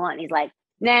anything you want. And he's like,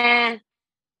 nah,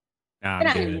 they're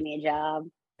not gonna give me a job.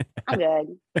 I'm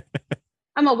good.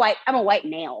 I'm a white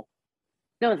male.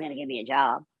 No one's gonna give me a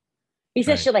job. He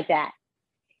says shit like that.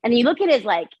 And then you look at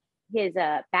his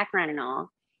background and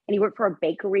all, and he worked for a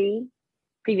bakery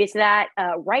previous to that,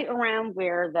 right around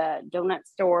where the donut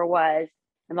store was,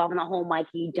 involving the whole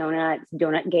Mikey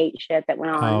donut gate shit that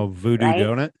went on. Oh, Voodoo right?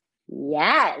 Donut?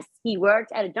 Yes. He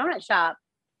worked at a donut shop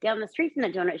down the street from the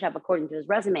donut shop, according to his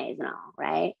resumes and all,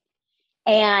 right?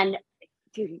 And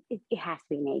dude, it has to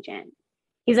be an agent.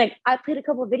 He's like, I played a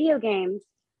couple of video games.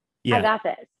 Yeah. I got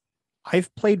this.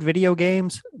 I've played video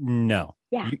games. No.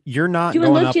 Yeah. You're not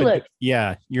doing going up. And,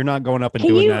 you're not going up and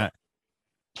doing that.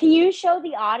 Can you show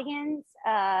the audience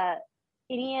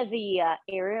any of the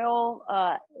aerial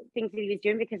things that he was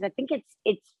doing? Because I think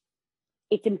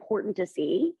it's important to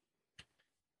see.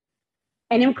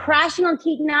 And him crashing on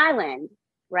Keaton Island,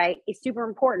 right, is super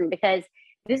important because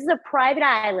this is a private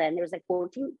island. There was like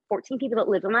 14 people that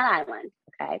lived on that island,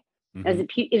 okay? Mm-hmm.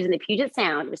 It was in the Puget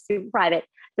Sound. It was super private.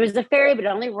 There was a ferry, but it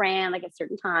only ran like at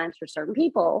certain times for certain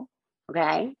people,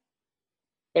 okay?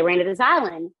 They ran to this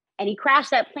island, and he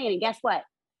crashed that plane, and guess what?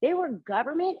 There were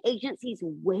government agencies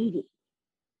waiting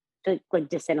to like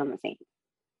descend on the scene.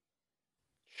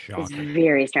 Shocking. It's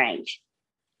very strange.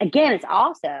 Again, it's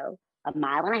also a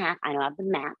mile and a half. I know I have the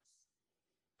maps.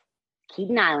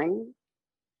 Keaton Island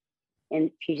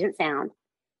in Puget Sound.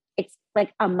 It's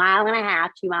like a mile and a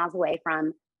half, 2 miles away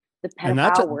from the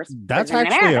pedophile worst. That's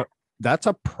actually that's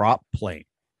a prop plane.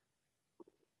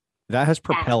 That has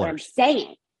propellers. That's what I'm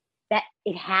saying. That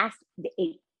it has.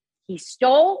 He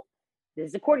stole. This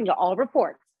is according to all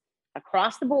reports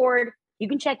across the board. You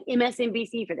can check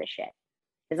MSNBC for this shit.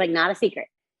 It's like not a secret.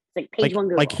 It's like page one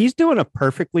Google. Like he's doing a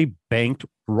perfectly banked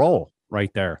roll right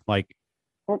there. Like,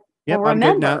 I'm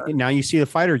good now. Now you see the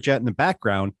fighter jet in the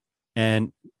background,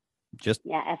 and just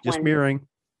mirroring.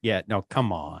 Yeah, no,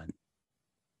 come on.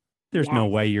 There's no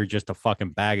way you're just a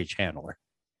fucking baggage handler.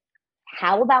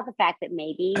 How about the fact that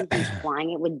maybe he's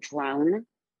flying it with drone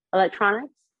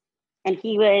electronics, and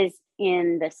he was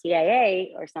in the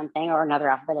CIA or something or another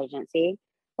alphabet agency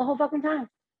the whole fucking time?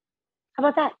 How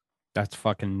about that? That's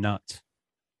fucking nuts.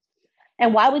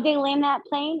 And why would they land that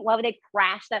plane? Why would they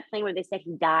crash that plane where they said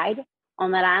he died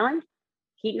on that island,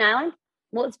 Keaton Island?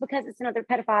 Well, it's because it's another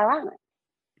pedophile island.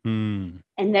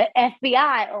 And the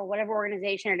FBI or whatever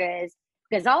organization it is,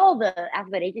 because all the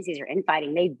alphabet agencies are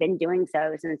infighting. They've been doing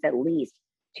so since at least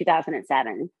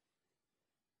 2007.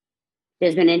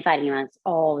 There's been infighting amongst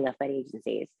all the alphabet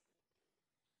agencies.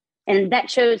 And that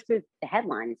shows through the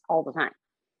headlines all the time.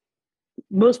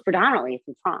 Most predominantly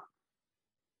through Trump.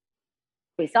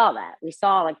 We saw that. We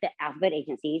saw like the alphabet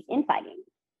agencies infighting.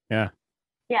 Yeah.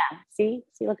 Yeah. See,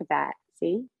 look at that.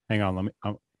 See? Hang on. Let me.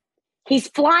 He's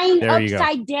flying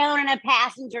upside down in a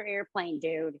passenger airplane,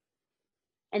 dude.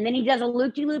 And then he does a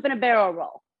loop-de-loop and a barrel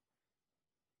roll.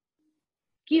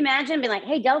 Can you imagine being like,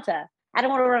 hey, Delta, I don't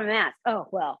want to wear a mask. Oh,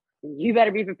 well, you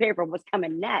better be prepared for what's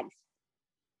coming next.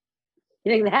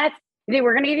 You think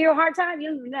we're going to give you a hard time? You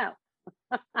don't even know.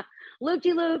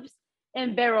 Loop-de-loops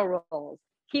and barrel rolls.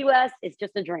 Key West is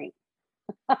just a dream.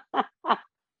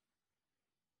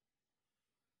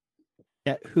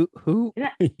 Yeah, who?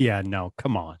 Yeah, no,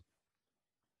 come on.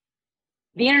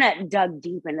 The internet dug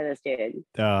deep into this dude.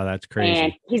 Oh, that's crazy.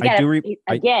 And he's got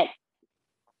again.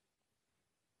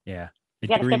 Yeah, I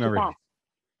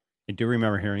do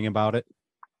remember hearing about it.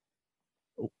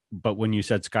 But when you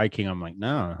said Sky King, I'm like,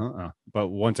 no, But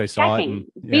once I saw it,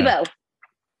 Bebo. I'm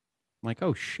like,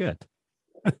 oh shit,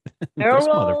 Barrel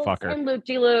rolls and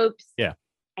loop-de-loops. Yeah,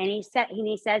 and he says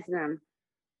to them,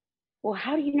 "Well,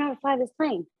 how do you know how to fly this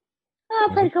plane?" Oh,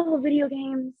 I played a couple of video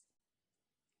games.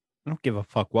 I don't give a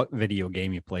fuck what video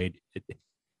game you played.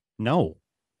 No,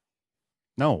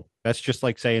 that's just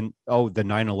like saying, oh, the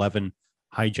 9/11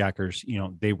 hijackers,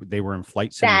 they were in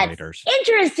flight simulators. That's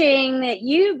interesting that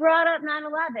you brought up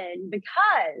 9/11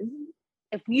 because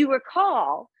if you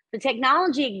recall, The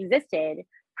technology existed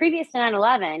previous to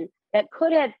 9/11 that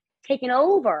could have taken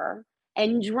over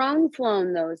and drone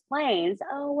flown those planes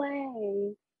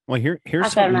away. Well, here's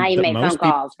I don't know how you make phone people,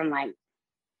 calls from like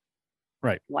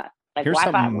right. What? Like Here's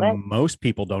Wi-Fi? something What? most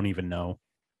people don't even know.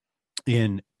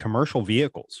 In commercial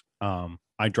vehicles,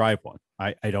 I drive one.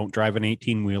 I don't drive an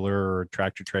 18-wheeler or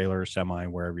tractor trailer or semi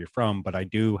wherever you're from, but I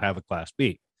do have a Class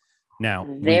B. Now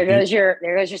There goes your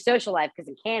social life, because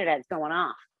in Canada it's going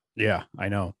off. Yeah, I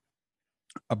know.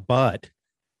 But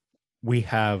we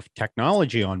have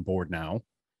technology on board now.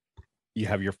 You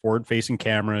have your forward-facing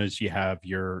cameras, you have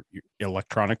your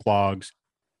electronic logs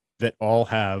that all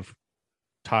have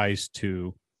ties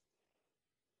to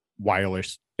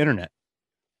wireless internet.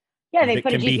 Yeah, they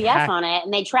put a GPS on it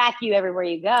and they track you everywhere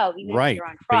you go, even if you're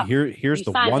on truck. But here's you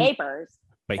the sign one papers.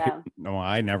 But so. No,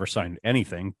 I never signed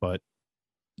anything, but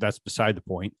that's beside the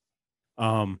point.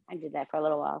 I did that for a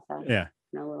little while, so yeah.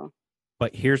 No little.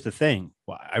 But here's the thing.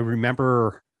 I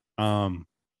remember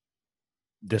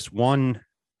this one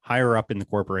higher up in the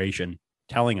corporation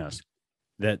telling us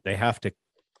that they have to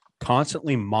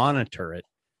constantly monitor it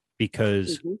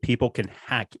because people can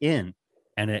hack in,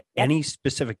 and at any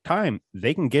specific time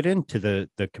they can get into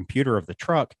the computer of the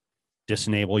truck,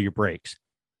 disable your brakes,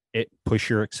 push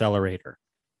your accelerator,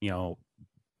 do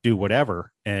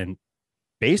whatever, and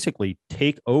basically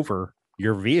take over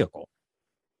your vehicle.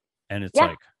 And it's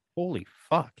like, holy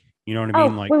fuck. You know what I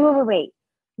mean? Like, wait.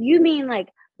 You mean like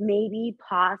maybe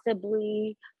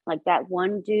possibly like that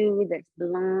one dude that's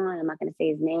blonde? I'm not going to say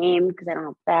his name because I don't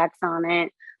have facts on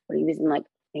it, but he was in like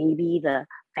maybe the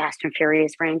Fast and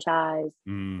Furious franchise.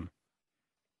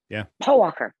 Yeah. Paul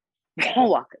Walker.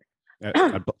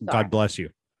 God bless you.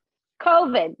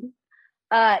 COVID.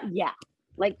 Yeah.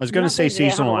 Like, I was going to say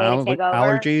seasonal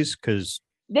allergies because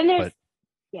then there's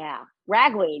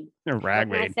ragweed.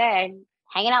 Ragweed. I say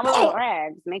hanging out with little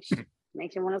rags makes you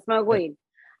want to smoke weed.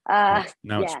 Now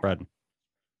it's spreading.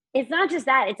 It's not just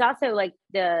that; it's also like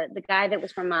the guy that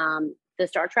was from the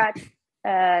Star Trek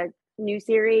new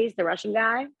series, the Russian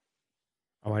guy.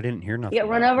 Oh, I didn't hear nothing. He got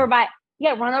run over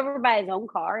by his own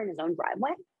car in his own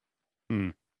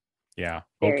driveway. Yeah.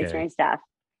 Very strange stuff.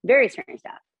 Very strange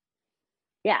stuff.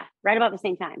 Yeah, right about the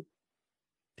same time.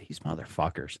 These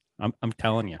motherfuckers. I'm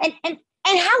telling you. And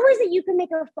how is it you can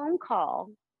make a phone call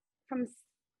from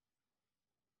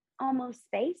almost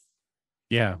space?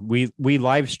 Yeah, we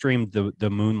live streamed the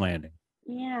moon landing.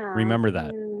 Yeah. Remember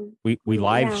that? We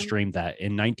live streamed that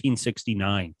in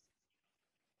 1969.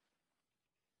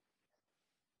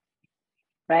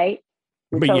 Right?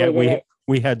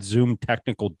 We had Zoom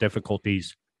technical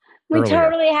difficulties. We earlier.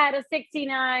 Totally had a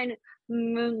 69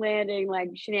 moon landing,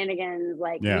 like shenanigans.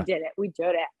 Like we did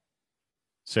it.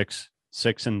 6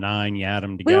 and 9, you add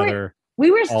them together. We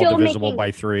were still all divisible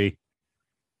by 3.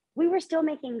 We were still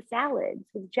making salads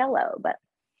with Jello, but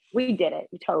we did it.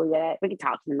 We totally did it. We could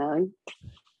talk to the moon.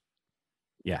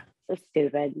 Yeah. So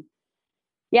stupid.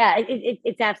 Yeah,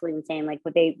 it's absolutely insane. Like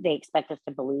what they expect us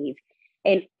to believe.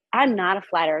 And I'm not a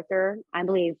flat earther. I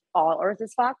believe all Earth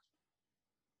is fucked.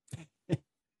 It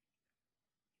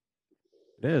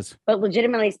is. But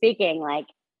legitimately speaking, like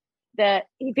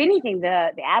if anything,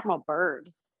 the Admiral Byrd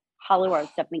Hollow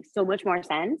Earth stuff makes so much more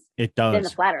sense. It does. Than the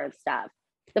flat Earth stuff.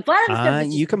 The flat Earth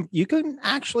stuff. You can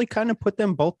actually kind of put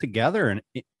them both together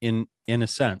in a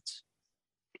sense.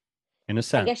 In a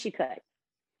sense, I guess you could.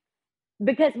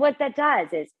 Because what that does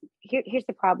is here's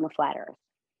the problem with flat Earth.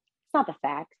 It's not the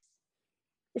facts.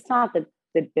 It's not the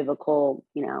biblical,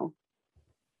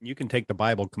 You can take the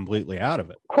Bible completely out of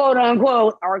it. Quote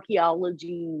unquote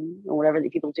archaeology or whatever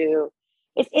that people do.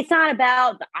 It's not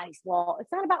about the ice wall.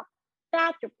 It's not about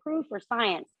fact or proof or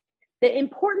science. The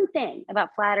important thing about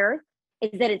flat Earth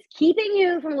is that it's keeping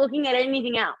you from looking at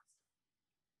anything else.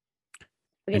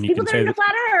 Because people that are in the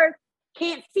flat Earth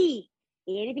can't see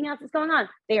anything else that's going on.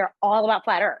 They are all about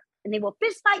flat Earth. And they will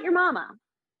fist fight your mama.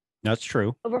 That's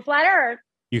true. Over flat Earth.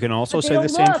 You can also say the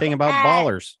same thing about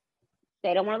ballers.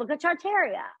 They don't want to look at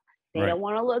Tartaria. They don't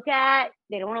want to look at,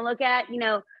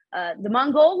 the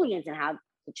Mongolians and how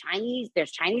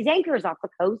there's Chinese anchors off the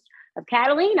coast of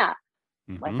Catalina.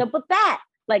 What's up with that?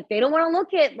 Like, they don't want to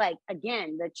look at, like,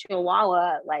 again, the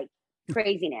Chihuahua, like,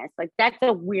 craziness. Like, that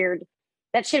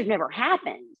should have never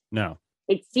happened. No.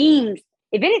 It seems,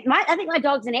 I think my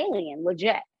dog's an alien,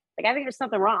 legit. Like, I think there's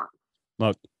something wrong.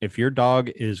 Look, if your dog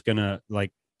is going to,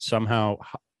 like, somehow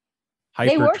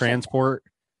hyper transport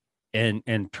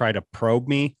and try to probe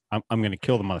me, I'm going to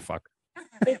kill the motherfucker.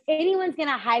 If anyone's going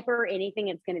to hyper anything,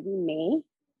 it's going to be me.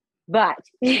 But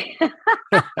he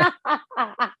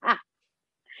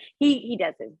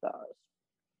does his best.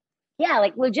 Yeah,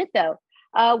 like legit though.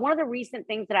 One of the recent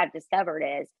things that I've discovered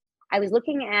is I was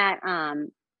looking at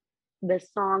the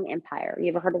Song Empire. You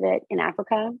ever heard of it in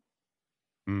Africa?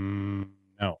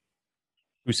 No.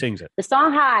 Who sings it? The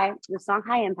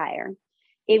Songhai Empire.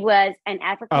 It was an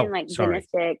African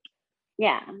dynastic.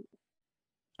 Yeah.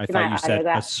 I thought you said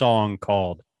a song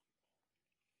called.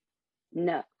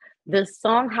 No, the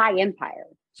Songhai Empire.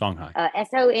 Songhai.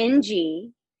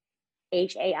 Songhai.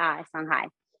 Songhai.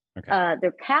 Okay.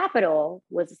 Their capital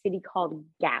was a city called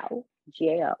Gao.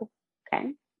 Gao.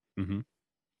 Okay. Mm-hmm.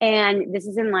 And this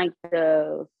is in like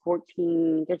the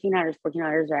 1300s,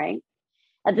 1400s, right?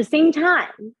 At the same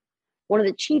time, one of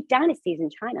the chief dynasties in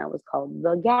China was called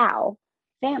the Gao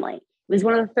family. It was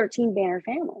one of the 13 banner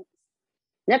families.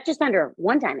 Not just under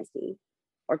one dynasty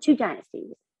or two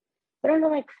dynasties, but under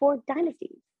like 4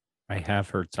 dynasties. I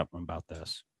have heard something about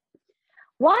this.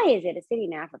 Why is it a city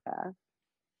in Africa?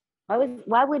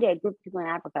 Why would a group of people in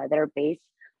Africa that are based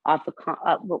off the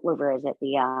what river is it?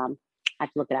 I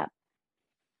have to look it up.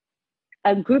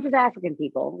 A group of African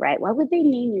people, right? Why would they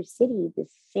name their city the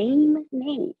same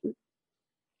name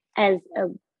as a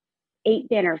 8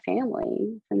 banner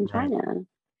family from China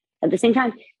at the same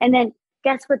time? And then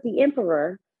guess what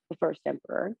the first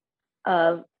emperor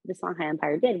of the Songhai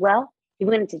Empire did? Well, he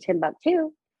went into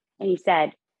Timbuktu and he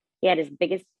said he had his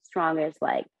biggest, strongest,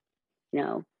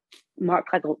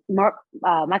 Michael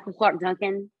Clark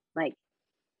Duncan. Like,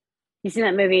 you seen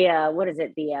that movie? What is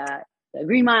it? The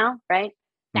Green Mile, right?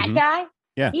 That guy?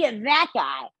 Yeah. He had that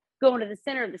guy go into the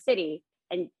center of the city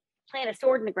and plant a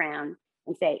sword in the ground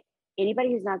and say,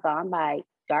 anybody who's not gone by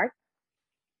dark,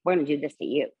 we're going to do this to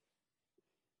you.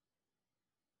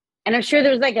 And I'm sure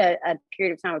there was like a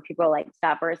period of time where people like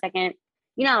stop for a second.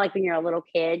 You know, like when you're a little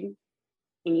kid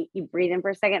and you breathe in for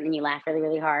a second and then you laugh really,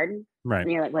 really hard. Right.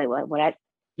 And you're like, wait, what?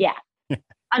 Yeah.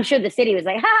 I'm sure the city was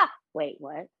like, wait,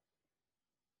 what?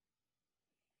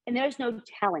 And there's no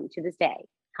telling to this day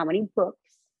how many books,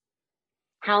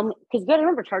 because you got to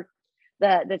remember,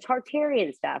 the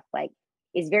Tartarian stuff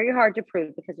is very hard to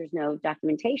prove because there's no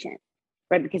documentation,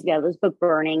 right? Because we had those book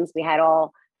burnings, we had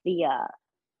all the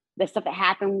stuff that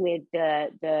happened with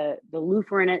the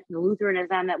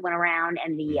Lutheranism that went around,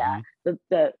 and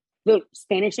the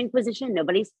Spanish Inquisition.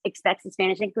 Nobody expects the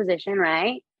Spanish Inquisition,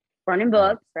 right? Burning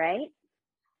books, right?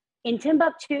 In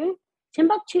Timbuktu,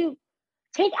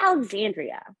 take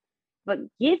Alexandria, but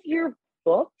give your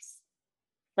books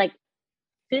like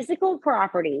physical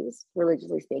properties,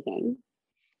 religiously speaking,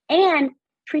 and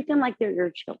treat them like they're your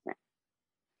children.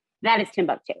 That is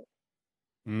Timbuktu.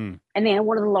 And they had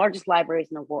one of the largest libraries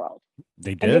in the world.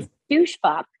 They did. And this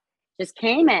douchefuck just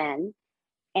came in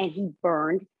and he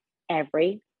burned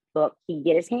every book he could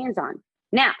get his hands on.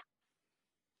 Now,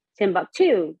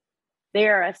 Timbuktu, they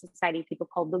are a society of people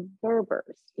called the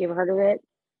Berbers. You ever heard of it?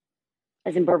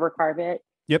 As in Berber carpet?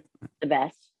 Yep. The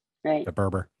best, right? The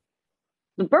Berber.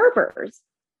 The Berbers,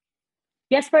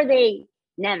 guess where they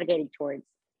navigated towards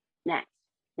next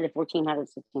in the 1400s,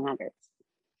 1500s?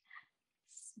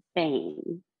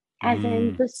 Spain, as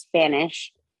in the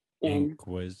Spanish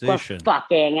Inquisition.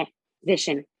 Fucking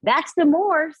Inquisition. That's the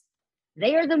Moors.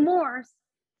 They are the Moors.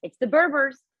 It's the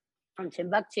Berbers from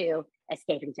Timbuktu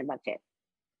escaping Timbuktu.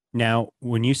 Now,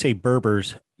 when you say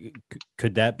Berbers,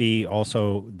 could that be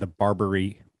also the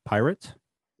Barbary pirates?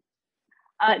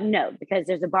 No, because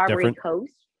there's a Barbary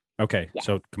coast. Okay, yeah.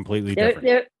 So completely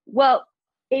different. Well,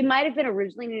 it might have been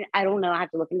originally, I don't know, I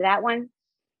have to look into that one.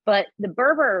 But the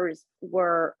Berbers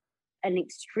were an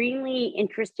extremely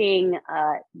interesting,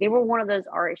 they were one of those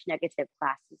RH negative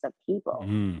classes of people.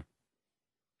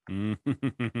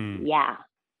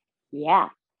 Yeah.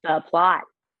 The plot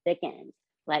thickens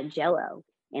like Jell-O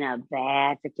in a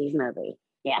bad 50s movie.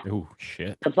 Yeah. Oh,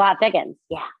 shit. The plot thickens.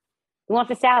 Yeah. Who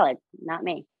wants a salad? Not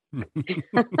me.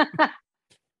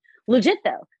 Legit,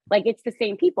 though. Like, it's the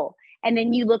same people. And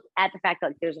then you look at the fact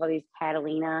that there's all these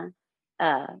Catalina,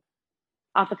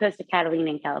 off the coast of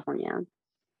Catalina in California,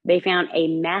 they found a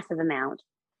massive amount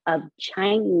of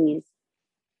Chinese,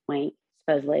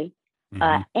 supposedly,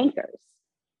 anchors.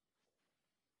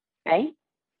 Okay?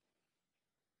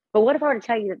 But what if I were to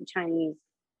tell you that the Chinese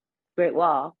Great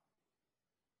Wall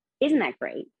isn't that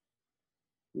great?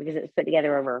 Because it was put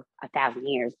together over 1,000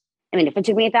 years. I mean, if it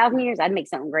took me 1,000 years, I'd make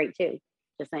something great too.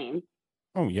 Just saying.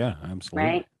 Oh, yeah,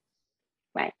 absolutely.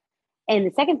 Right. And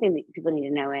the second thing that people need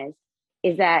to know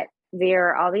is that there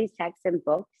are all these texts and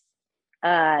books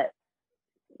that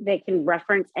can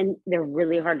reference, and they're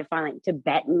really hard to find, like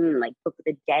Tibetan, like Book of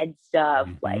the Dead stuff.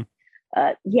 Like,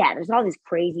 there's all these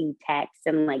crazy texts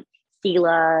and like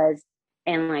stelas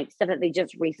and like stuff that they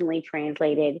just recently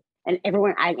translated. And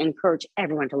I encourage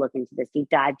everyone to look into this deep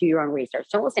dive, do your own research.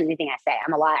 Don't listen to anything I say.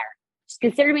 I'm a liar. Just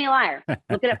consider me a liar.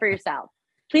 Look it up for yourself.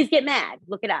 Please get mad.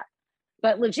 Look it up.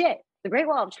 But legit, the Great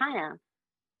Wall of China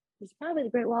is probably the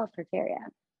Great Wall of Tartaria.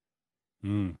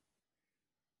 And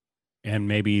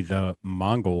maybe the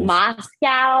Mongols.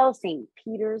 Moscow, St.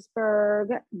 Petersburg,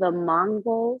 the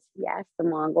Mongols. Yes, the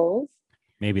Mongols.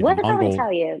 Maybe what the Mongols. What did I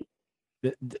tell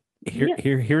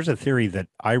you? Here's a theory that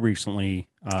I recently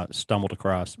stumbled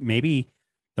across. Maybe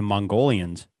the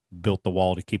Mongolians built the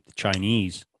wall to keep the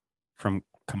Chinese from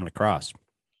coming across.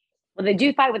 Well, they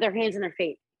do fight with their hands and their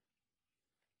feet.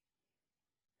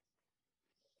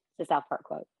 It's a South Park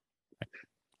quote.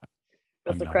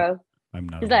 Russell Crowe. I'm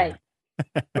not. He's like,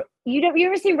 you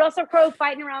ever see Russell Crowe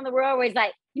fighting around the world where he's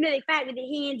like, they fight with their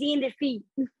hands and their feet.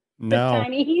 No. The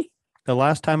Chinese. The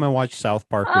last time I watched South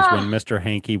Park was when Mr.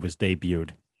 Hanky was debuted.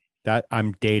 That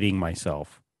I'm dating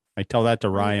myself. I tell that to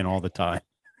Ryan all the time.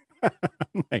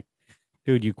 I'm like,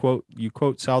 dude, you quote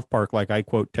South Park like I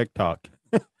quote TikTok.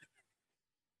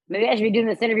 Maybe I should be doing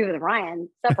this interview with Ryan.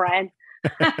 What's up, Ryan?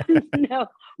 No,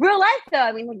 real life though.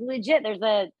 I mean, like legit. There's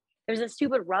a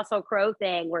stupid Russell Crowe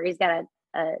thing where he's got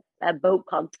a boat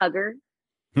called Tugger,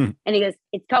 and he goes,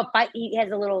 it's called Fight. He has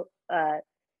a little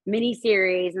mini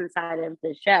series inside of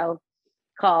the show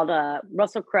called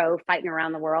Russell Crowe Fighting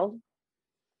Around the World.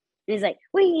 And he's like,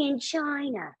 we in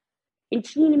China, in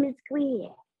Tiananmen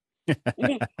Square.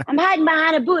 I'm hiding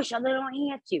behind a bush, although I don't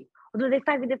have to. Although they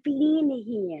fight with their feet and their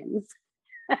hands.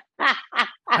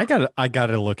 I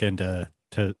gotta look into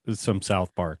some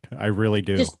South Park. I really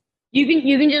do.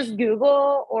 You can just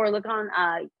Google or look on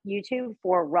YouTube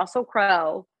for Russell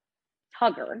Crowe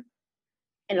Tugger,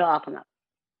 and it'll all come up.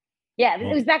 Yeah,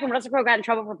 it was back when Russell Crowe got in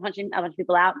trouble for punching a bunch of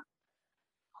people out.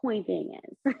 Point thing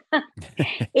is,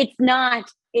 it is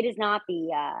not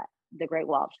the Great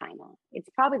Wall of China. It's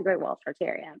probably the Great Wall of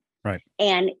Tartaria. Right.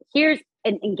 And here's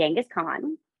in Genghis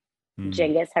Khan,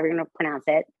 Genghis, however you're going to pronounce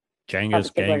it.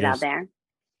 Genghis out there.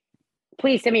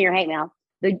 Please send me your hate mail.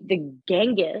 The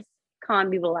Genghis Khan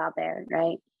people out there,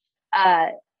 right?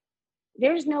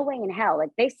 There's no way in hell.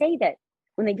 Like they say that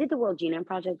when they did the World Genome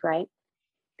Project, right?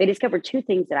 They discovered two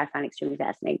things that I find extremely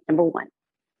fascinating. Number one,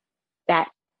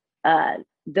 that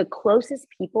the closest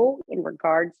people in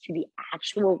regards to the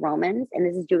actual Romans, and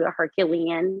this is due to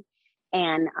Herculean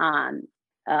and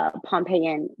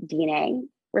Pompeian DNA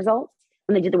results,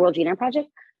 when they did the World Genome Project,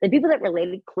 the people that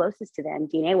related closest to them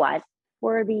DNA-wise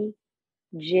were the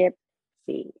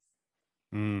Gypsies,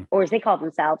 or as they call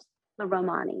themselves, the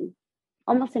Romani.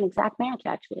 Almost an exact match,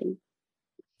 actually.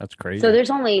 That's crazy. So there's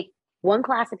only one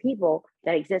class of people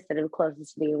that exist that are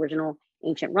closest to the original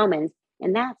ancient Romans,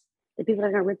 and that's the people that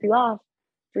are going to rip you off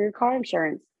for your car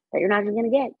insurance that you're not even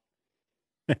going to get.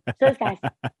 So those guys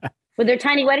with their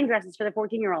tiny wedding dresses for the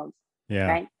 14-year-olds. Yeah.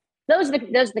 Right. Those are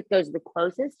the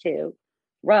closest to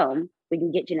Rome we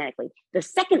can get genetically. The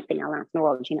second thing I learned from the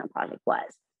World Genome Project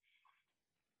was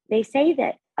they say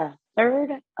that a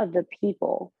third of the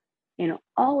people in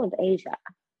all of Asia,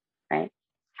 right,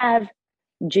 have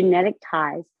genetic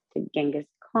ties to Genghis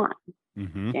Khan.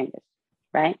 Genghis,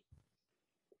 right?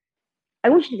 I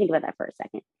want you to think about that for a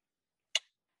second.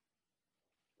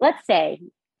 Let's say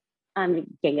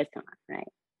I'm Genghis Khan, right?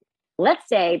 Let's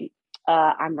say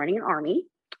I'm running an army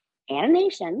and a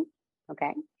nation,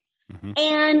 okay?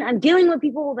 And I'm dealing with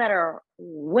people that are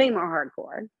way more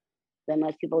hardcore than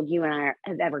most people you and I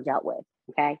have ever dealt with,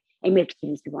 okay? And we have to keep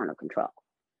these people under control.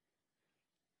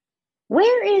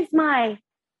 Where is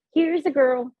here's a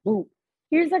girl, boom,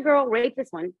 here's a girl, rape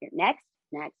this one, here, next.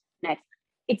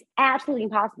 It's absolutely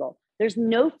impossible. There's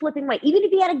no flipping way. Even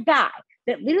if he had a guy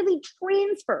that literally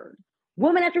transferred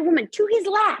woman after woman to his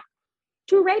lap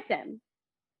to rape them,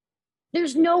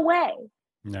 there's no way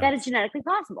that is genetically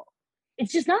possible.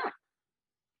 It's just not.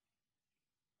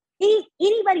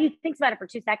 Anybody who thinks about it for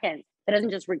 2 seconds that doesn't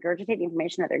just regurgitate the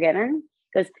information that they're given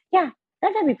goes, yeah,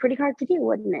 that'd be pretty hard to do,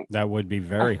 wouldn't it? That would be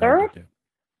very hard to do.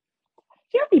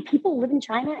 You know how many people live in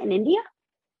China and India?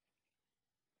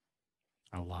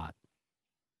 A lot.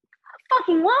 A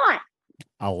fucking lot.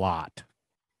 A lot.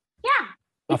 Yeah.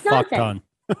 A fuck ton.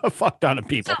 A fuck ton of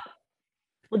people.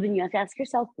 Well, then you have to ask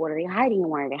yourself, what are they hiding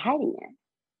and why are they hiding it?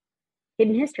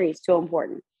 Hidden history is so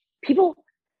important. People,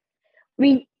 I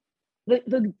mean,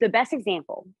 the best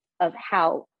example of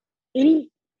how any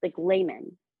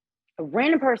layman, a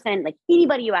random person,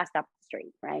 anybody you ask up the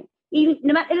street, right? Even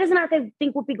no matter, it doesn't matter if they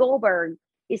think Whoopi Goldberg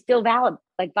is still valid,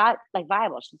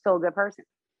 viable. She's still a good person.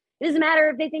 It doesn't matter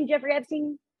if they think Jeffrey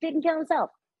Epstein didn't kill himself.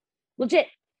 Legit.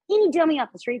 Any dummy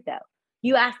off the street, though,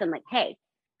 you ask them hey,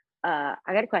 I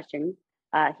got a question.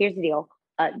 Here's the deal.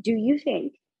 Do you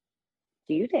think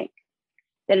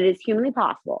that it is humanly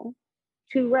possible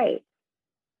to rape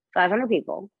 500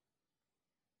 people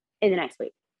in the next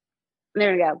week. And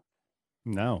they're going to go,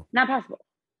 no, not possible.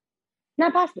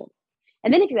 Not possible.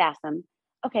 And then if you ask them,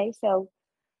 okay, so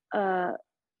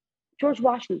George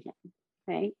Washington,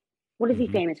 right? What is he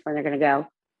famous for? And they're going to go,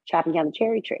 chopping down the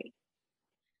cherry tree.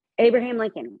 Abraham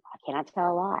Lincoln, I cannot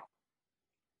tell a lie.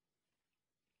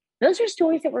 Those are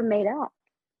stories that were made up.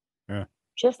 Yeah.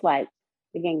 Just like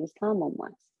the Genghis Khan one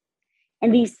was.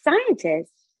 And these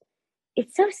scientists,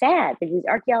 it's so sad that these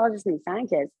archaeologists and these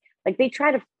scientists, like they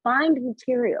try to find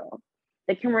material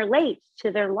that can relate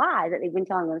to their lie that they've been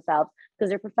telling themselves because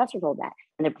their professor told that,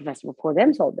 and their professor before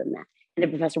them told them that, and their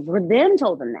professor before them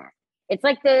told them that. It's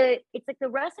like the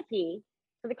recipe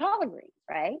for the collard greens,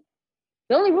 right?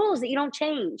 The only rule is that you don't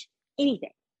change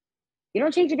anything. You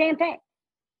don't change a damn thing.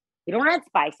 You don't add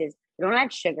spices. You don't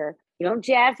add sugar. You don't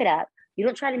jazz it up. You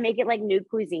don't try to make it like new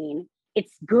cuisine.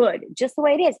 It's good just the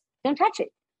way it is. Don't touch it.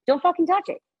 Don't fucking touch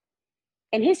it.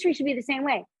 And history should be the same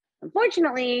way.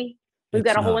 Unfortunately, we've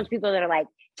got a whole bunch of people that are like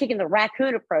taking the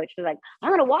raccoon approach. They're like, I'm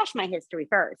going to wash my history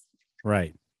first.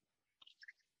 Right.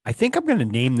 I think I'm going to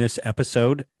name this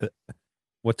episode,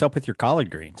 What's Up with Your Collard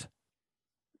Greens?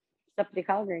 What's up with your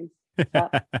collard greens?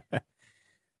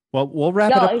 Well, we'll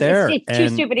wrap it up there. It's too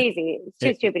stupid easy. It's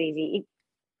too stupid easy.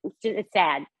 It's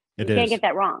sad. You can't get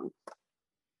that wrong.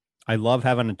 I love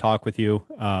having a talk with you.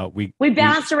 We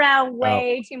bounced around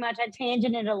way too much. I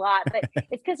tangented a lot, but it's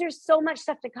because there's so much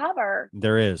stuff to cover.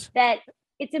 There is. That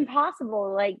it's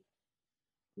impossible. Like,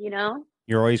 you know?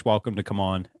 You're always welcome to come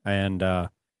on. And I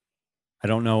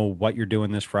don't know what you're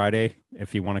doing this Friday.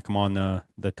 If you want to come on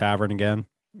the tavern again.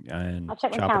 And I'll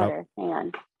check my calendar. Hang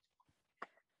on.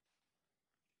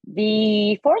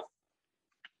 The 4th?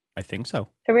 I think so.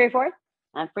 February 4th?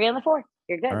 I'm free on the 4th.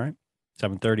 You're good. All right.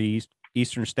 7:30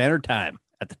 Eastern Standard Time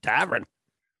at the tavern.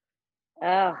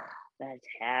 Oh, the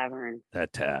tavern.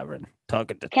 That tavern.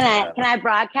 Talking to Can I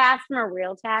broadcast from a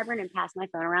real tavern and pass my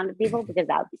phone around to people? Because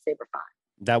that would be super fun.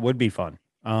 That would be fun.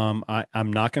 I'm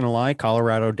not going to lie.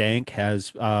 Colorado Dank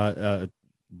has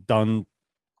done,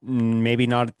 maybe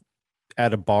not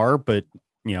at a bar, but,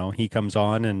 you know, he comes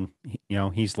on and, you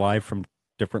know, he's live from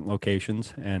different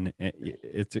locations, and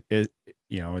it's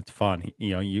you know, it's fun.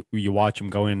 You know, you watch him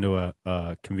go into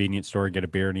a convenience store, get a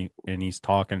beer, and he's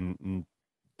talking, and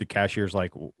the cashier's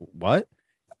like, "What?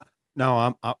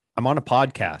 No, I'm on a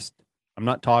podcast. I'm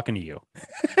not talking to you."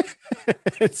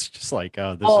 It's just like,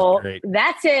 oh, this is great.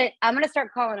 That's it. I'm gonna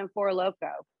start calling him Four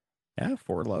Loco. Yeah,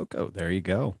 Four Loco. There you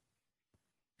go.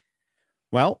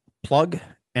 Well, plug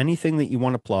anything that you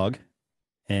want to plug.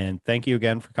 And thank you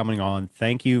again for coming on.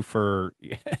 Thank you for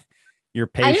your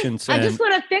patience. I just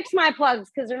want to fix my plugs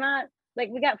because they're not, like,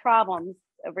 we got problems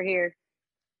over here.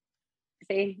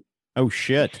 See? Oh,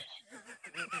 shit.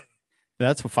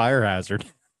 That's a fire hazard.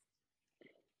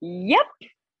 Yep.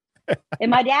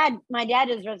 And my dad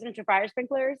does residential fire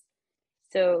sprinklers.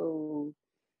 So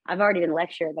I've already been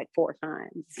lectured like 4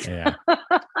 times. Yeah.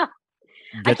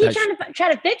 I keep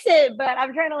trying to fix it, but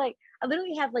I'm trying to, like, I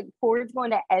literally have like cords going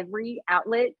to every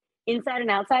outlet, inside and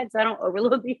outside, so I don't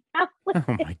overload the outlet.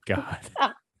 Oh my God.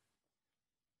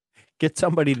 Get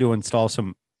somebody to install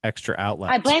some extra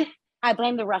outlets. I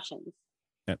blame the Russians.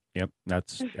 Yep.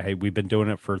 That's, hey, we've been doing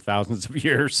it for thousands of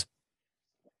years.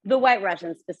 The White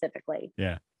Russians specifically.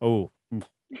 Yeah. Oh.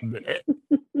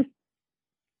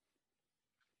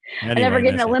 I never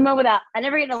get in a limo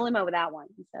without one.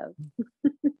 So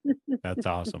that's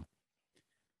awesome.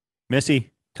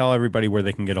 Missy, tell everybody where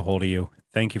they can get a hold of you.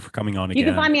 Thank you for coming on again. You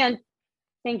can find me on,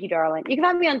 thank you, darling. You can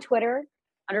find me on Twitter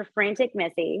under Frantic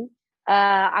Missy.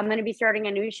 I'm going to be starting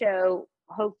a new show,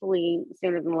 hopefully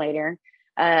sooner than later,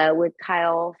 with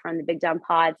Kyle from the Big Dumb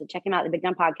Pod. So check him out, the Big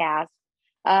Dumb Podcast.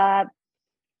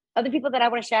 Other people that I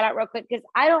want to shout out real quick, because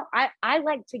I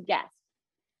like to guest.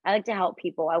 I like to help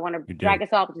people. I want to drag us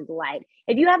all into the light.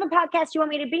 If you have a podcast you want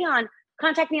me to be on,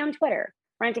 contact me on Twitter,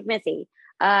 Frantic Missy.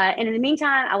 And in the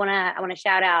meantime, I want to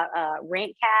shout out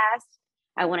Rantcast.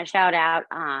 I want to shout out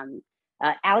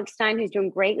Alex Stein, who's doing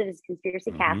great with his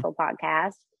Conspiracy Castle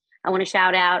podcast. I want to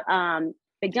shout out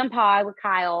Big Dumb Pod with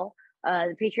Kyle,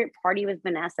 the Patriot Party with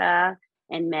Vanessa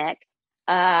and Mick,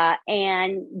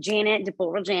 and Janet,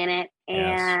 Deplorable Janet.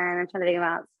 And I'm trying to think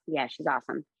about, she's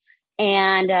awesome.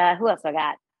 And who else I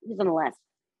got? Who's on the list?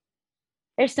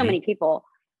 There's so many people.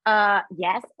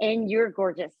 Yes, and your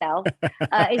gorgeous self,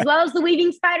 as well as the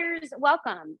Weaving Spiders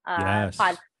Welcome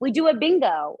pod. We do a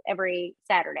bingo every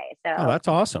Saturday. So that's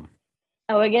awesome.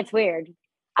 Oh, it gets weird.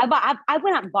 I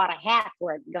went out and bought a hat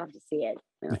for it. You'll have to see it.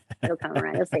 It'll come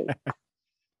around. You'll see.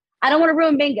 I don't want to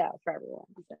ruin bingo for everyone.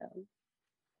 So.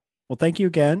 Well, thank you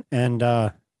again, and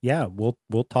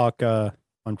we'll talk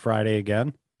on Friday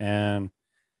again, and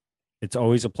It's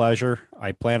always a pleasure.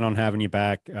 I plan on having you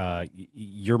back.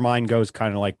 Your mind goes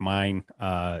kind of like mine.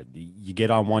 You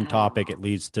get on one topic, it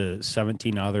leads to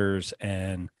 17 others,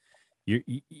 and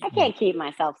I can't keep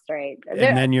myself straight.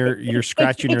 And then you're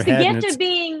scratching your head. It's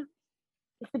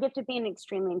the gift of being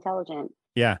extremely intelligent.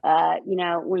 Yeah. You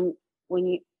know,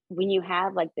 when you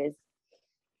have like this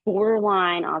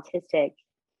borderline autistic,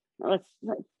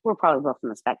 we're probably both on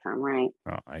the spectrum, right?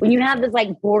 When you have this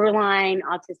like borderline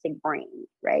autistic brain,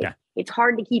 right? Yeah. It's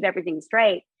hard to keep everything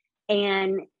straight.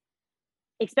 And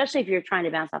especially if you're trying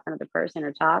to bounce off another person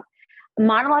or talk,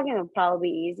 monologuing would probably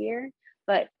be easier,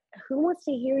 but who wants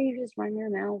to hear you just run your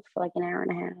mouth for like an hour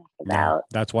and a half about?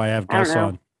 That's why I have guests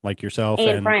on like yourself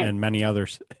and many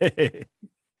others.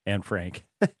 And Frank.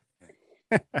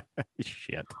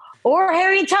 Shit. Or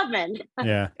Harry Tubman.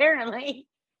 Yeah. Apparently.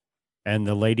 And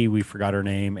the lady, we forgot her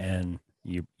name, and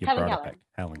you Helen brought Keller. it back.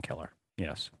 Helen Keller.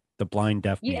 Yes. The blind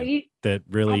deaf You- mute that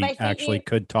really actually you-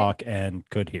 could talk and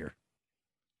could hear.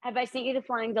 Have I sent you the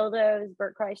Flying Dildos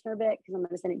Bert Kreischer bit? Because I'm going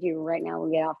to send it to you right now when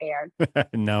we get off air.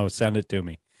 No, send it to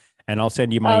me. And I'll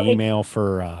send you my email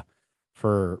for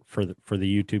the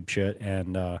YouTube shit.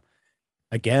 And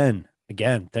again,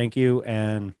 thank you.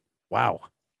 And wow.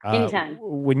 Anytime.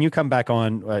 When you come back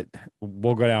on,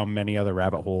 we'll go down many other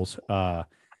rabbit holes.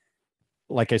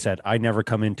 Like I said, I never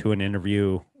come into an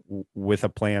interview with a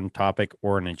planned topic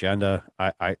or an agenda.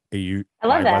 I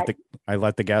love that. I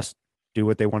let the guests do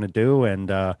what they want to do. And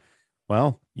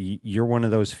well, you're one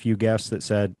of those few guests that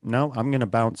said, no, I'm going to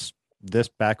bounce this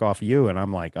back off you. And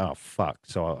I'm like, oh, fuck.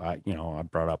 So I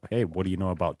brought up, hey, what do you know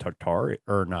about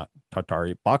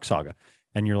Box Saga?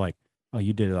 And you're like, oh,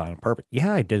 you did it on purpose.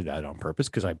 Yeah, I did that on purpose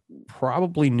because I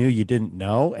probably knew you didn't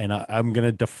know, and I'm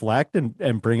gonna deflect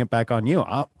and bring it back on you.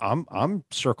 I'm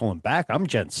circling back. I'm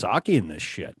Jen Psaki in this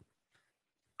shit.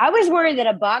 I was worried that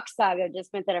a box saga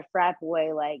just meant that a frat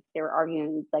boy, like they were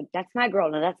arguing, like that's my girl,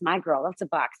 no, that's my girl. That's a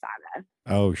box saga.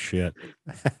 Oh shit.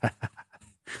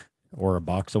 Or a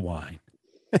box of wine.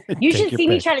 You should see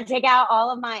me try to take out all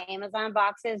of my Amazon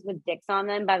boxes with dicks on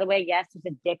them. By the way, yes,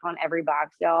 there's a dick on every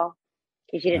box, y'all.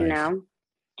 In case you didn't know,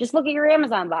 just look at your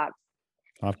Amazon box.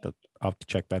 I'll have to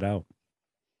check that out.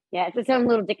 Yeah, it's its own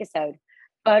little dickisode.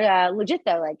 But legit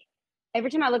though, like every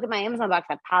time I look at my Amazon box,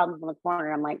 I pile them in the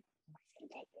corner. I'm like, I'm gonna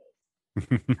take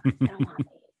these. I don't want these.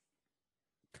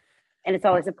 And it's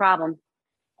always a problem.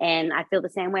 And I feel the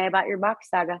same way about your box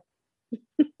saga.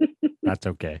 That's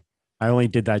okay. I only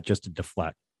did that just to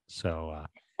deflect. So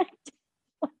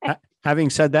having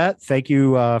said that, thank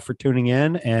you for tuning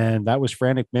in. And that was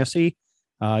Frantic Missy.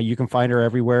 You can find her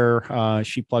everywhere.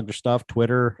 She plugged her stuff,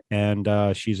 Twitter,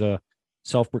 and she's a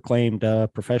self-proclaimed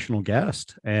professional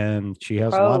guest. And she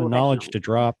has a lot of knowledge to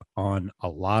drop on a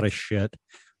lot of shit.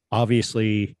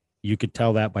 Obviously, you could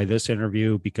tell that by this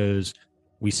interview because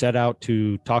we set out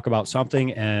to talk about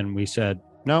something and we said,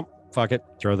 no, fuck it,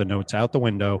 throw the notes out the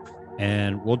window,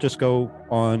 and we'll just go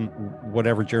on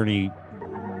whatever journey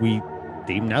we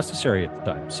deem necessary at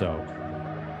the time. So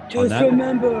just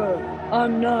remember,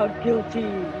 I'm not guilty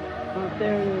of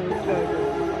their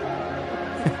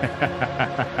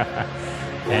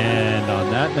And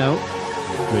on that note,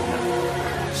 good night.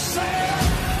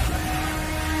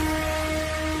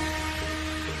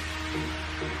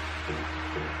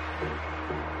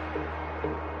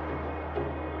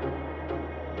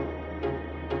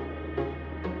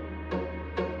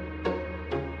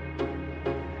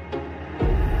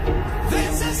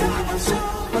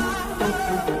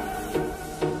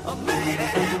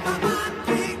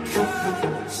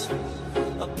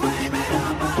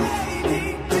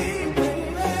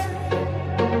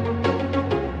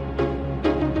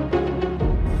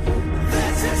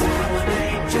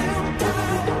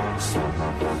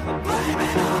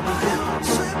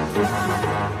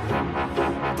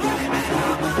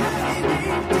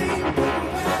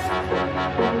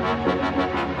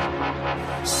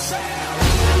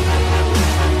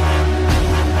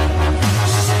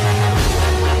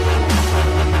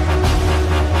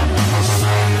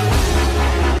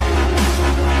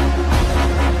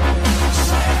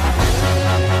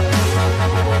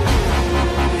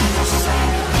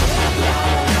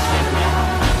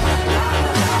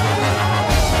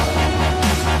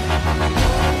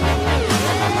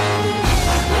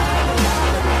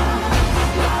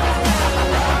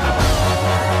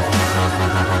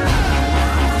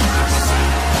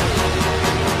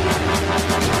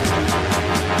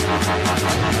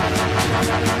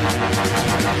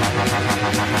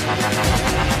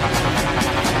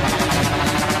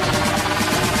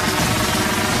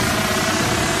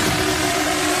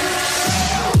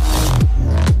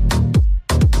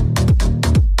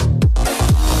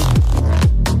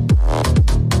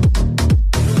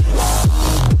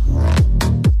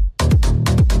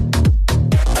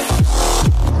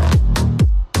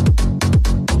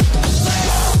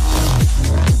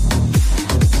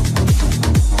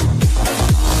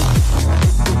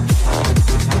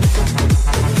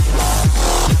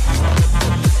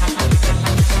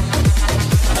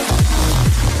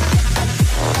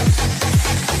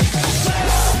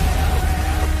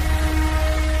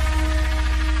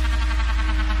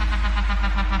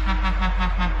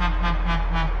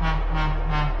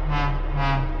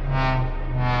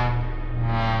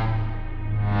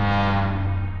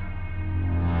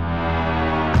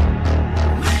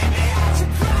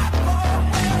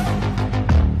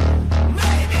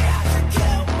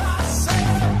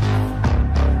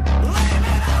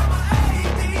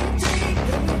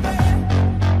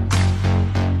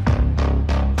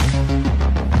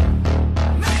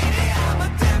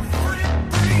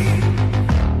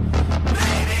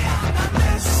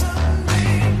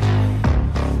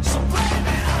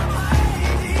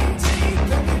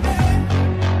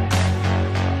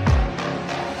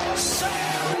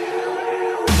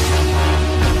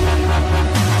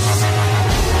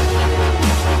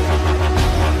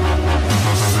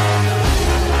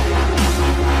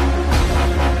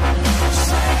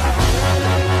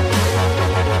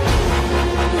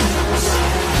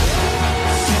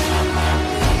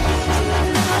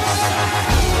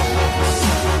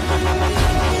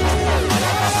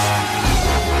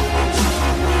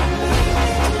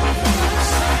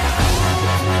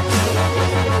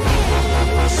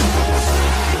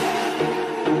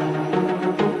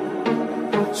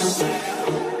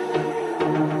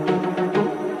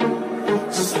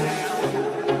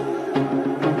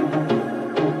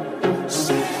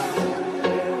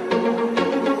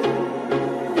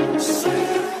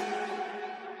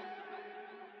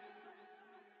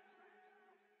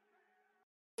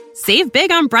 Save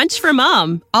big on brunch for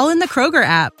mom, all in the Kroger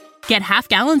app. Get half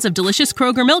gallons of delicious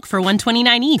Kroger milk for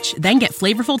 $1.29 each. Then get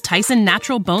flavorful Tyson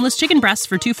natural boneless chicken breasts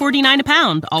for $2.49 a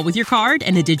pound, all with your card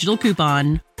and a digital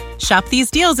coupon. Shop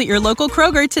these deals at your local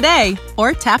Kroger today,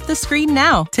 or tap the screen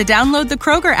now to download the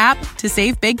Kroger app to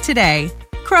save big today.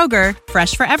 Kroger,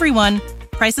 fresh for everyone.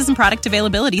 Prices and product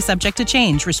availability subject to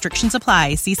change. Restrictions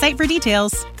apply. See site for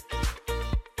details.